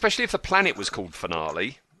would, especially if the planet was called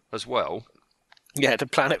Finale as well. Yeah, the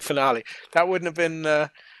planet Finale. That wouldn't have been a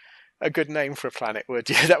good name for a planet, would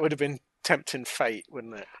you? That would have been Tempting Fate,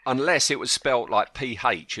 wouldn't it? Unless it was spelt like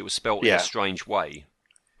PH. It was spelt in a strange way.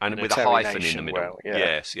 And with a hyphen in the middle. Well,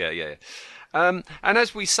 Yes. And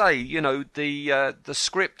as we say, the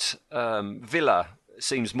script Villa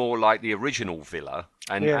seems more like the original Villa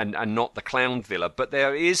and not the clown Villa. But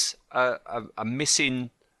there is a missing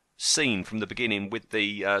scene from the beginning with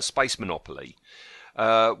the Space Monopoly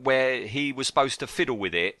where he was supposed to fiddle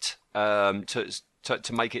with it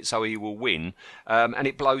to make it so he will win, and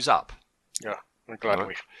it blows up. Yeah, I'm glad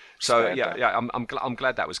So spared yeah, that. yeah, I'm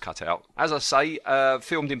glad that was cut out. As I say,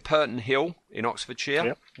 filmed in Purton Hill in Oxfordshire,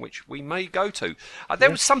 Yep. which we may go to.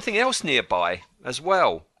 There was something else nearby as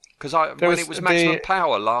well. Because when it was Maximum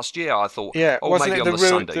Power last year, I thought, wasn't maybe it on the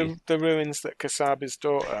Sunday. the ruins that Kasabi's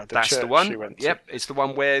daughter, the That's church the one. she went to. Yep, it's the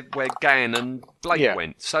one where Gann and Blake Yeah.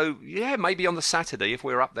 went. So yeah, maybe on the Saturday, if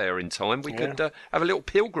we're up there in time, we could have a little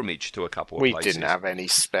pilgrimage to a couple of We places. didn't have any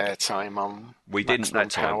spare time on We didn't Maximum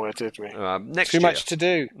that time. Power, did we? Next Too year. much to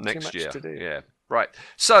do. Next Too year. much to do. Yeah. Right.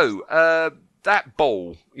 So that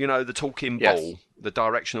ball, the talking Yes. ball, the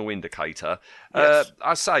directional indicator. Yes.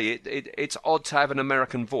 I say it's odd to have an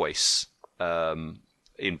American voice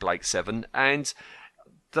in Blake 7, and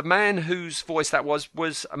the man whose voice that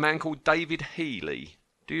was a man called David Healy.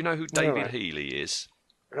 Do you know who David Healy is?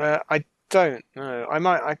 I don't know. I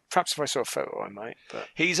might. Perhaps if I saw a photo, I might. But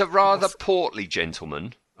He's a rather portly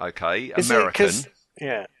gentleman. Okay, Is he- American.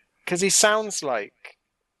 Because he sounds like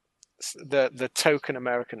the token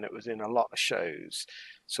American that was in a lot of shows,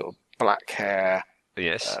 sort of black hair.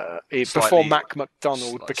 Yes. Before Mac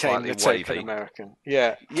McDonald became the slightly token wavy. American.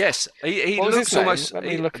 Yeah. Yes, he What was looks his name? almost Let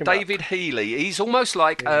me look him David Healy. He's almost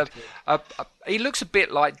like he looks a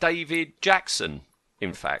bit like David Jackson.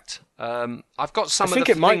 In fact, I've got some I of think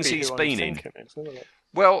the it might things be he's who I'm been in. thinking. Let's have a look.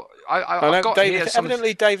 Well, I've got here some.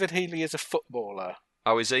 Evidently, David Healy is a footballer.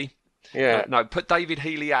 Oh, is he? Yeah. No, put David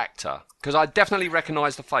Healy actor, because I definitely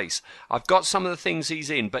recognise the face. I've got some of the things he's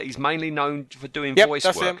in, but he's mainly known for doing voice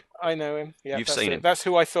that's work. him. I know him. Yeah, You've that's seen him. That's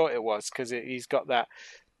who I thought it was, because he's got that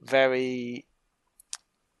very,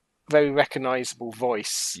 very recognisable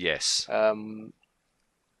voice. Yes.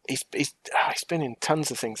 He's been in tons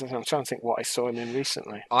of things. I'm trying to think what I saw him in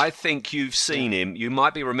recently. I think you've seen him. You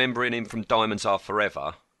might be remembering him from Diamonds Are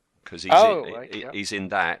Forever, because he's in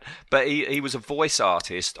that. But he was a voice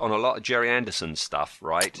artist on a lot of Jerry Anderson stuff,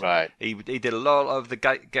 right? Right. He did a lot of the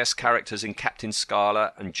guest characters in Captain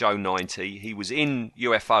Scarlet and Joe 90. He was in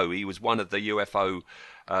UFO. He was one of the UFO,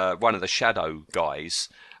 one of the Shadow guys.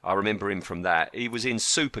 I remember him from that. He was in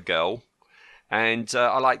Supergirl. And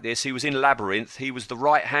I like this. He was in Labyrinth. He was the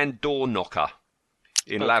right-hand door knocker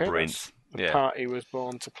in Labyrinth. The part he was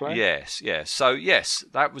born to play. Yes, yes. So, yes,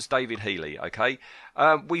 that was David Healy, okay?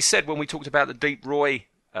 We said when we talked about the Deep Roy,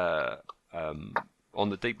 on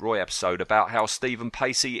the Deep Roy episode, about how Stephen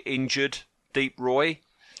Pacey injured Deep Roy.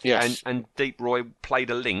 Yes. And Deep Roy played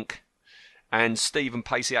a link, and Stephen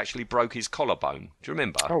Pacey actually broke his collarbone. Do you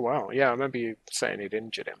remember? Oh, wow. Yeah, I remember you saying he'd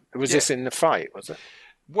injured him. Was this in the fight, was it?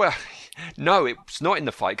 Well, no, it's not in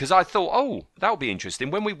the fight, because I thought, that'll be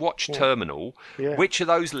interesting. When we watch Terminal, which of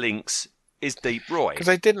those links is Deep Roy? Because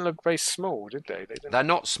they didn't look very small, did they? They're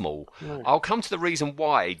not small. No. I'll come to the reason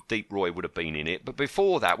why Deep Roy would have been in it, but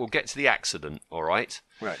before that, we'll get to the accident, all right?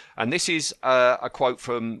 Right. And this is a quote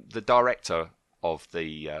from the director of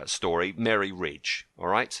the story, Mary Ridge, all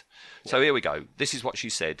right? Yeah. So here we go. This is what she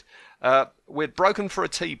said. We'd broken for a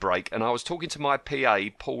tea break, and I was talking to my PA,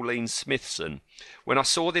 Pauline Smithson, when I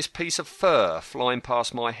saw this piece of fur flying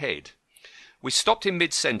past my head. We stopped in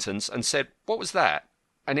mid-sentence and said, "What was that?"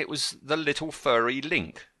 And it was the little furry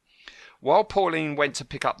link. While Pauline went to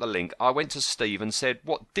pick up the link, I went to Steve and said,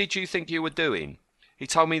 "What did you think you were doing?" He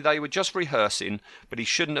told me they were just rehearsing, but he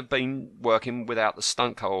shouldn't have been working without the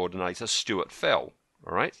stunt coordinator, Stuart Fell.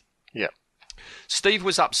 All right? Yeah. Steve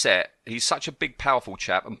was upset. He's such a big, powerful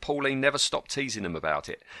chap, and Pauline never stopped teasing him about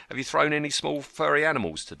it. "Have you thrown any small furry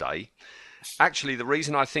animals today?" Actually, the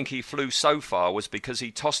reason I think he flew so far was because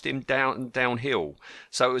he tossed him downhill.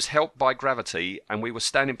 So it was helped by gravity, and we were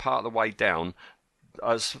standing part of the way down,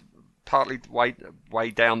 as partly way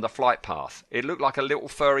down the flight path. It looked like a little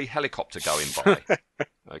furry helicopter going by.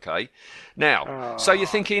 Okay. Now, so you're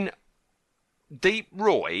thinking Deep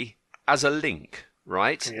Roy as a link.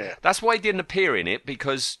 Right? Yeah. That's why he didn't appear in it,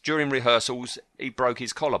 because during rehearsals he broke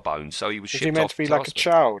his collarbone, so he was shipped off. Is he meant to be like a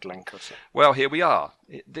child link or something? Well, here we are.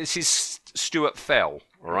 This is Stuart Fell,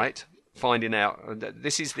 all right? Finding out.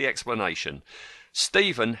 This is the explanation.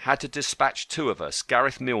 Stephen had to dispatch two of us,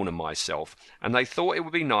 Gareth Milne and myself, and they thought it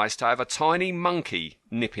would be nice to have a tiny monkey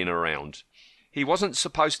nipping around. He wasn't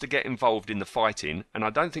supposed to get involved in the fighting, and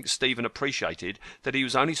I don't think Stephen appreciated that he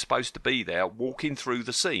was only supposed to be there walking through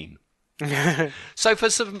the scene. So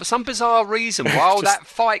for some bizarre reason, while that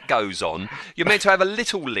fight goes on, you're meant to have a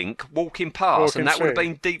little link walking past, and that would have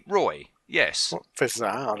been Deep Roy. Yes. What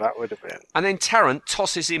bizarre that would have been. And then Tarrant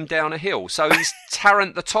tosses him down a hill, so he's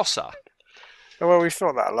Tarrant the tosser. Oh, well, we've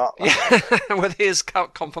thought that a lot. Well, here's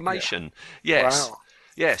confirmation. Yeah. Yes. Wow.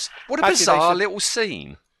 Yes. What a bizarre little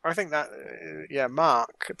scene. I think that,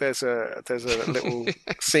 Mark, there's a little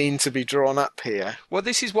scene to be drawn up here. Well,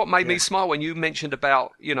 this is what made me smile when you mentioned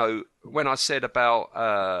about, when I said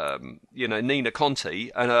about Nina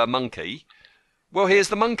Conti and her monkey. Well, here's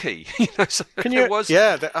the monkey. So Can you? it was.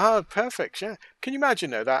 Yeah. Perfect. Yeah. Can you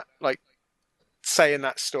imagine though that saying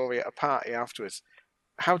that story at a party afterwards?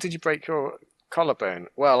 How did you break your collarbone?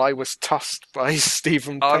 Well, I was tossed by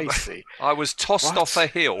Stephen Pacey. I was tossed off a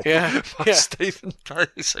hill by Stephen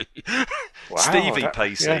Pacey. Wow, Stevie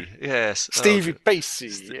Pacey, yes. Stevie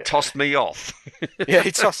Pacey. Tossed me off. Yeah,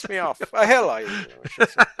 he tossed me off. A hill, I should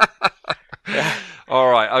say. Yeah. All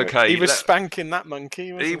right, okay. He was spanking that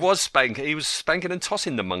monkey. He was spanking and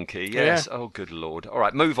tossing the monkey. Yes. Yeah. Oh, good Lord. All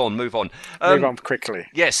right, move on. Move on quickly.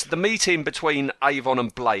 Yes, the meeting between Avon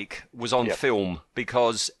and Blake was on film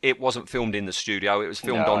because it wasn't filmed in the studio. It was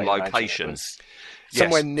filmed on location.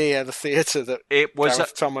 Somewhere near the theatre that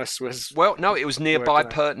Gareth Thomas was. Well, no, it was nearby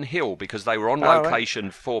Purton Hill because they were on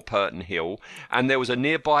location for Purton Hill, and there was a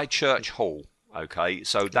nearby church hall. Okay,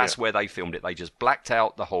 so that's where they filmed it. They just blacked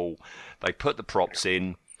out the hall. They put the props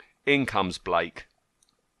in. In comes Blake,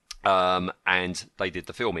 and they did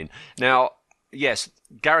the filming. Now, yes,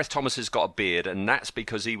 Gareth Thomas has got a beard, and that's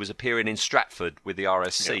because he was appearing in Stratford with the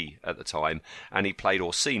RSC at the time, and he played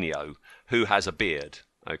Orsino, who has a beard.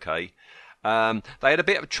 Okay. They had a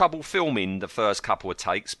bit of trouble filming the first couple of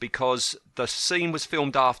takes because the scene was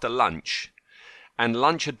filmed after lunch. And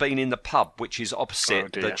lunch had been in the pub, which is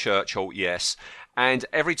opposite the church hall, yes. And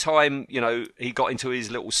every time, he got into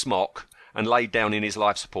his little smock and laid down in his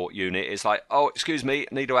life support unit, it's like, oh, excuse me,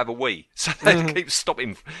 I need to have a wee. So they keep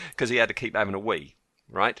stopping because he had to keep having a wee,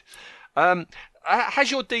 right?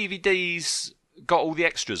 Has your DVDs got all the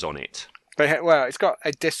extras on it? Well, it's got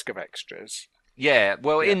a disc of extras. Yeah,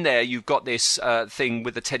 well, in there you've got this thing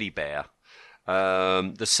with the teddy bear.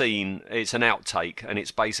 The scene, it's an outtake, and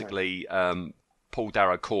it's basically... Paul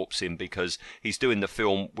Darrow corpsing because he's doing the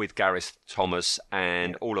film with Gareth Thomas,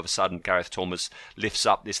 and all of a sudden Gareth Thomas lifts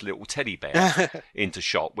up this little teddy bear into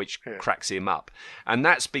shot, which cracks him up. And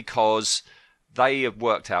that's because they have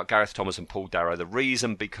worked out, Gareth Thomas and Paul Darrow, the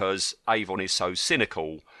reason because Avon is so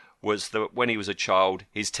cynical was that when he was a child,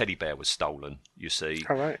 his teddy bear was stolen, you see.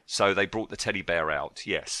 Oh, right. So they brought the teddy bear out,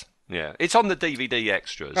 yes. Yeah, it's on the DVD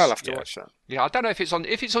extras. I'll have to watch that. Yeah, I don't know if it's on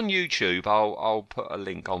YouTube. I'll put a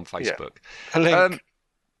link on Facebook. A link.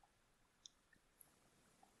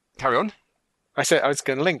 Carry on. I said I was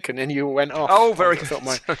going to link, and then you went off. Oh, very good.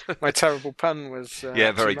 I thought my terrible pun was.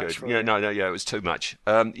 Very good. Yeah, no, it was too much.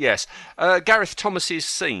 Yes, Gareth Thomas's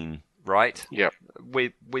scene, right? Yeah.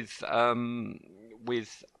 With Avon.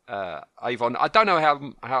 I don't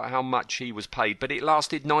know how much he was paid, but it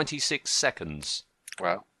lasted 96 seconds.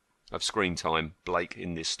 Wow. Of screen time, Blake,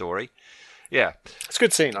 in this story. Yeah. It's a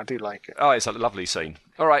good scene. I do like it. Oh, it's a lovely scene.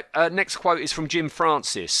 All right. Next quote is from Jim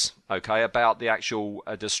Francis, about the actual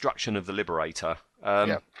destruction of the Liberator.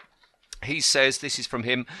 He says, this is from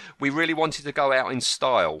him, "We really wanted to go out in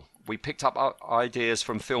style. We picked up ideas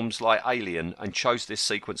from films like Alien and chose this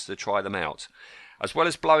sequence to try them out. As well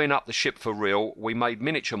as blowing up the ship for real, we made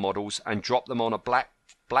miniature models and dropped them on a black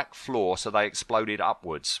floor so they exploded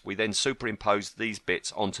upwards. We then superimposed these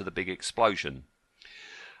bits onto the big explosion.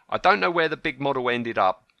 I don't know where the big model ended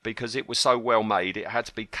up because it was so well made it had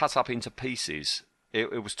to be cut up into pieces.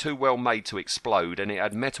 It was too well made to explode, and it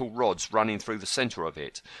had metal rods running through the centre of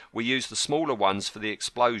it. We used the smaller ones for the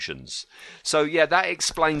explosions." So yeah, that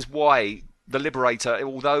explains why the Liberator,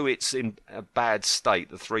 although it's in a bad state,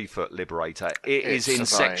 the 3-foot Liberator, it is in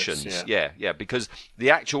survives, sections. Yeah, because the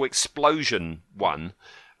actual explosion one,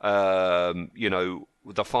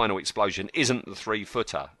 the final explosion isn't the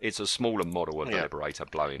 3-footer. It's a smaller model of the Liberator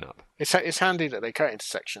blowing up. It's handy that they cut it into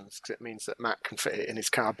sections because it means that Matt can fit it in his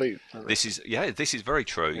car boot. This is very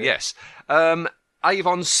true. Yeah. Yes.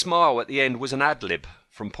 Avon's smile at the end was an ad-lib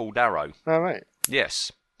from Paul Darrow. Oh, right.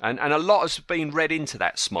 Yes. And a lot has been read into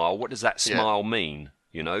that smile. What does that smile mean?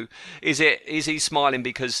 Is he smiling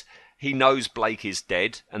because he knows Blake is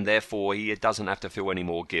dead and therefore he doesn't have to feel any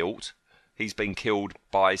more guilt? He's been killed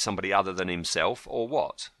by somebody other than himself, or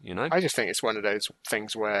what? I just think it's one of those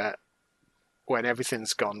things where, when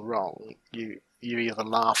everything's gone wrong, you either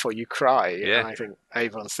laugh or you cry. Yeah. And I think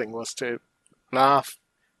Avon's thing was to laugh.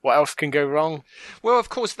 What else can go wrong? Well, of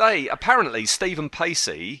course, apparently Stephen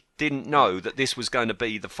Pacey didn't know that this was going to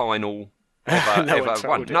be the final ever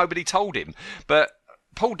one. Nobody told him, but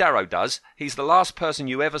Paul Darrow does. He's the last person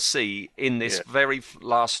you ever see in this very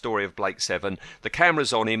last story of Blake 7. The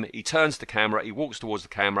camera's on him. He turns the camera. He walks towards the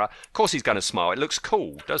camera. Of course he's going to smile. It looks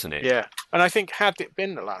cool, doesn't it? Yeah. And I think had it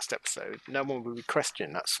been the last episode, no one would be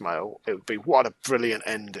questioning that smile. It would be, what a brilliant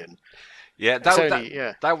ending. Yeah,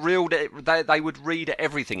 they would read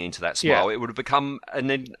everything into that smile. Yeah. It would have become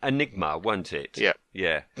an enigma, won't it? Yeah.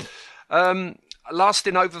 Yeah.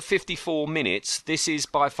 lasting over 54 minutes. This is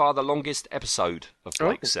by far the longest episode of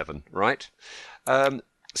Blake 7, right?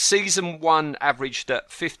 Season 1 averaged at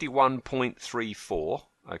 51.34,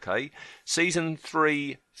 okay? Season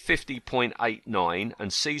 3, 50.89,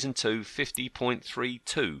 and Season 2,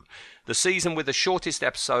 50.32. The season with the shortest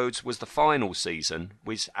episodes was the final season,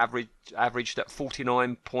 which averaged at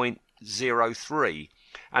 49.03.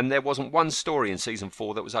 And there wasn't one story in Season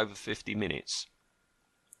 4 that was over 50 minutes.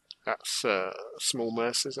 That's small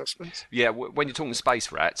mercies, I suppose. Yeah, when you're talking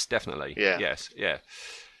space rats, definitely. Yeah. Yes, yeah.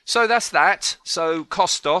 So that's that. So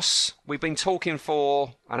Kostos, we've been talking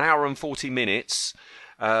for an hour and 40 minutes.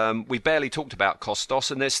 We barely talked about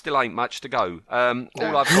Kostos, and there still ain't much to go.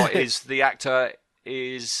 All I've got is the actor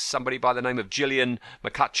is somebody by the name of Gillian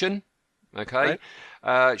McCutcheon. Okay.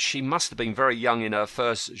 Right. She must have been very young in her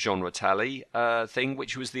first genre tally thing,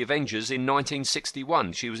 which was the Avengers in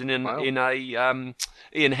 1961. She was in a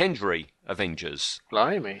Ian Hendry Avengers.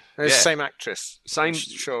 Blimey. It's the same actress. Same. I'm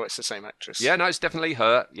sure it's the same actress. Yeah, no, it's definitely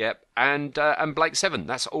her. Yep. And Blake 7.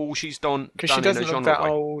 That's all she's done. Because she doesn't look that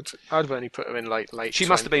old. I'd only put her in late. She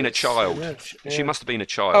must have been a child. Yeah. She must have been a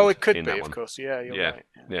child. Oh, it could be, of course. Yeah, you're right.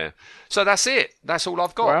 Yeah. So that's it. That's all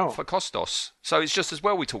I've got for Kostos. So it's just as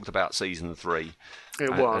well we talked about Season 3. It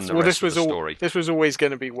was. Well, this was always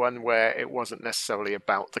going to be one where it wasn't necessarily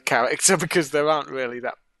about the character, because there aren't really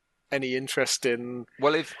any interest in.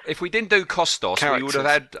 Well, if we didn't do Kostos, we would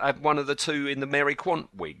have had one of the two in the Mary Quant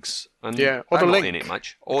wigs, and or the Link in it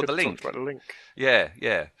much, or the Link. About the Link.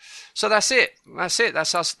 Yeah. So that's it.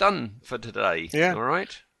 That's us done for today. Yeah. All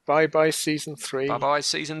right. Bye Season 3. Bye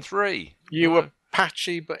Season 3. You were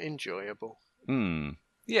patchy but enjoyable.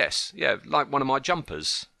 Yes. Yeah. Like one of my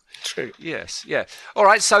jumpers. True. Yes, yeah. All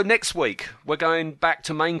right, so next week we're going back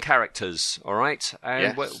to main characters, all right?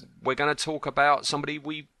 And we're going to talk about somebody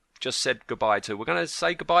we just said goodbye to. We're going to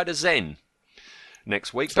say goodbye to Zen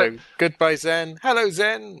next week. So, goodbye, Zen. Hello,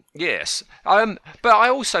 Zen. Yes. But I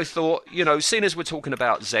also thought, seeing as we're talking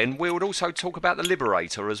about Zen, we would also talk about the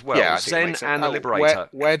Liberator as well. Yeah, Zen and the Liberator.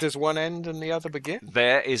 Where does one end and the other begin?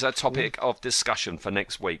 There is a topic of discussion for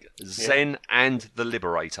next week. Zen and the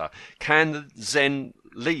Liberator. Can Zen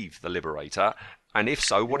leave the Liberator? And if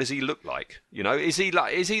so, what does he look like? Is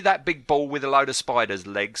he that big ball with a load of spiders'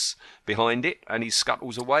 legs behind it, and he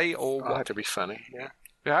scuttles away, or what? That'd be funny. Yeah,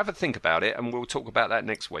 have a think about it, and we'll talk about that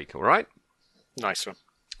next week. All right? Nice one.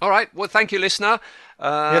 All right. Well, thank you, listener.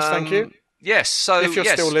 Yes, thank you. Yes. So if you're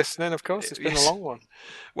still listening, of course, it's been a long one.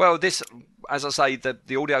 Well, this, as I say,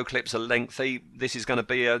 the audio clips are lengthy. This is going to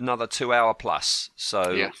be another 2 hour plus.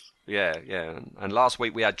 So. Yeah. Yeah. And last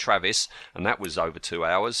week we had Travis, and that was over 2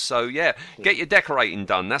 hours. So, get your decorating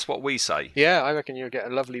done. That's what we say. Yeah, I reckon you'll get a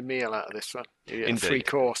lovely meal out of this one. Indeed. A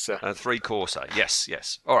 3-courser. A 3-courser,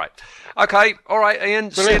 yes. All right. Okay, all right, Ian.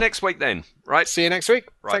 Brilliant. See you next week then. Right? See you next week.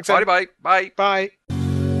 Right. Thanks, Bye. Bye.